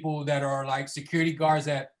maybe people that are like security guards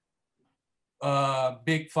at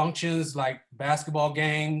big functions like basketball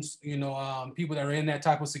games, you know, people that are in that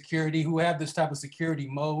type of security, who have this type of security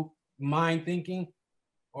mind thinking,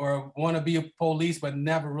 or want to be a police, but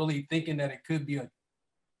never really thinking that it could be a,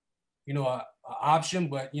 you know, a option.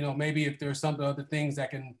 But, you know, maybe if there's some other things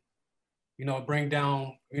that can, you know, bring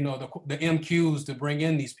down, you know, the MQs to bring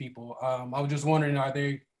in these people. I was just wondering, are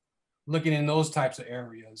they looking in those types of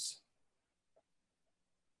areas?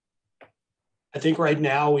 I think right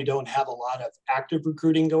now we don't have a lot of active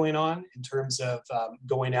recruiting going on in terms of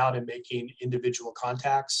going out and making individual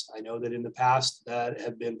contacts. I know that in the past that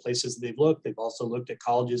have been places they've looked. They've also looked at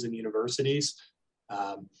colleges and universities.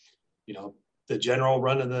 You know, the general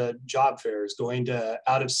run of the job fairs, going to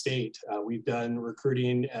out of state. We've done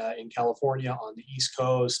recruiting in California on the East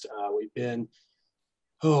Coast. We've been,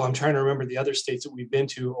 I'm trying to remember the other states that we've been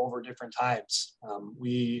to over different times.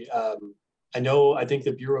 I think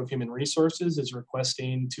the Bureau of Human Resources is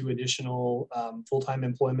requesting 2 additional full-time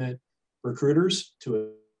employment recruiters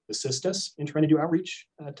to assist us in trying to do outreach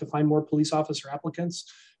to find more police officer applicants.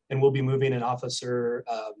 And we'll be moving an officer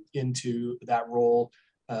into that role.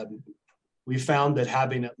 We found that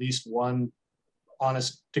having at least one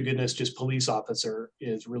honest to goodness just police officer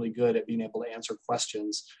is really good at being able to answer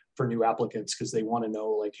questions for new applicants, because they want to know,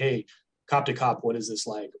 like, hey, cop to cop, what is this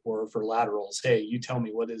like? Or for laterals, hey, you tell me,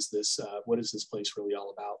 what is this place really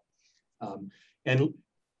all about? And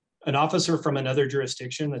an officer from another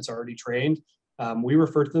jurisdiction that's already trained, we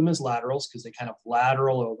refer to them as laterals because they kind of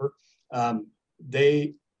lateral over.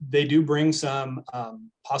 They do bring some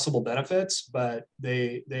possible benefits, but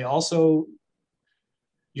they also,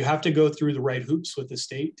 you have to go through the right hoops with the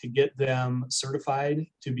state to get them certified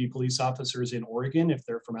to be police officers in Oregon if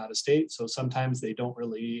they're from out of state. So sometimes they don't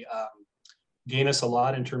really gain us a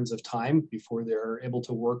lot in terms of time before they're able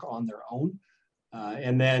to work on their own.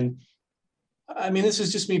 And then, I mean, this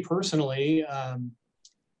is just me personally,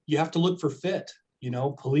 you have to look for fit. You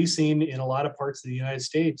know, policing in a lot of parts of the United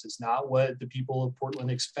States is not what the people of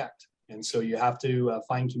Portland expect. And so you have to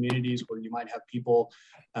find communities where you might have people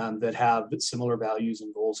that have similar values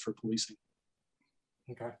and goals for policing.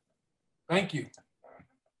 Okay, thank you.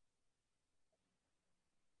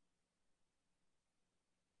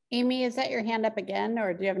 Amy, is that your hand up again,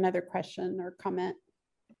 or do you have another question or comment?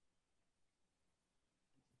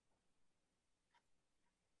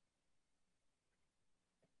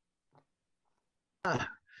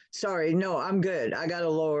 Sorry, no, I'm good. I gotta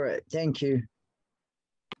lower it. Thank you.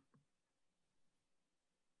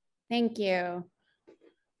 Thank you.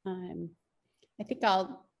 I think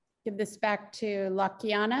I'll give this back to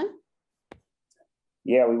Lakiana.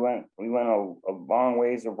 Yeah, we went a long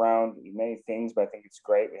ways around many things, but I think it's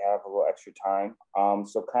great. We have a little extra time.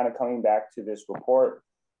 So kind of coming back to this report,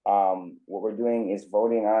 what we're doing is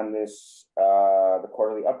voting on this, the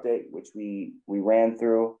quarterly update, which we ran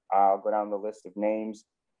through. I'll go down the list of names.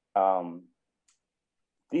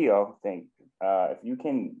 Theo, if you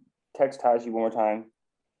can text Taji one more time,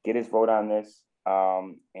 get his vote on this,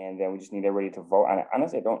 and then we just need everybody to vote on it.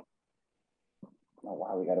 Honestly, I don't know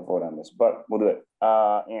why we got to vote on this, but we'll do it.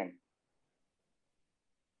 Ann.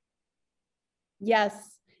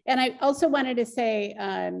 Yes, and I also wanted to say,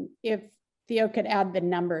 if Theo could add the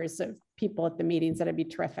numbers of people at the meetings, that'd be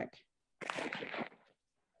terrific.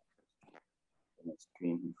 It's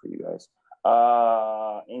green for you guys.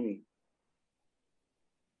 Amy.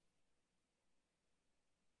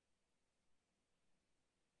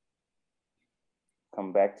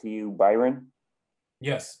 Come back to you, Byron.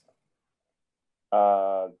 Yes.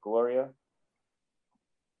 Gloria.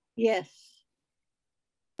 Yes.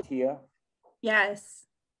 Tia. Yes.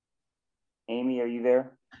 Amy, are you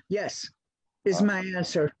there? Yes, is my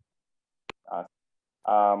answer.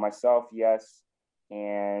 Myself, yes.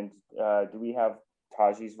 And do we have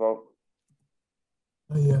Taji's vote?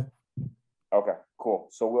 Yeah. Okay, cool.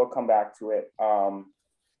 So we'll come back to it.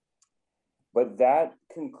 But that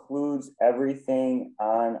concludes everything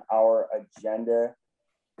on our agenda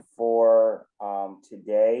for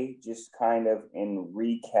today. Just kind of in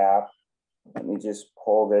recap, let me just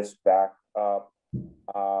pull this back up.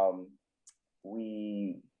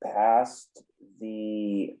 We passed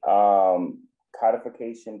the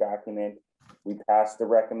codification document. We passed the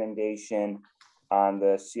recommendation on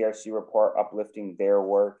the CRC report uplifting their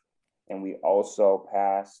work. And we also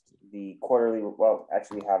passed the quarterly, well,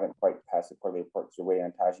 actually we haven't quite passed the quarterly report, so we're waiting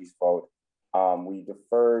on Taji's vote. We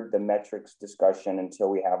deferred the metrics discussion until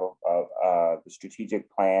we have the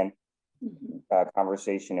strategic plan.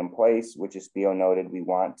 conversation in place, which as Theo noted, we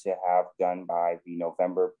want to have done by the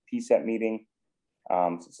November PCCEP meeting.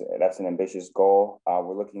 So that's an ambitious goal.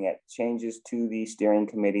 We're looking at changes to the steering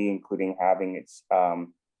committee, including having its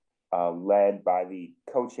led by the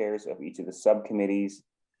co-chairs of each of the subcommittees.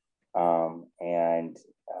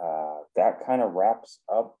 That kind of wraps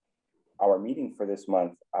up our meeting for this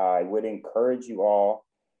month. I would encourage you all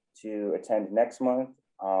to attend next month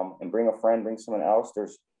and bring a friend, bring someone else.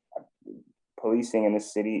 There's policing in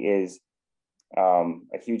this city is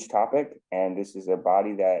a huge topic, and this is a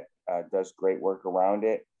body that does great work around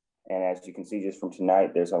it. And as you can see just from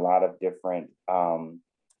tonight, there's a lot of different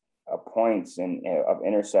points of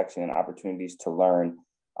intersection and opportunities to learn.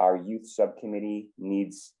 Our youth subcommittee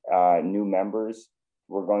needs new members.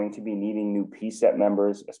 We're going to be needing new PCCEP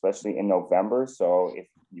members, especially in November. So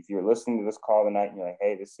if you're listening to this call tonight and you're like,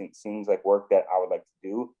 hey, this seems like work that I would like to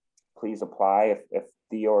do, please apply. If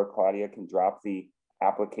Theo or Claudia can drop the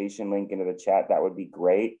application link into the chat, that would be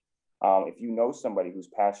great. If you know somebody who's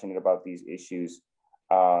passionate about these issues,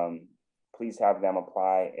 please have them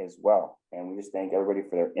apply as well. And we just thank everybody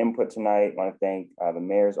for their input tonight. I want to thank the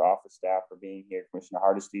mayor's office staff for being here, Commissioner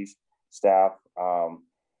Hardesty's staff,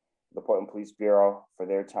 the Portland Police Bureau for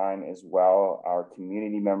their time as well, our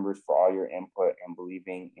community members for all your input and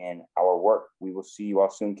believing in our work. We will see you all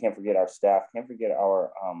soon. Can't forget our staff, can't forget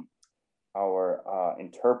our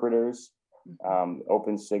interpreters,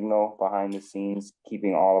 open signal behind the scenes,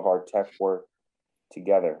 keeping all of our tech work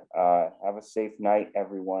together. Have a safe night,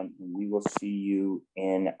 everyone. We will see you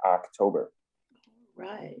in October.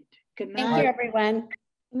 Right. Good night. Thank you, everyone.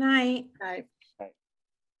 Night. Night.